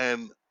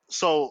 And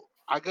so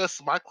I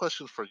guess my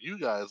question for you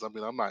guys, I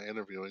mean, I'm not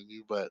interviewing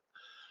you, but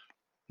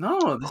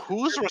No, this is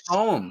who's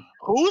home.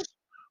 who's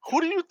who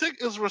do you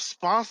think is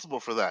responsible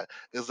for that?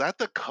 Is that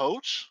the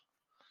coach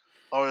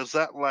or is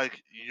that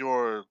like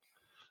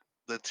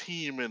the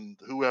team and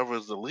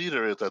whoever's the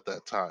leader is at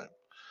that time? I got to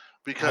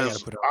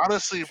Because put it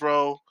honestly,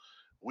 bro,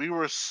 we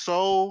were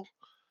so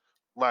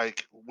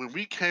like when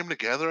we came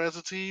together as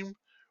a team,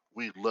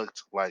 we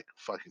looked like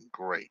fucking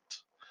great.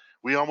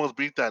 We almost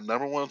beat that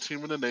number one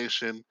team in the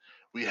nation.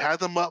 We had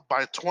them up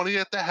by 20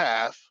 at the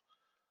half,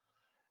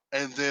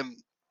 and then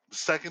the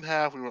second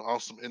half we were on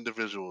some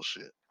individual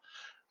shit.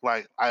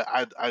 Like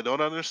I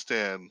don't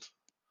understand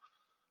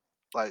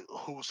like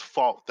whose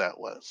fault that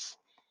was.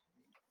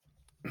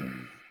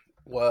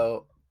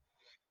 Well,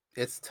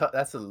 it's tough.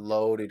 That's a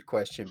loaded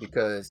question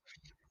because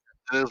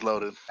It is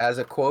loaded. as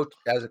a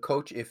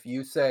coach, if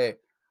you say,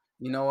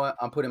 you know what,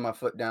 I'm putting my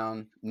foot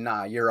down,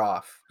 nah, you're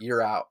off,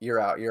 you're out, you're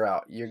out, you're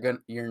out. You're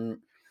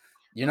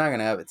not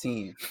gonna have a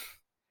team,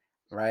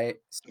 right?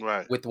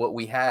 Right. With what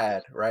we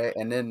had, right?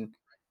 And then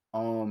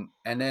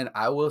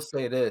I will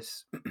say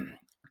this,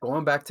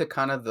 going back to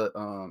kind of the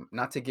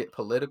not to get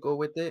political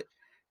with it,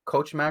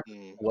 Coach Mack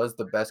Mm. was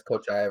the best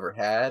coach I ever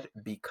had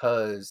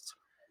because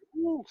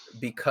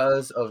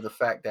of the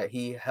fact that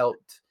he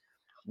helped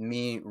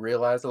me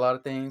realize a lot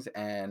of things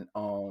and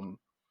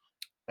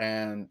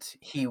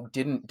he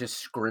didn't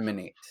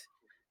discriminate.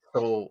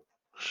 So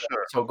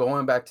Sure. So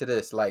going back to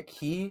this, like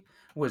he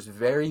was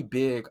very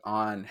big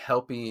on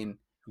helping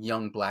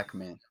young black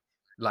men.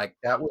 Like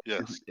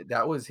Yes.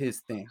 that was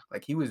his thing.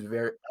 Like he was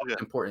very that was Yeah.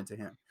 important to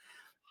him.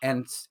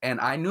 And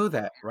I knew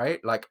that,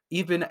 right? Like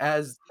even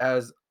as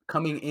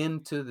coming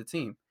into the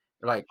team,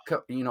 like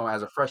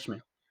as a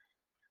freshman,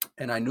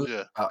 and I knew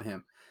Yeah. about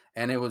him,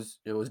 and it was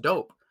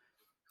dope.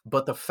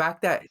 But the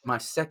fact that my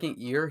second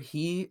year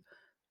he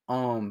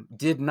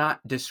did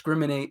not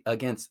discriminate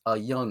against a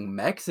young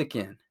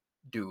Mexican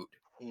dude,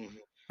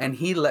 Mhm. and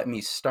he let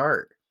me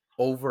start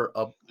over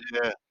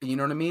Yeah. you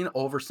know what I mean?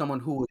 Over someone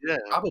who was Yeah.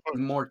 Of probably course.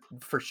 more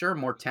for sure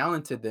more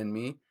talented than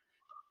me,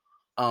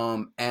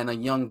 and a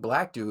young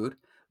black dude,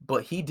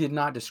 but he did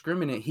not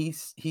discriminate. He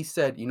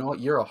said, "You know what?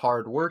 You're a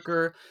hard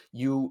worker.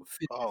 You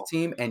fit the Oh.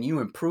 team, and you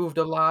improved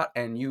a lot,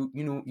 and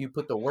you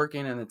put the work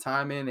in and the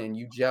time in, and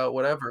you gel,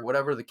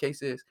 whatever the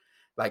case is."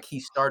 Like he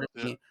started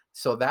Yeah. me,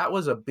 so that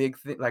was a big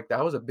thing. Like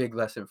that was a big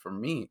lesson for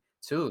me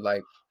too.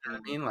 Like you know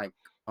what I Mhm. mean? Like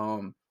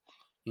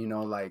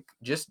like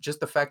just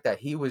the fact that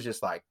he was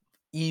just like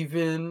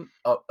even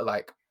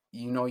like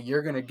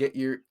you're gonna get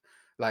your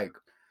like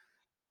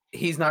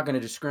he's not gonna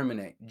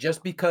discriminate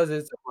just because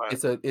Right.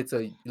 it's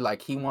a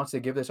like, he wants to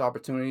give this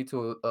opportunity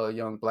to a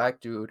young black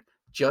dude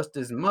just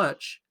as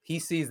much. He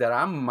sees that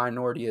I'm a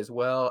minority as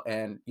well,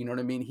 and you know what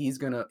I mean? He's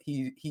gonna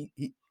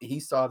he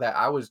saw that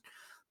I was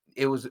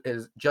it was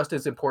as just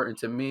as important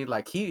to me.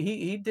 Like,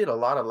 he did a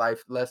lot of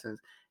life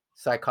lessons.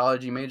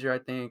 Psychology major, I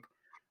think.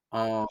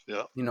 Um,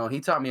 Yeah.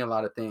 he taught me a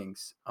lot of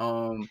things.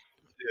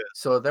 Yeah.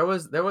 So there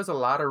was a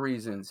lot of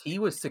reasons. He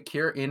was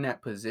secure in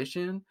that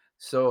position,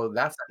 so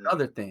that's Mhm.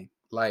 another thing.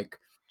 Like,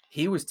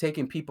 he was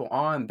taking people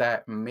on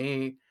that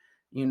may,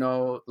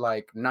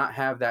 like, not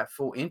have that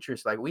full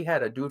interest. Like, we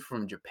had a dude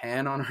from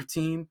Japan on our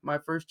team my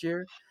first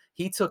year.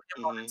 He took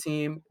him on Mhm. the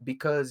team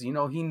because, he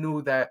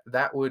knew that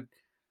that would,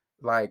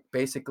 like,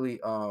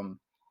 basically,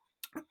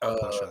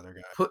 Push other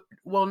guys.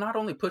 not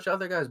only push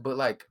other guys, but,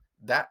 like,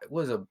 that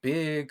was a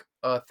big,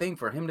 thing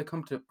for him to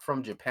come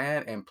from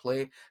Japan and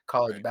play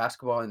college Right.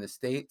 basketball in the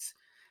States.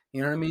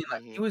 You know what I mean?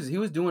 Like, he Mhm. was he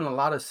was doing a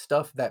lot of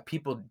stuff that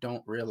people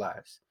don't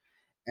realize,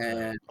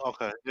 Right. and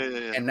Okay. Yeah. Yeah.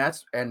 Yeah.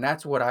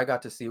 that's what I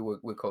got to see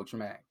with Coach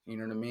Mack. You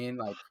know what I mean?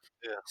 Like,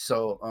 Yeah.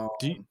 so,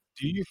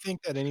 Do you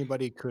think that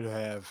anybody could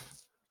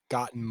have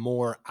gotten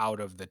more out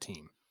of the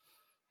team,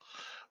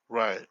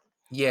 Right.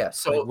 yeah, like,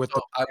 so with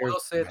the I players will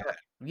that say you that had?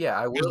 yeah,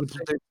 I will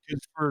say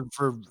Because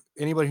for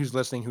anybody who's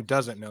listening who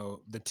doesn't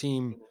know, the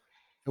team,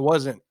 it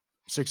wasn't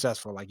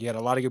successful. Like, you had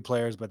a lot of good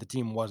players, but the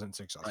team wasn't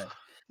right. successful.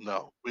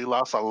 No, we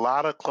lost a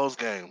lot of close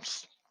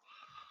games.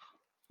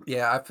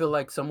 Yeah, I feel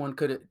like someone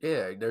could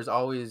yeah, there's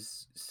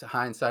always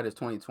hindsight is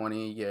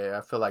 2020. Yeah,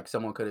 I feel like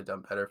someone could have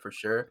done better for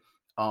sure.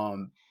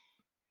 Um,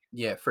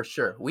 yeah, for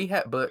sure.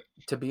 But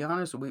to be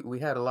honest, we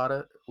had a lot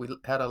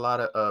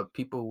of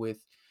people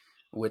with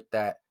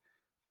that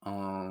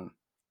um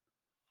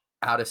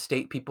out of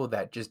state people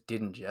that just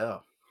didn't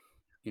gel.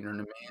 You know what I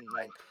mean? Mhm.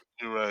 Like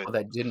You're right. people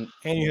that didn't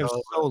And you have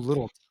gel, so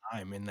little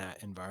time in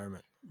that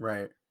environment.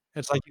 right.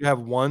 It's like you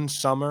have 1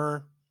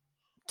 summer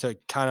to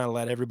kinda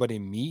let everybody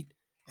meet,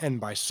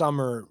 and by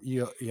summer,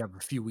 you have a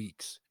few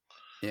weeks.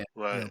 Yeah.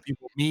 Right.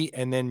 People meet,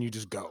 and then you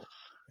just go,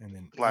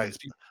 and Like it's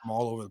people from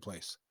all over the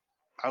place.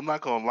 I'm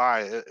not gonna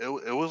lie,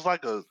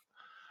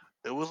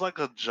 it was like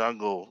a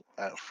jungle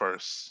at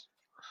first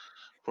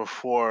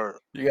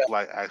before Yeah.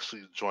 like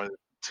actually joining the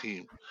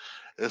team.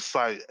 It's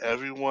like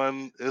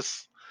everyone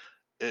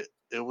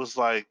it was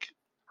like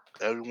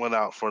everyone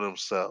out for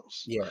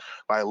themselves. Yeah.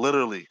 Like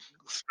literally,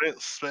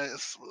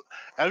 Spence,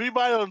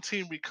 everybody on the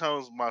team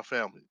becomes my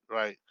family,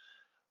 right?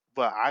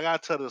 But I gotta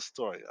tell this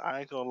story.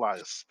 I ain't gonna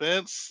lie.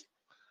 Spence,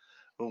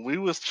 when we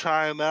was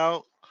trying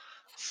out,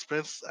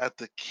 Spence at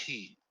the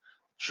key,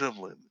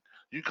 dribbling.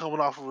 You coming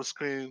off of a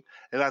screen,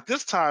 and at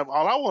this time,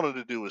 all I wanted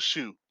to do was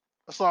shoot.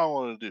 That's all I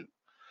wanted to do.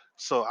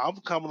 So I'm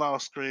coming out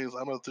of screens.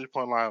 I'm at the 3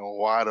 point line,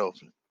 wide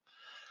open.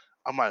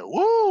 I'm like,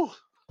 woo!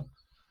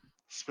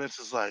 Spence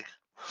is like,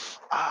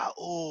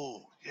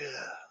 oh,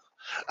 yeah,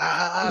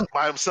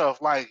 by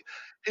himself. Like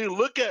he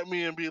look at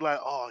me and be like,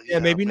 oh Yeah,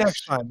 yeah, I maybe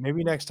next time,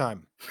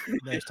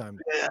 next time.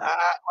 yeah,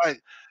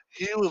 like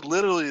he was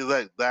literally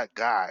like that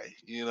guy,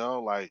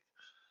 like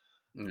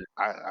Mm,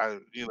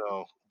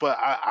 but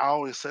I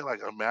always say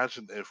like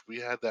imagine if we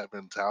had that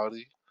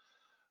mentality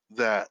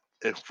that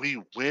if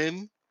we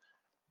win,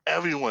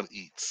 everyone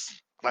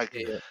eats.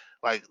 yeah.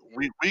 Like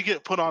we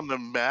get put on the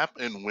map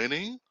in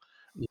winning,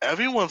 Yeah.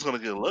 everyone's gonna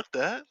get looked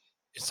at.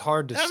 It's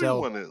hard to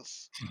sell Everyone that.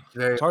 is. It's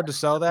very It's hard to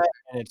sell that,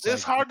 and it's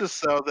It's like hard to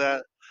sell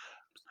that.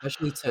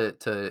 especially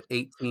to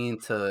 18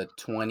 to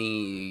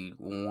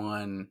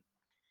 21-ish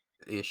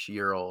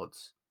year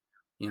olds.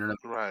 You know what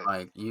Right, I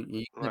mean? Like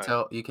you can't right,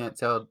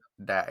 tell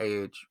that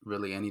age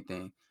really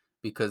anything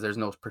because there's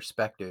no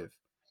perspective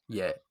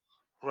yet.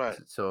 right.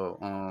 So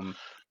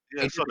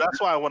Yeah, so that's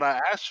why when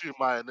I asked you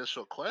my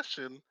initial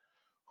question,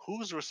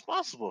 who's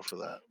responsible for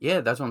that?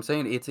 yeah, that's what I'm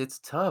saying. It's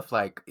tough.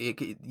 Like you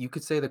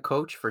could say the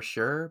coach for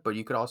sure, but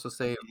you could also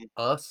say Mhm.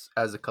 us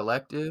as a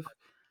collective.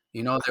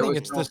 You know, I there think was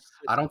it's no. the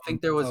I don't system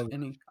think there was of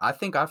any. I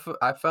think I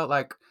felt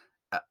like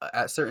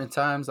at certain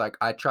times, like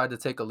I tried to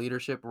take a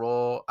leadership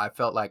role. I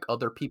felt like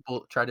other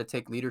people tried to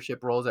take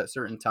leadership roles at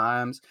certain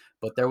times,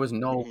 but there was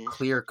no Hmm.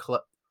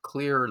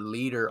 clear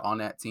leader on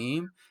that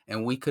team,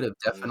 and we could have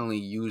Hmm. definitely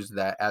used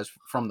that as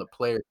from the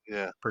player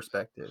Yeah,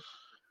 perspective.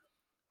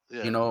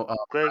 yeah. You know,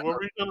 Greg, I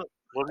know.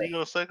 what were you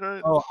gonna say,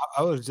 Greg? oh,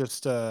 I was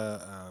just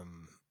what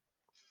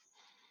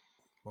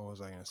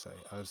was I gonna say?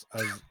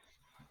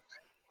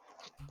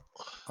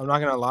 I'm not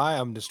gonna lie,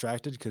 I'm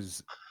distracted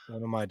because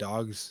one of my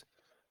dogs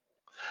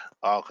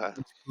Oh, okay.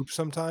 poops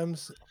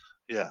sometimes,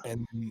 Yeah.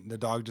 and the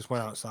dog just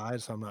went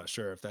outside, so I'm not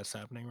sure if that's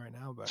happening right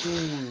now, but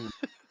Ooh,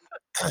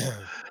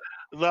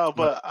 No, but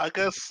but I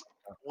guess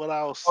what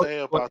I'll oh,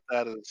 say what about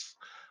that is,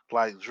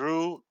 like,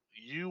 Drew,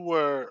 you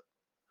were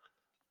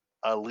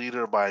a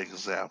leader by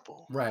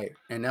example. right.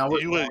 And now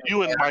we're going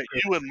You and Mike,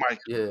 after. you and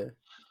Mikey, Yeah,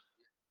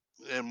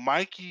 and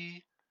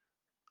Mikey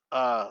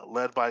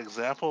led by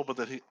example, but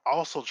then he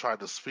also tried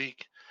to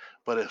speak,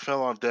 but it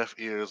fell on deaf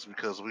ears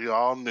because we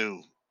all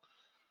knew,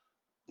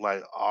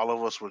 like, all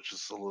of us were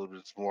just a little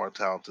bit more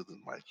talented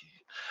than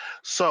Mikey.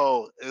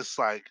 So it's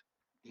like,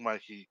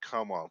 Mikey,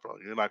 come on, bro,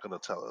 you're not gonna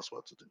tell us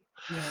what to do.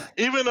 yeah,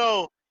 Even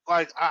though,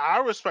 like, I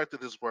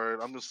respected his word,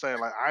 I'm just saying,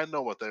 like, I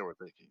know what they were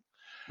thinking.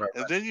 right,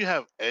 And right. then you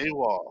have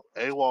AWOL.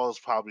 AWOL is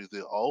probably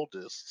the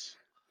oldest,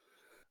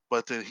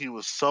 but then he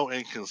was so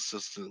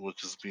inconsistent with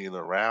just being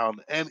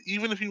around. And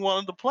even if he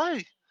wanted to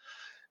play,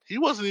 he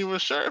wasn't even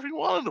sure if he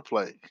wanted to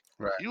play.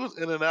 Right. He was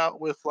in and out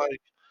with,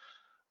 like,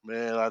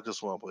 man, I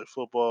just want to play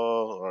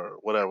football or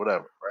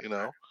whatever, you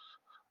know.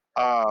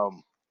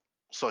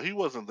 So he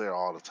wasn't there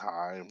all the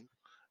time.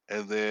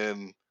 And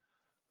then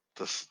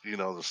the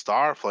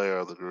star player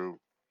of the group,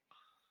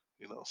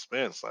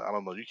 Spence, like, I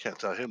don't know, you can't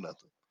tell him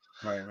nothing.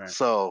 Right, right.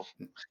 So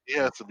he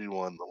has to be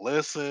one to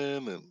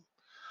listen. And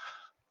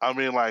I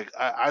mean, like,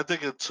 I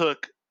think it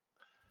took,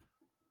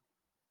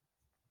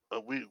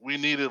 we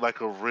needed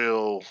like a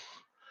real,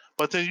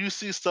 but then you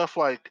see stuff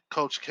like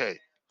Coach K.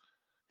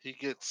 He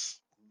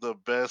gets the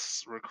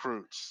best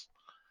recruits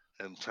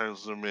and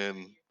turns them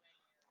in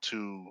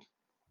to,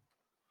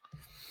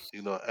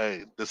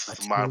 hey, this a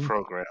is my team.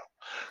 program.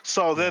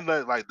 So Yeah, then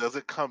that, like, does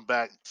it come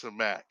back to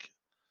Mac?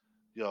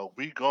 Yo,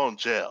 we going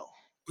jail.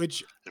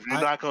 which If you're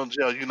I not going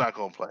jail, you're not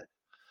going to play.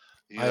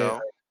 You I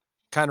know?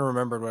 kind of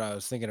remembered what I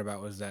was thinking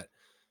about was that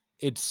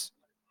it's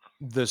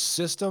that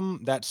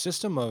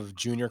system of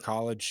junior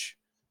college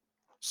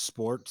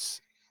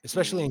sports,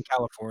 especially Hmm. in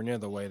California,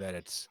 the way that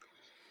it's,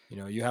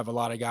 you have a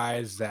lot of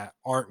guys that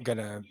aren't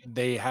gonna,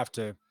 they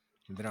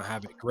don't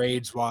have it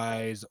grades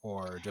wise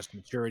or just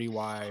maturity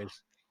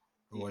wise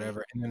or Hmm.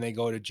 whatever. And then they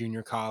go to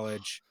junior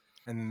college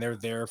and then they're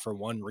there for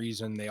one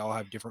reason. They all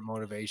have different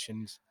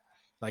motivations.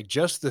 Like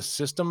just the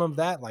system of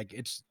that, like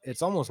it's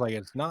almost like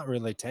it's not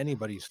really to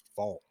anybody's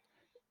fault.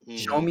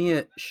 Show Hmm. me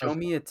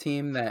Because a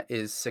team that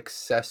is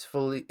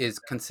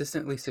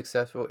consistently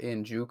successful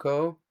in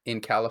JUCO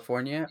in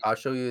California. I'll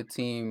show you a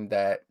team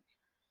that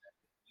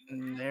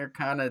they're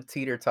kind of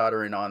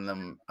teeter-tottering on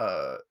them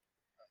uh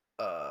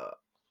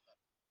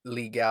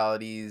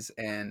legalities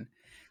and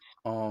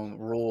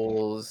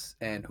rules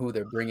and who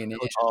they're bringing in,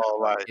 coaches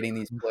Oh, have like, getting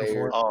these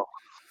before. players.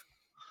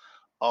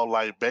 oh,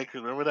 like Baker.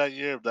 Remember that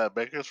year of that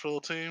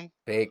Bakersfield team?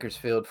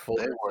 Bakersfield,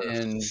 They were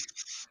Fullerton.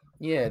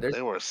 Yeah, there's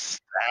they were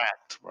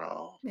stacked,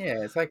 bro.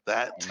 yeah, it's like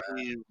That oh, man.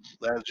 team,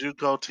 that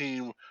JUCO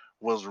team,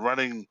 was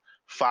running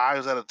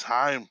fives at a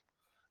time,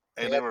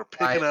 They and they had were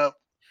five, picking up.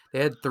 they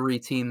had 3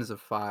 teams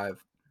of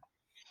 5.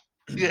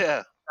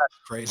 Yeah,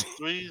 Crazy.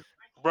 three,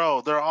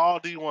 bro. They're all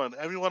D1.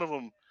 Every one of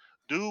them,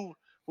 dude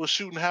was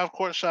shooting half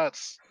court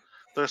shots.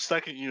 Their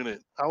second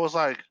unit. I was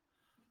like,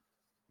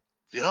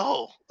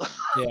 yo,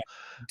 Yeah.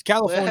 they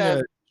California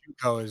had,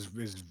 JUCO is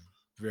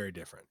very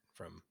different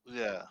from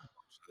yeah,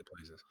 most other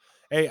places.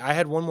 Hey, I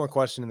had one more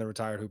question in the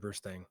retired Hoopers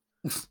thing.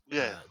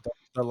 yeah.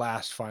 The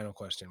last final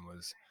question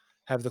was,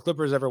 have the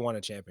Clippers ever won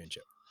a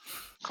championship?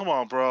 Come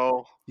on,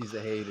 bro. He's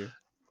a hater.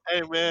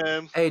 Hey,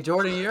 man. Hey,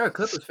 Jordan, you're a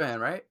Clippers fan,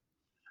 right?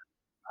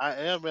 I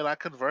am, man. I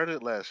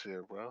converted last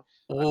year, bro. I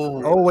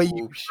Oh, Oh, converted. wait,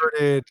 you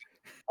converted.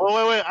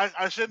 Oh, wait.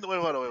 I shouldn't.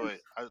 Wait.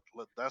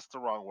 That's the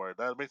wrong word.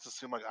 That makes it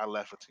seem like I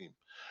left a team.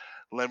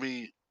 Let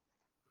me.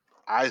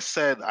 I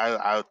said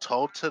I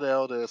told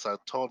Tadell this. I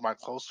told my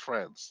close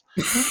friends,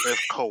 if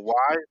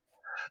Kawhi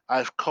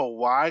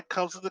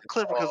comes to the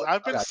Clippers, because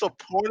I've I been got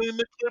supporting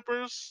the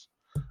Clippers.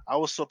 I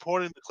was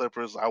supporting the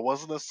Clippers. I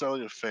wasn't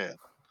necessarily a fan,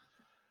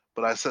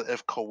 but I said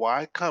if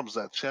Kawhi comes,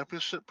 that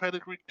championship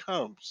pedigree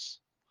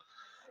comes,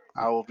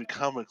 you. I will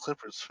become a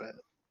Clippers fan.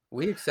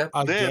 We accept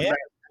you. Then, Again?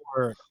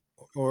 Or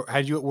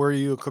were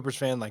you a Clippers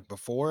fan like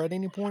before at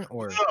any point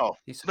or no,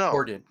 He no,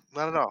 supported.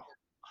 not at all.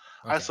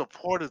 I okay.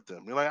 supported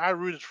them. Like, I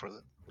rooted for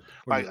them.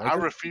 Were you Like, a I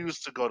Laker?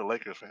 refused to go to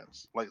Laker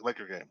fans, like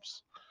Laker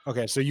games.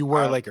 Okay, so you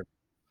were a I Laker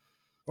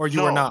or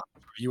you were No, not.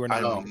 You were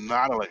not a I'm No. Laker.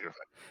 not a Laker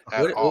fan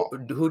at What all.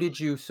 who did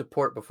you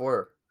support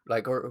before?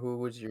 Like, or who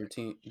was your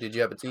team? Did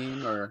you have a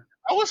team or?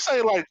 I would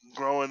say like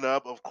growing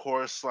up, of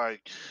course,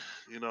 like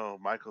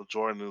Michael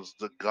Jordan is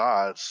the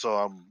god, so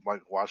I'm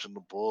like watching the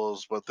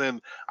Bulls. But then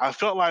I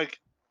felt like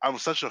I'm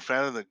such a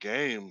fan of the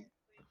game.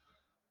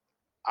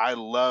 I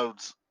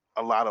loved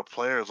a lot of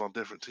players on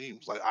different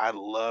teams. Like I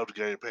loved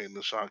Gary Payton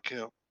and Sean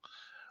Kemp.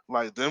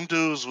 Like them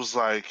dudes was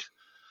like,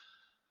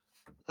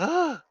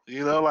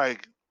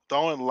 like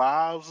throwing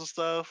lobs and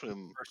stuff.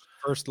 And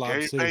First Lob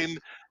Gary City. Payton,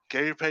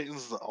 Gary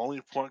Payton's the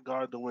only point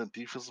guard to win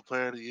Defensive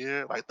Player of the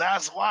Year. Like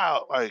that's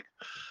wild. Like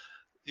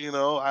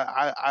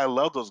I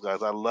love those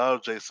guys. I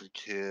love Jason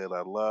Kidd.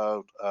 I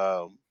loved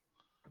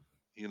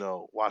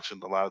watching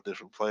a lot of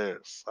different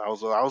players. I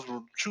was a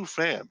true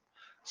fan.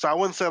 So I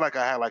wouldn't say like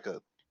I had like a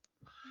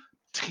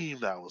team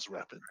that I was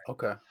repping.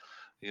 Okay.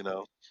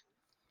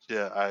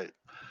 Yeah,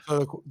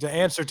 So the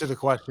answer to the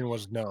question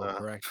was no, Uh,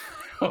 correct?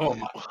 Oh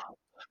my.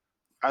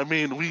 I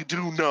mean, we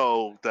do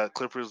know that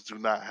Clippers do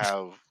not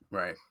have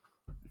Right.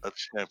 a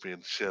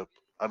championship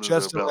under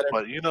Just to their let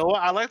belt. But you know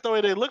what? I like the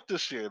way they look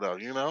this year, though.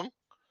 I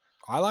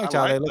I liked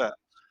how like they looked that.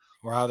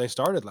 or how they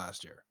started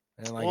last year.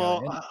 I didn't like how Well,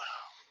 they ended.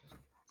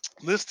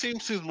 this team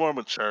seems more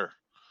mature.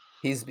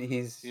 He's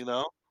You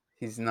know,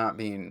 he's not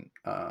being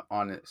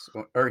honest,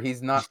 or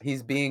he's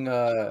being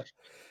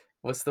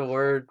what's the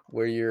word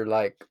where you're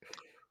like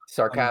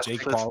sarcastic?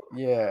 Jake Paul.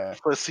 Yeah.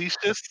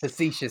 facetious.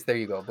 Facetious. There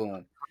you go.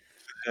 Boom.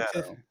 Yeah.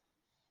 So,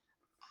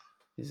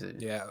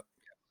 Yeah.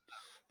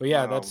 But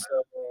yeah, Um, that's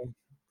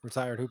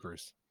retired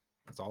Hoopers.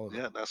 That's all of it.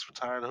 Yeah, that's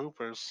retired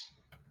Hoopers.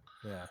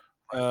 Yeah.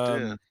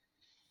 Right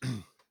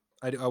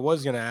there. I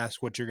was gonna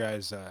ask what your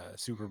guys'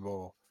 Super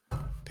Bowl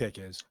pick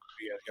is.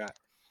 What you guys got?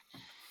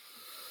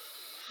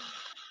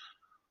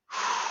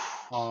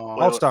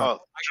 I'll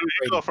start. Drew,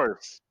 you go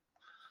first.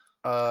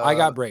 I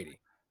got Brady.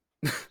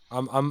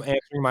 I'm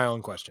answering my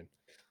own question.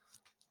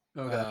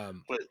 Okay.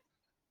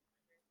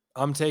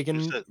 I'm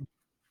taking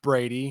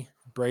Brady.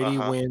 Brady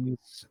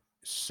wins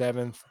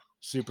 7th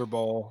Super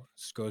Bowl,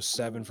 goes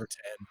 7 for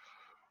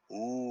 10.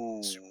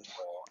 Ooh. Super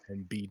Bowl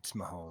and beats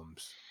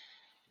Mahomes.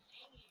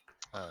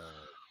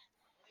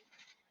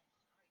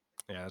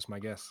 Yeah, that's my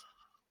guess.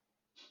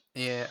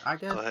 Yeah, I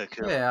guess. Go ahead,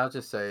 Kim. Yeah, I'll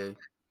just say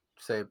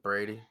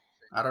Brady.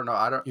 I don't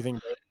know. You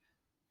think?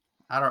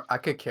 I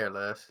could care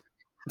less.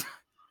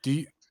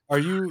 Are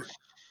you?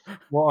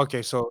 Well,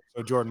 okay. So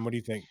Jordan, what do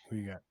you think? Who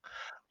you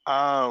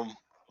got?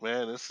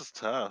 Man, this is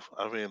tough.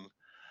 I mean,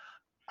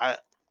 I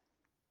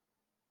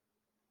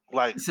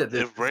like said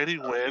this if Brady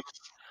wins.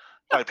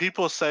 Like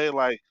people say,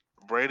 like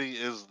Brady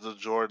is the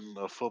Jordan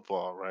of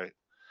football, right?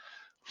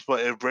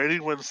 But if Brady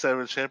wins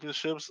 7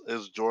 championships,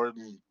 is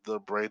Jordan the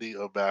Brady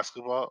of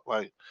basketball?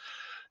 Like,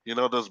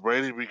 does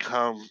Brady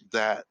become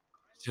that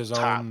His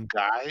top own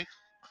guy?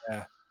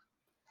 Yeah.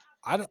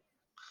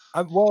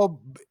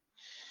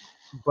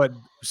 But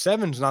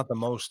 7's not the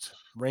most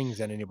rings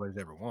that anybody's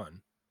ever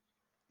won.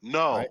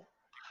 No. Right?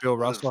 Bill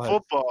But in Russell has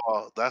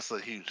football, that's a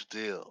huge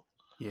deal.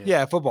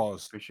 Yeah, football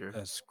is for sure.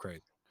 That's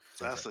crazy.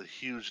 That's a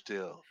huge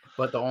deal.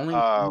 But the only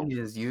thing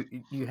is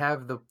you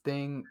have the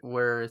thing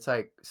where it's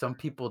like some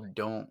people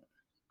don't.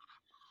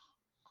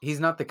 He's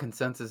not the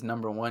consensus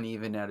number one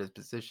even at his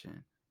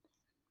position.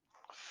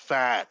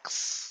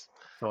 Facts.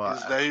 So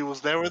He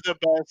was never the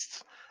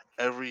best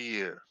every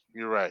year.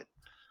 You're right.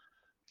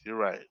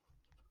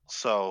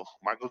 So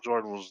Michael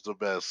Jordan was the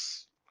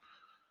best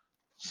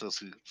since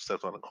he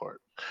stepped on the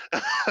court.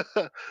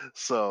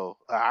 So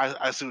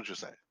I see what you're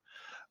saying.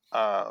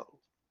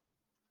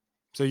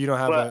 So you don't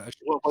have But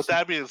with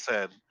that being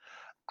said,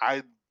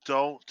 I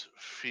don't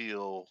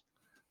feel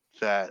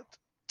that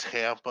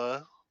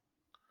Tampa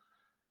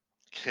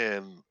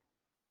can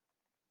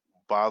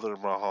bother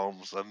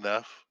Mahomes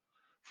enough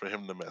for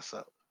him to mess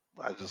up.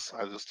 I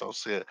just don't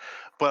see it.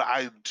 But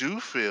I do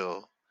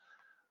feel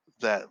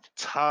that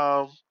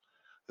Tom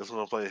is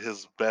going to play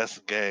his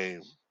best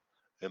game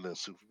in the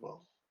Super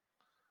Bowl.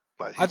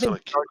 Like I he's think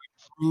going he already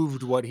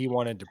proved what he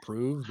wanted to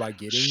prove by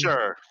getting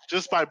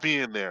just by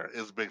being there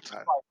is big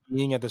time.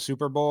 Being at the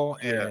Super Bowl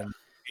Yeah. and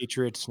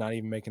Patriots not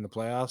even making the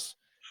playoffs.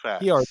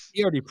 Facts. He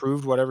already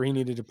proved whatever he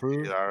needed to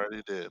prove. He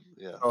already did.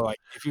 Yeah. So like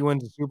if he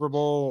wins the Super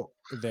Bowl,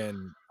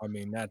 then I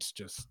mean that's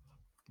just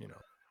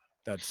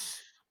that's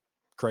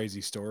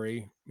crazy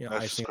story.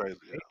 That's just crazy.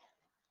 Yeah.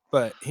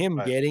 But him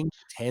Right. getting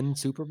 10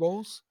 Super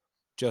Bowls,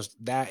 just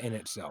that in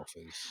itself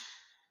is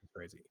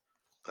crazy.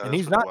 And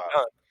he's not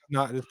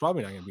done. It's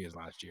probably not going to be his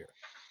last year.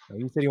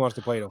 He said he wants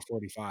to play till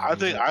 45.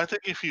 I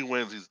think if he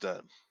wins, he's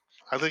done.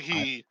 I think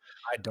he.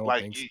 I don't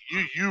like think so.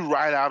 you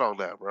ride out on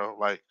that, bro.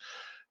 Like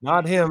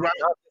not him. Not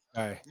this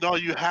guy. No,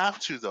 you have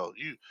to though.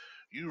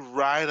 You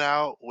ride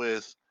out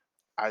with.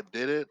 I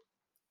did it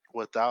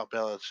without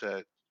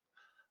Belichick.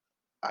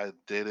 I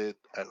did it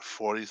at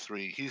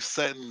 43. He's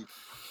setting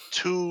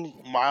 2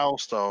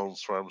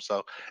 milestones for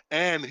himself,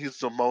 and he's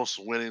the most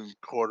winning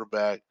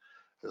quarterback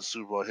in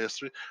Super Bowl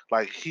history.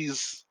 Like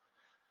he's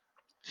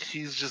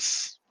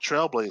just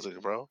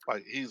trailblazing, bro.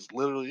 Like he's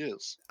literally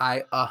is.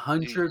 I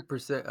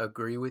 100%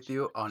 agree with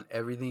you on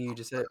everything you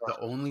just said. The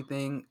only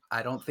thing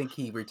I don't think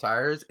he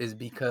retires is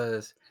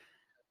because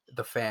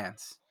the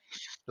fans.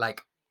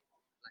 Like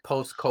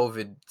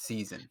post-COVID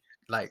season.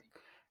 Like,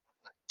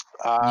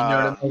 you know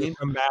Uh, what I mean?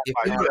 Come back If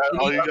like, he would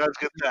oh, finish you guys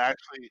get to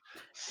actually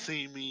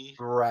see me.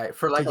 right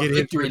for to like a get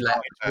into victory the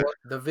lap, college sport,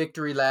 the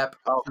victory lap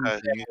or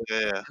Okay, something. You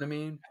yeah, know what I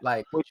mean?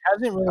 Like, which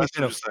hasn't I really see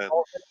been a what you're saying.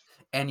 football thing.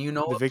 and you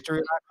know The victory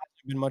lap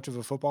hasn't been much of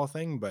a football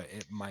thing, but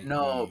it might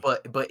no, be.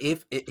 but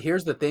if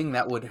here's the thing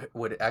that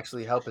would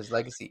actually help his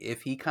legacy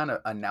if he kind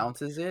of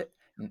announces it,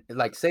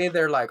 like say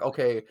they're like,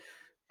 okay,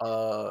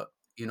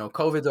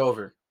 COVID's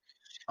over,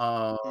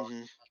 uh,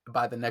 Hmm.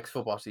 by the next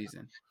football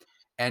season,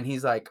 and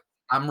he's like,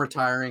 I'm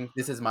retiring.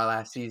 This is my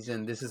last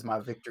season. This is my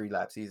victory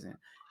lap season.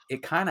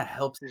 It kind of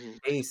helps his Hmm.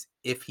 case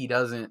if he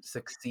doesn't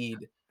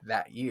succeed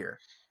that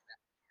year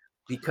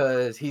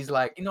because he's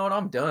like, you know what,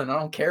 I'm done. I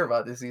don't care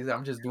about this season.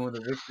 I'm just doing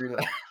the victory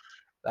lap.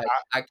 Like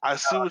I I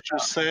see what you're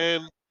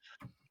saying.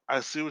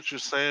 I see what you're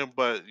saying,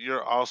 but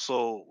you're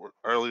also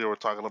earlier we're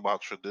talking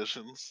about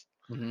traditions,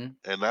 Mhm,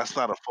 and that's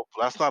not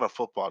a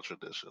football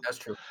tradition. that's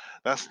true.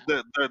 That's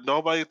that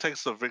nobody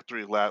takes a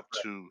victory lap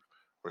to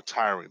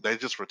retiring. They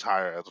just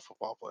retire as a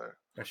football player.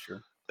 That's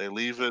true. They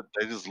leave it.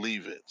 They just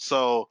leave it.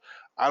 So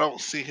I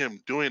don't see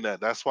him doing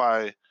that. That's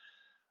why.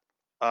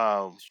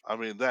 I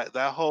mean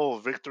that whole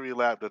victory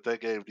lap that they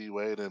gave D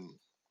Wade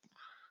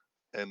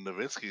and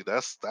Nowitzki,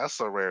 that's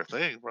a rare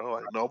thing, bro.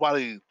 Like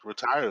nobody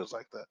retires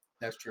like that.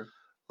 That's true.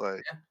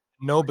 Like Yeah.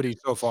 Nobody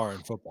so far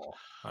in football,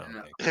 I don't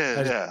No, think, yeah,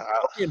 has yeah,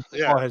 nobody in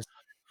yeah, football has.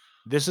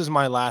 This is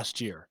my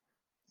last year.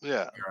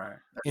 yeah. you're right.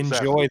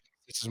 Enjoy. Exactly.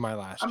 This is my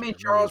last I mean,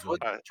 year. Nobody's really.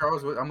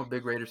 Right. I'm a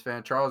big Raiders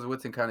fan. Charles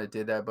Woodson kind of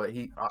did that, but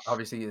he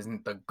obviously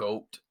isn't the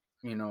GOAT,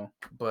 you know.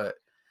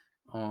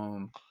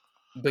 Um,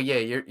 but yeah,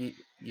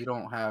 you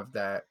don't have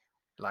that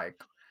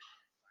like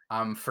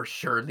I'm for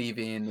sure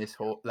leaving this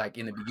whole like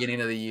in the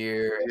beginning of the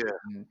year. Yeah,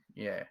 And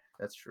yeah,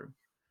 that's true.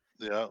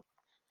 yeah,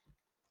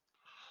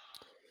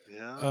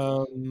 yeah.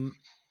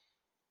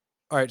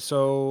 All right,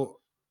 so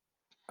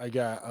I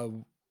got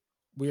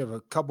we have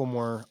a couple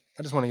more.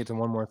 I just want to get to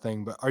one more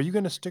thing, but are you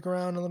going to stick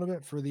around a little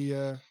bit for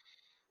the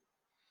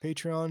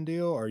Patreon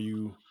deal? Or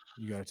you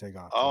got to take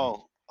off, Drew?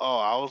 Oh,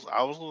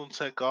 I was gonna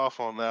take off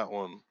on that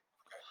one.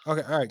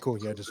 Okay, all right,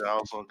 cool. Yeah, just I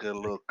was gonna get a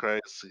little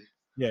crazy.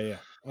 yeah.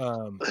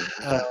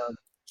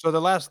 So the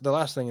last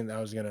thing that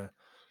I was gonna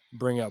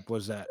bring up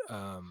was that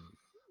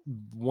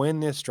when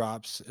this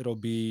drops, it'll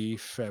be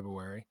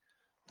February.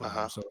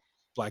 Uh-huh. So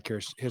Black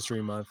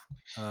History Month.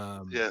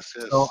 Yes,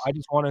 So yes. I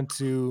just wanted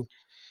to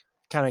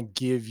kind of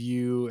give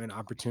you an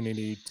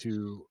opportunity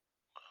to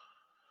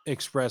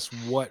express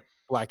what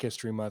Black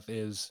History Month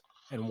is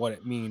and what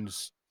it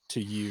means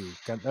to you.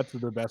 That's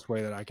the best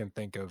way that I can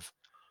think of,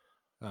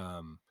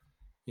 um,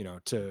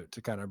 to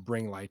kind of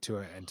bring light to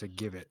it and to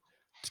give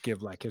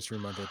Black History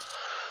Month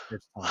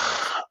its time.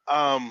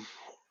 Um,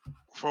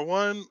 for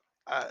one,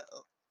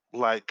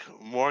 like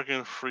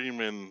Morgan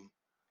Freeman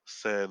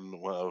said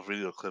in a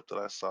video clip that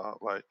I saw,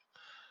 like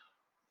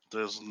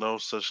there's no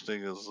such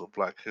thing as a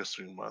Black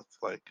History Month.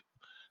 Like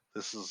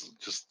this is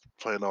just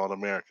plain old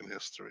American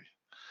history.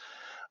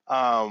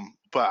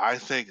 But I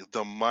think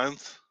the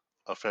month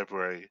of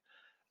February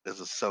is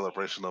a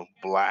celebration of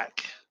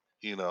Black,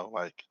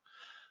 like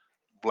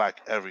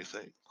Black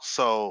everything.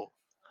 So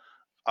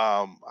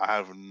I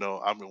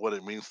mean what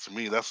it means to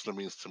me, that's what it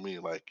means to me.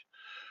 Like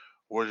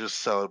we're just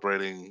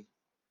celebrating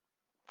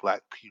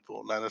Black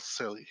people, not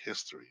necessarily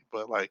history,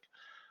 but like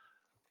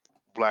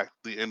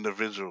the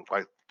individual,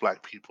 like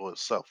Black people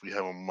itself. We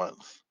have a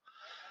month.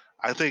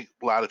 I think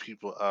a lot of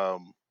people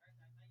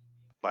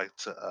like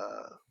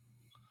to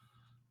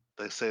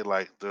they say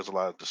like there's a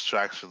lot of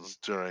distractions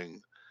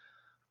during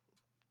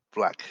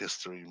Black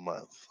History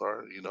Month,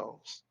 or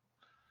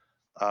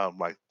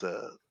like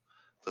the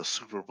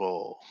Super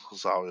Bowl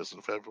is always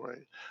in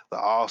February, the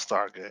All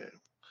Star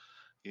Game,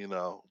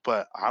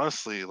 But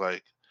honestly,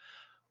 like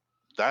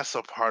that's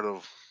a part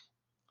of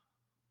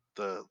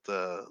the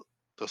the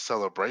the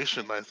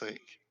celebration. I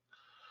think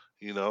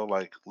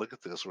like look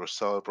at this, we're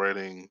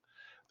celebrating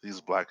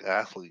these Black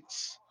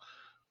athletes.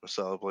 We're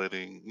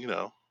celebrating,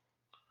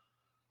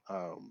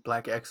 um,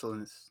 Black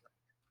excellence.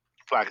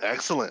 Black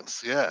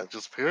excellence. Yeah,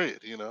 just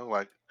period.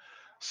 Like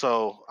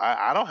so.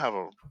 I don't have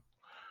a.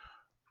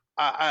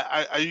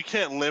 You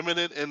can't limit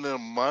it in a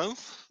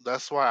month.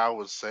 That's why I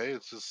would say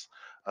it's just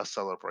a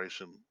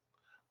celebration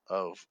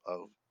of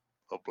of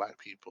of Black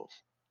people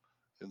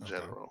in Okay.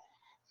 general.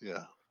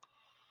 Yeah.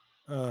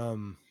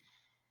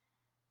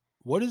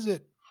 What is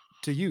it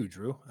to you,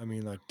 Drew? I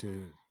mean, like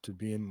to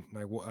be in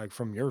like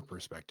from your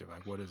perspective,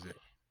 like what does it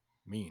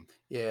mean?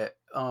 Yeah.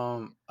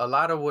 A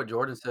lot of what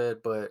Jordan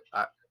said, but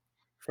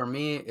for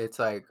me, it's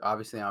like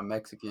obviously I'm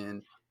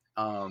Mexican,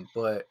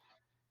 but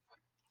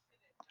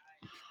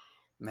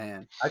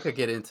man, I could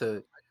get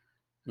into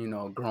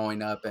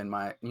growing up and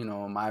my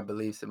my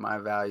beliefs and my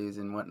values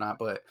and whatnot,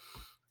 but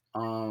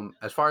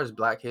as far as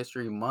Black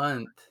History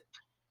Month,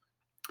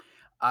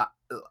 I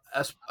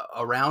as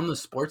around the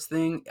sports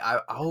thing,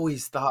 I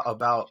always thought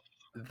about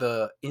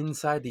the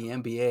inside the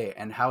NBA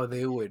and how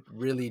they would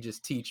really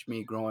just teach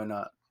me growing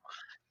up.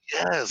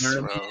 You know Yes,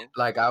 what I mean? bro.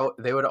 Like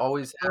they would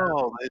always have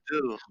No, they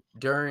do.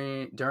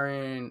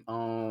 during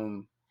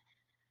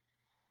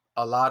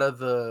a lot of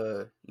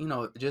the,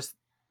 just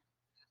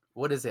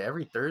what is it,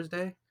 every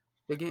Thursday?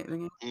 The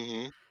game?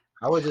 Mm-hmm.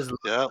 I would just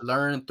Yep.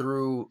 learn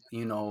through,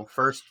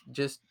 first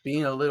just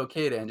being a little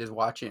kid and just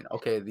watching,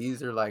 okay,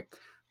 these are like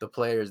the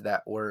players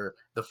that were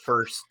the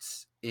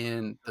firsts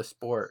in the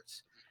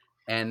sports.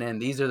 And then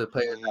these are the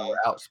players that Mm-hmm. were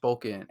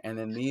outspoken. And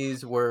then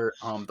these were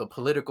the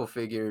political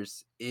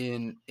figures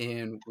in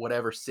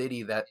whatever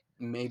city that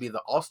maybe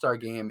the All-Star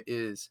game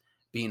is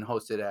being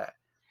hosted at.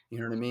 You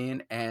know what I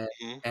mean?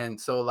 Mm-hmm. And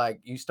so like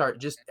you start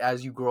just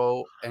as you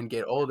grow and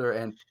get older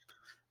and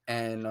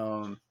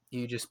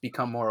you just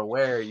become more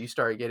aware, you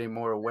start getting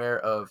more aware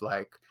of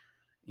like,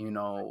 you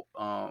know,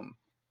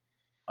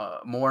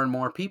 more and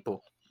more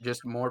people,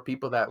 just more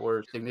people that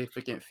were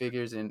significant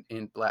figures in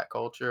Black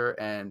culture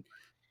and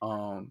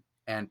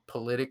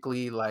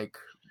politically like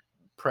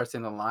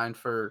pressing the line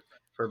for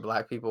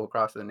Black people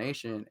across the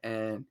nation.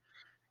 And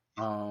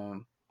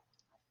um,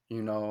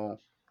 you know,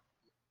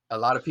 a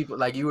lot of people,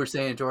 like you were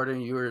saying,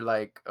 Jordan, you were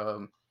like,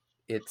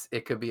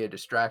 it could be a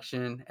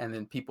distraction, and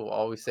then people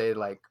always say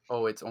like,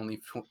 oh, it's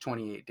only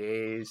 28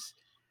 days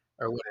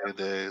or whatever.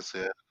 Days,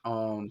 yeah.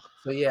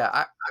 So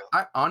yeah,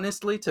 I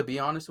honestly, to be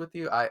honest with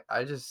you,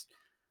 I just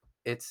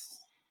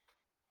it's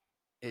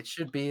it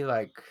should be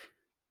like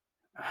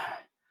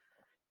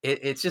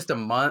it's just a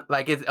month.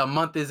 Like a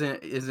month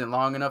isn't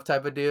long enough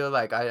type of deal.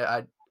 Like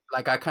I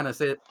kind of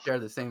share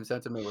the same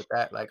sentiment with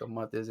that. Like a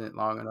month isn't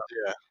long enough.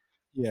 Yeah.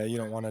 Yeah, you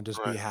don't want to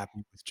just be Right.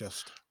 happy with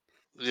just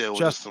Yeah, well,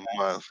 just just a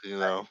month, you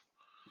know.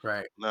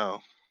 Right.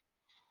 No.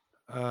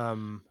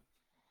 um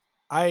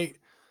I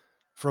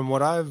from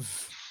what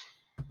I've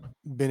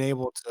been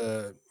able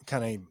to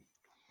kind of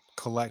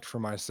collect for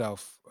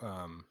myself,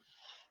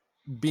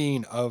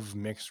 being of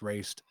mixed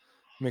race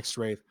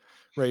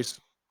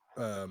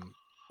um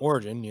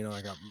origin,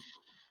 I got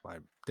my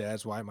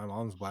dad's white, my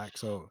mom's black,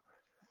 so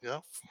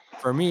Yeah.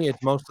 for me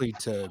it's mostly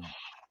to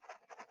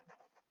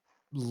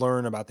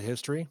learn about the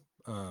history,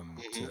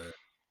 Mm-hmm.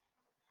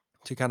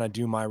 to kind of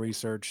do my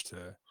research,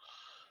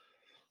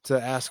 to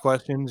ask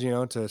questions,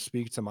 to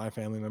speak to my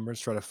family members,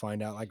 try to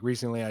find out. Like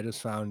recently, I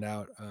just found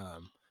out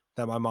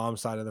that my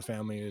mom's side of the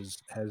family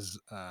has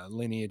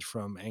lineage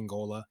from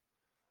Angola,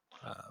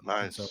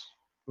 and so Nice.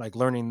 like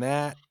learning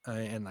that,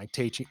 and like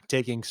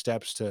taking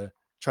steps to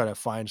try to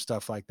find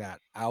stuff like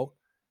that out,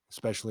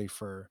 especially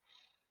for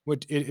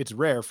which it's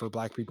rare for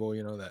Black people,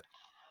 that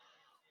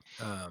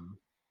um,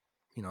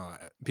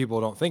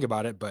 people don't think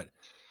about it, but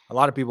a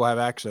lot of people have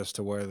access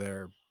to where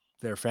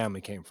their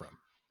family came from.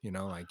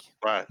 Like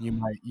Right.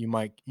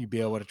 you'd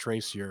be able to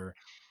trace your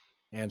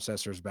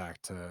ancestors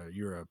back to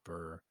Europe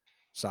or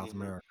South Mm-hmm.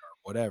 America or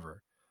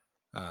whatever.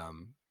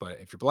 But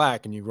if you're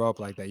Black and you grow up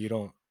like that, you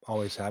don't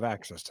always have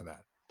access to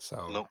that.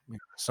 So Nope.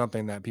 it's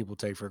something that people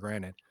take for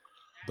granted.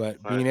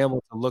 But Right. being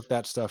able to look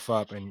that stuff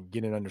up and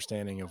get an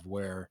understanding of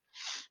where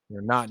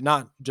you're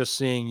not just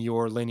seeing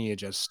your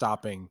lineage as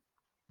stopping,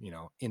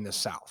 in the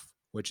South,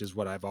 which is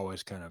what I've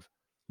always kind of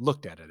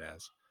looked at it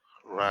as,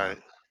 uh, Right.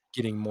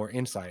 getting more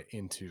insight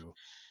into,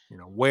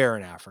 where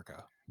in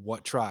Africa,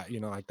 what tribe,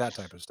 like that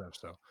type of stuff.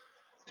 So,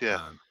 Yeah.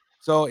 um,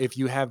 so if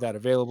you have that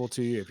available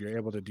to you, if you're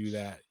able to do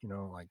that,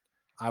 like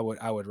I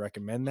would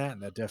recommend that.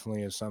 That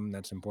definitely is something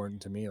that's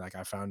important to me. Like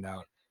I found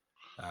out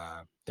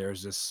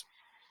there's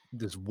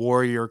this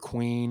warrior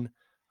queen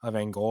of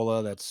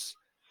Angola that's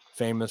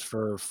famous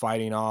for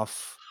fighting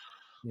off,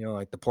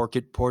 like the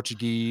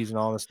Portuguese and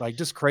all this, like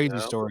just crazy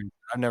Yeah. stories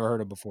I've never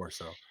heard of before.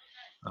 So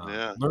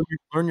Yeah.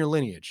 learn your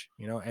lineage,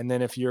 and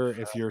then if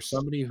you're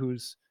somebody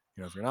who's,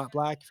 if you're not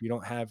Black, if you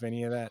don't have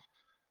any of that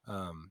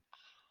um,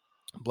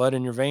 blood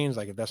in your veins,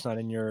 like if that's not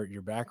in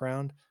your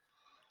background,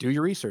 do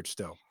your research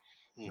still,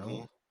 you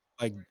Mm-hmm. know,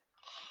 like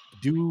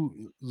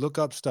do look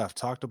up stuff,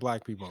 talk to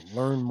Black people,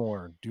 learn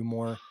more, do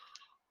more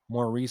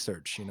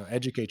research,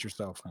 educate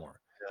yourself more.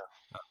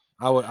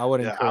 I would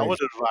Yeah. I would encourage.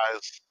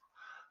 advise.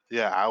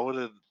 Yeah, I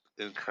would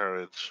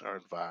encourage or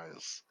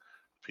advise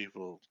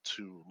people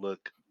to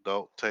look.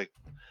 Don't take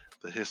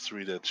the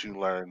history that you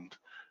learned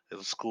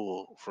in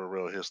school for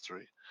real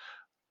history.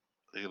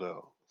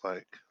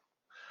 Like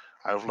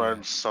I've Yeah.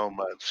 learned so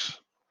much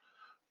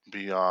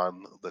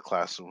beyond the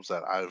classrooms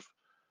that I've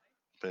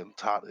been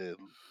taught in,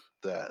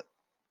 that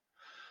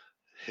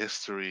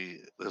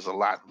history, there's a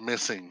lot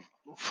missing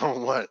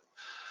from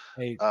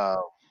Hey, uh,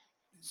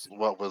 s-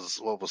 what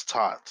was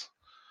taught.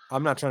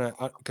 I'm not trying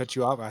to cut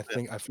you off.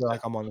 Yeah, I feel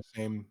like I'm on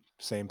the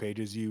same page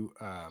as you.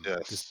 The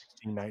yes.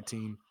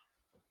 1619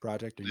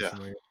 project. Are you Yeah.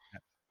 familiar with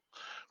that?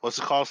 What's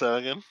the call? Say that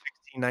again.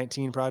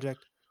 1619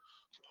 project.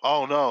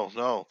 Oh, no,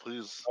 no,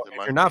 please Oh, if you're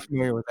enlighten not me.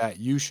 familiar with that,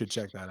 you should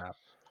check that out.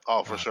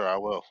 Oh, for I sure, I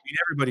will. mean,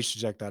 everybody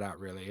should check that out.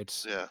 Really,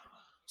 it's Yeah.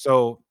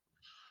 so.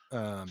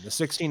 The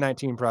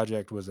 1619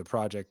 project was a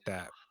project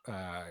that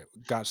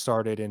got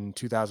started in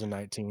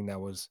 2019. That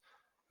was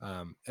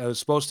it was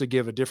supposed to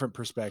give a different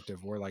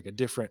perspective, or like a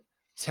different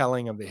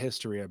telling of the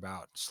history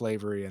about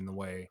slavery and the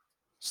way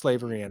Hmm.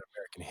 slavery and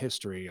American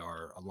history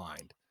are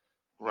aligned.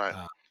 Right.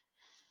 Uh,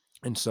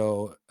 and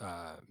so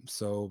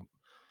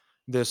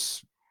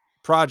this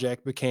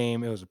project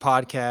became, it was a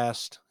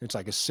podcast. It's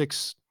like a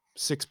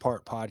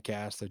 6-part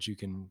podcast that you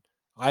can.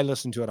 I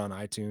listen to it on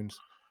iTunes.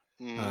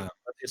 Mhm.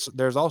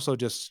 There's also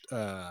just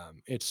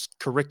it's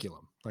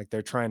curriculum. Like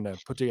they're trying to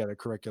put together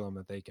curriculum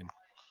that they can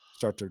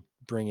start to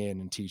bring in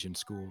and teach in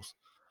schools.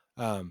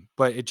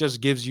 But it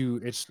just gives you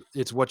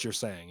it's what you're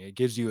saying. It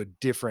gives you a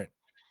different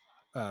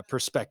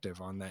perspective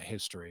on that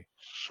history.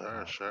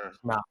 Sure, sure.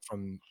 Not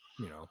from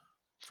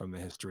from the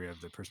history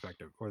of the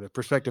perspective or the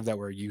perspective that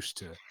we're used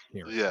to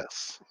hearing.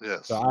 Yes,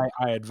 yes. So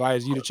I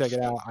advise you to check it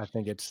out. I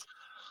think it's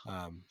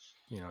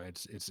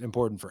it's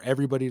important for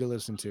everybody to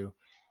listen to.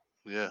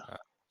 Yeah,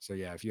 So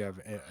yeah, if you have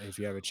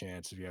a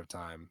chance, if you have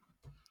time,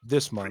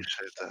 this month,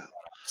 appreciate that.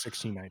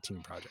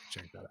 1619 Project,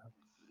 check that out.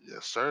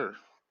 Yes, sir.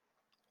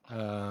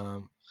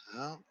 Um,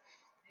 Yeah.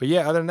 but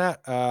yeah, other than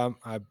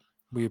that,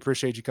 we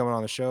appreciate you coming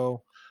on the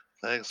show.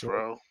 Thanks, Jordan,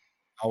 bro.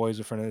 always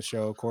a friend of the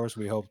show. Of course,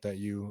 we hope that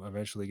you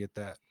eventually get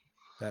that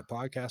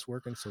podcast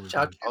working. So we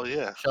Shout, can, Oh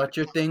yeah. shout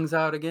your things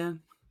out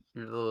again.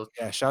 Your little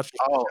shout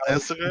Oh,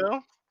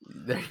 Instagram.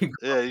 there you go.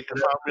 Yeah, you can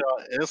find me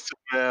on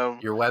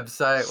Instagram. Your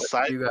website.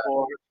 What you got?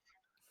 Psychward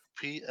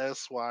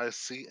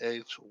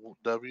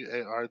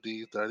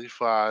PSYCHWARD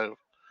 35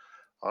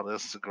 on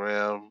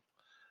Instagram.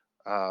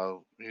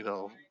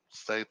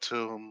 Stay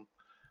tuned.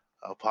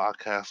 A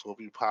podcast will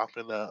be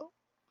popping up.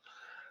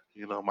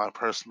 My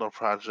personal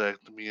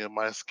project, Me and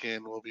My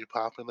Skin, will be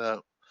popping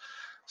up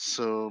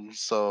soon.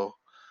 So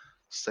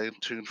stay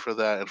tuned for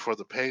that. And for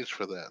the page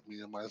for that,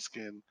 Me and My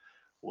Skin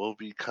will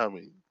be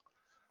coming.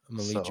 I'm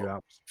gonna lead you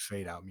out with some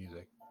fade out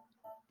music.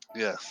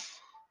 Yes.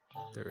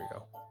 There we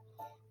go.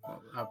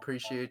 Well, I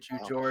appreciate you,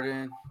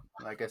 Jordan.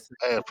 Like I said,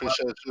 Hey, I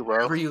appreciate you, bro.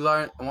 whenever you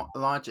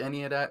launch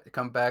any of that,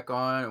 come back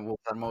on and we'll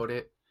promote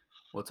it.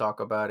 We'll talk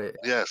about it.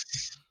 Yes.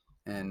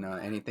 And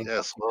anything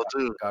Yes, we'll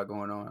do. got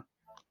going on.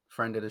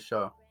 Friend of the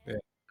show.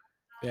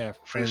 Yeah,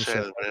 Appreciate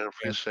it, man.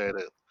 Appreciate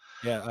it.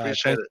 Yeah,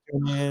 Appreciate thanks for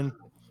tuning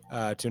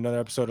in to another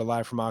episode of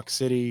Live from Ox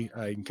City.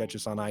 You can catch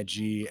us on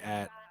IG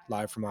at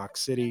Live from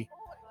Ox City.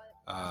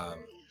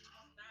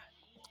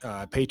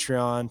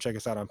 Patreon, check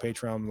us out on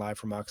Patreon,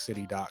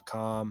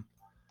 livefromoxcity.com.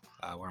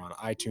 We're on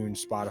iTunes,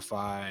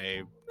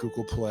 Spotify,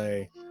 Google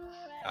Play,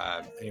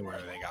 anywhere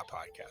they got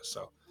podcasts.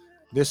 So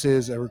this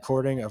is a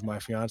recording of my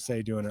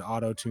fiance doing an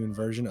auto-tune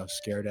version of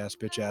Scared Ass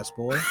Bitch Ass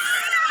Boy.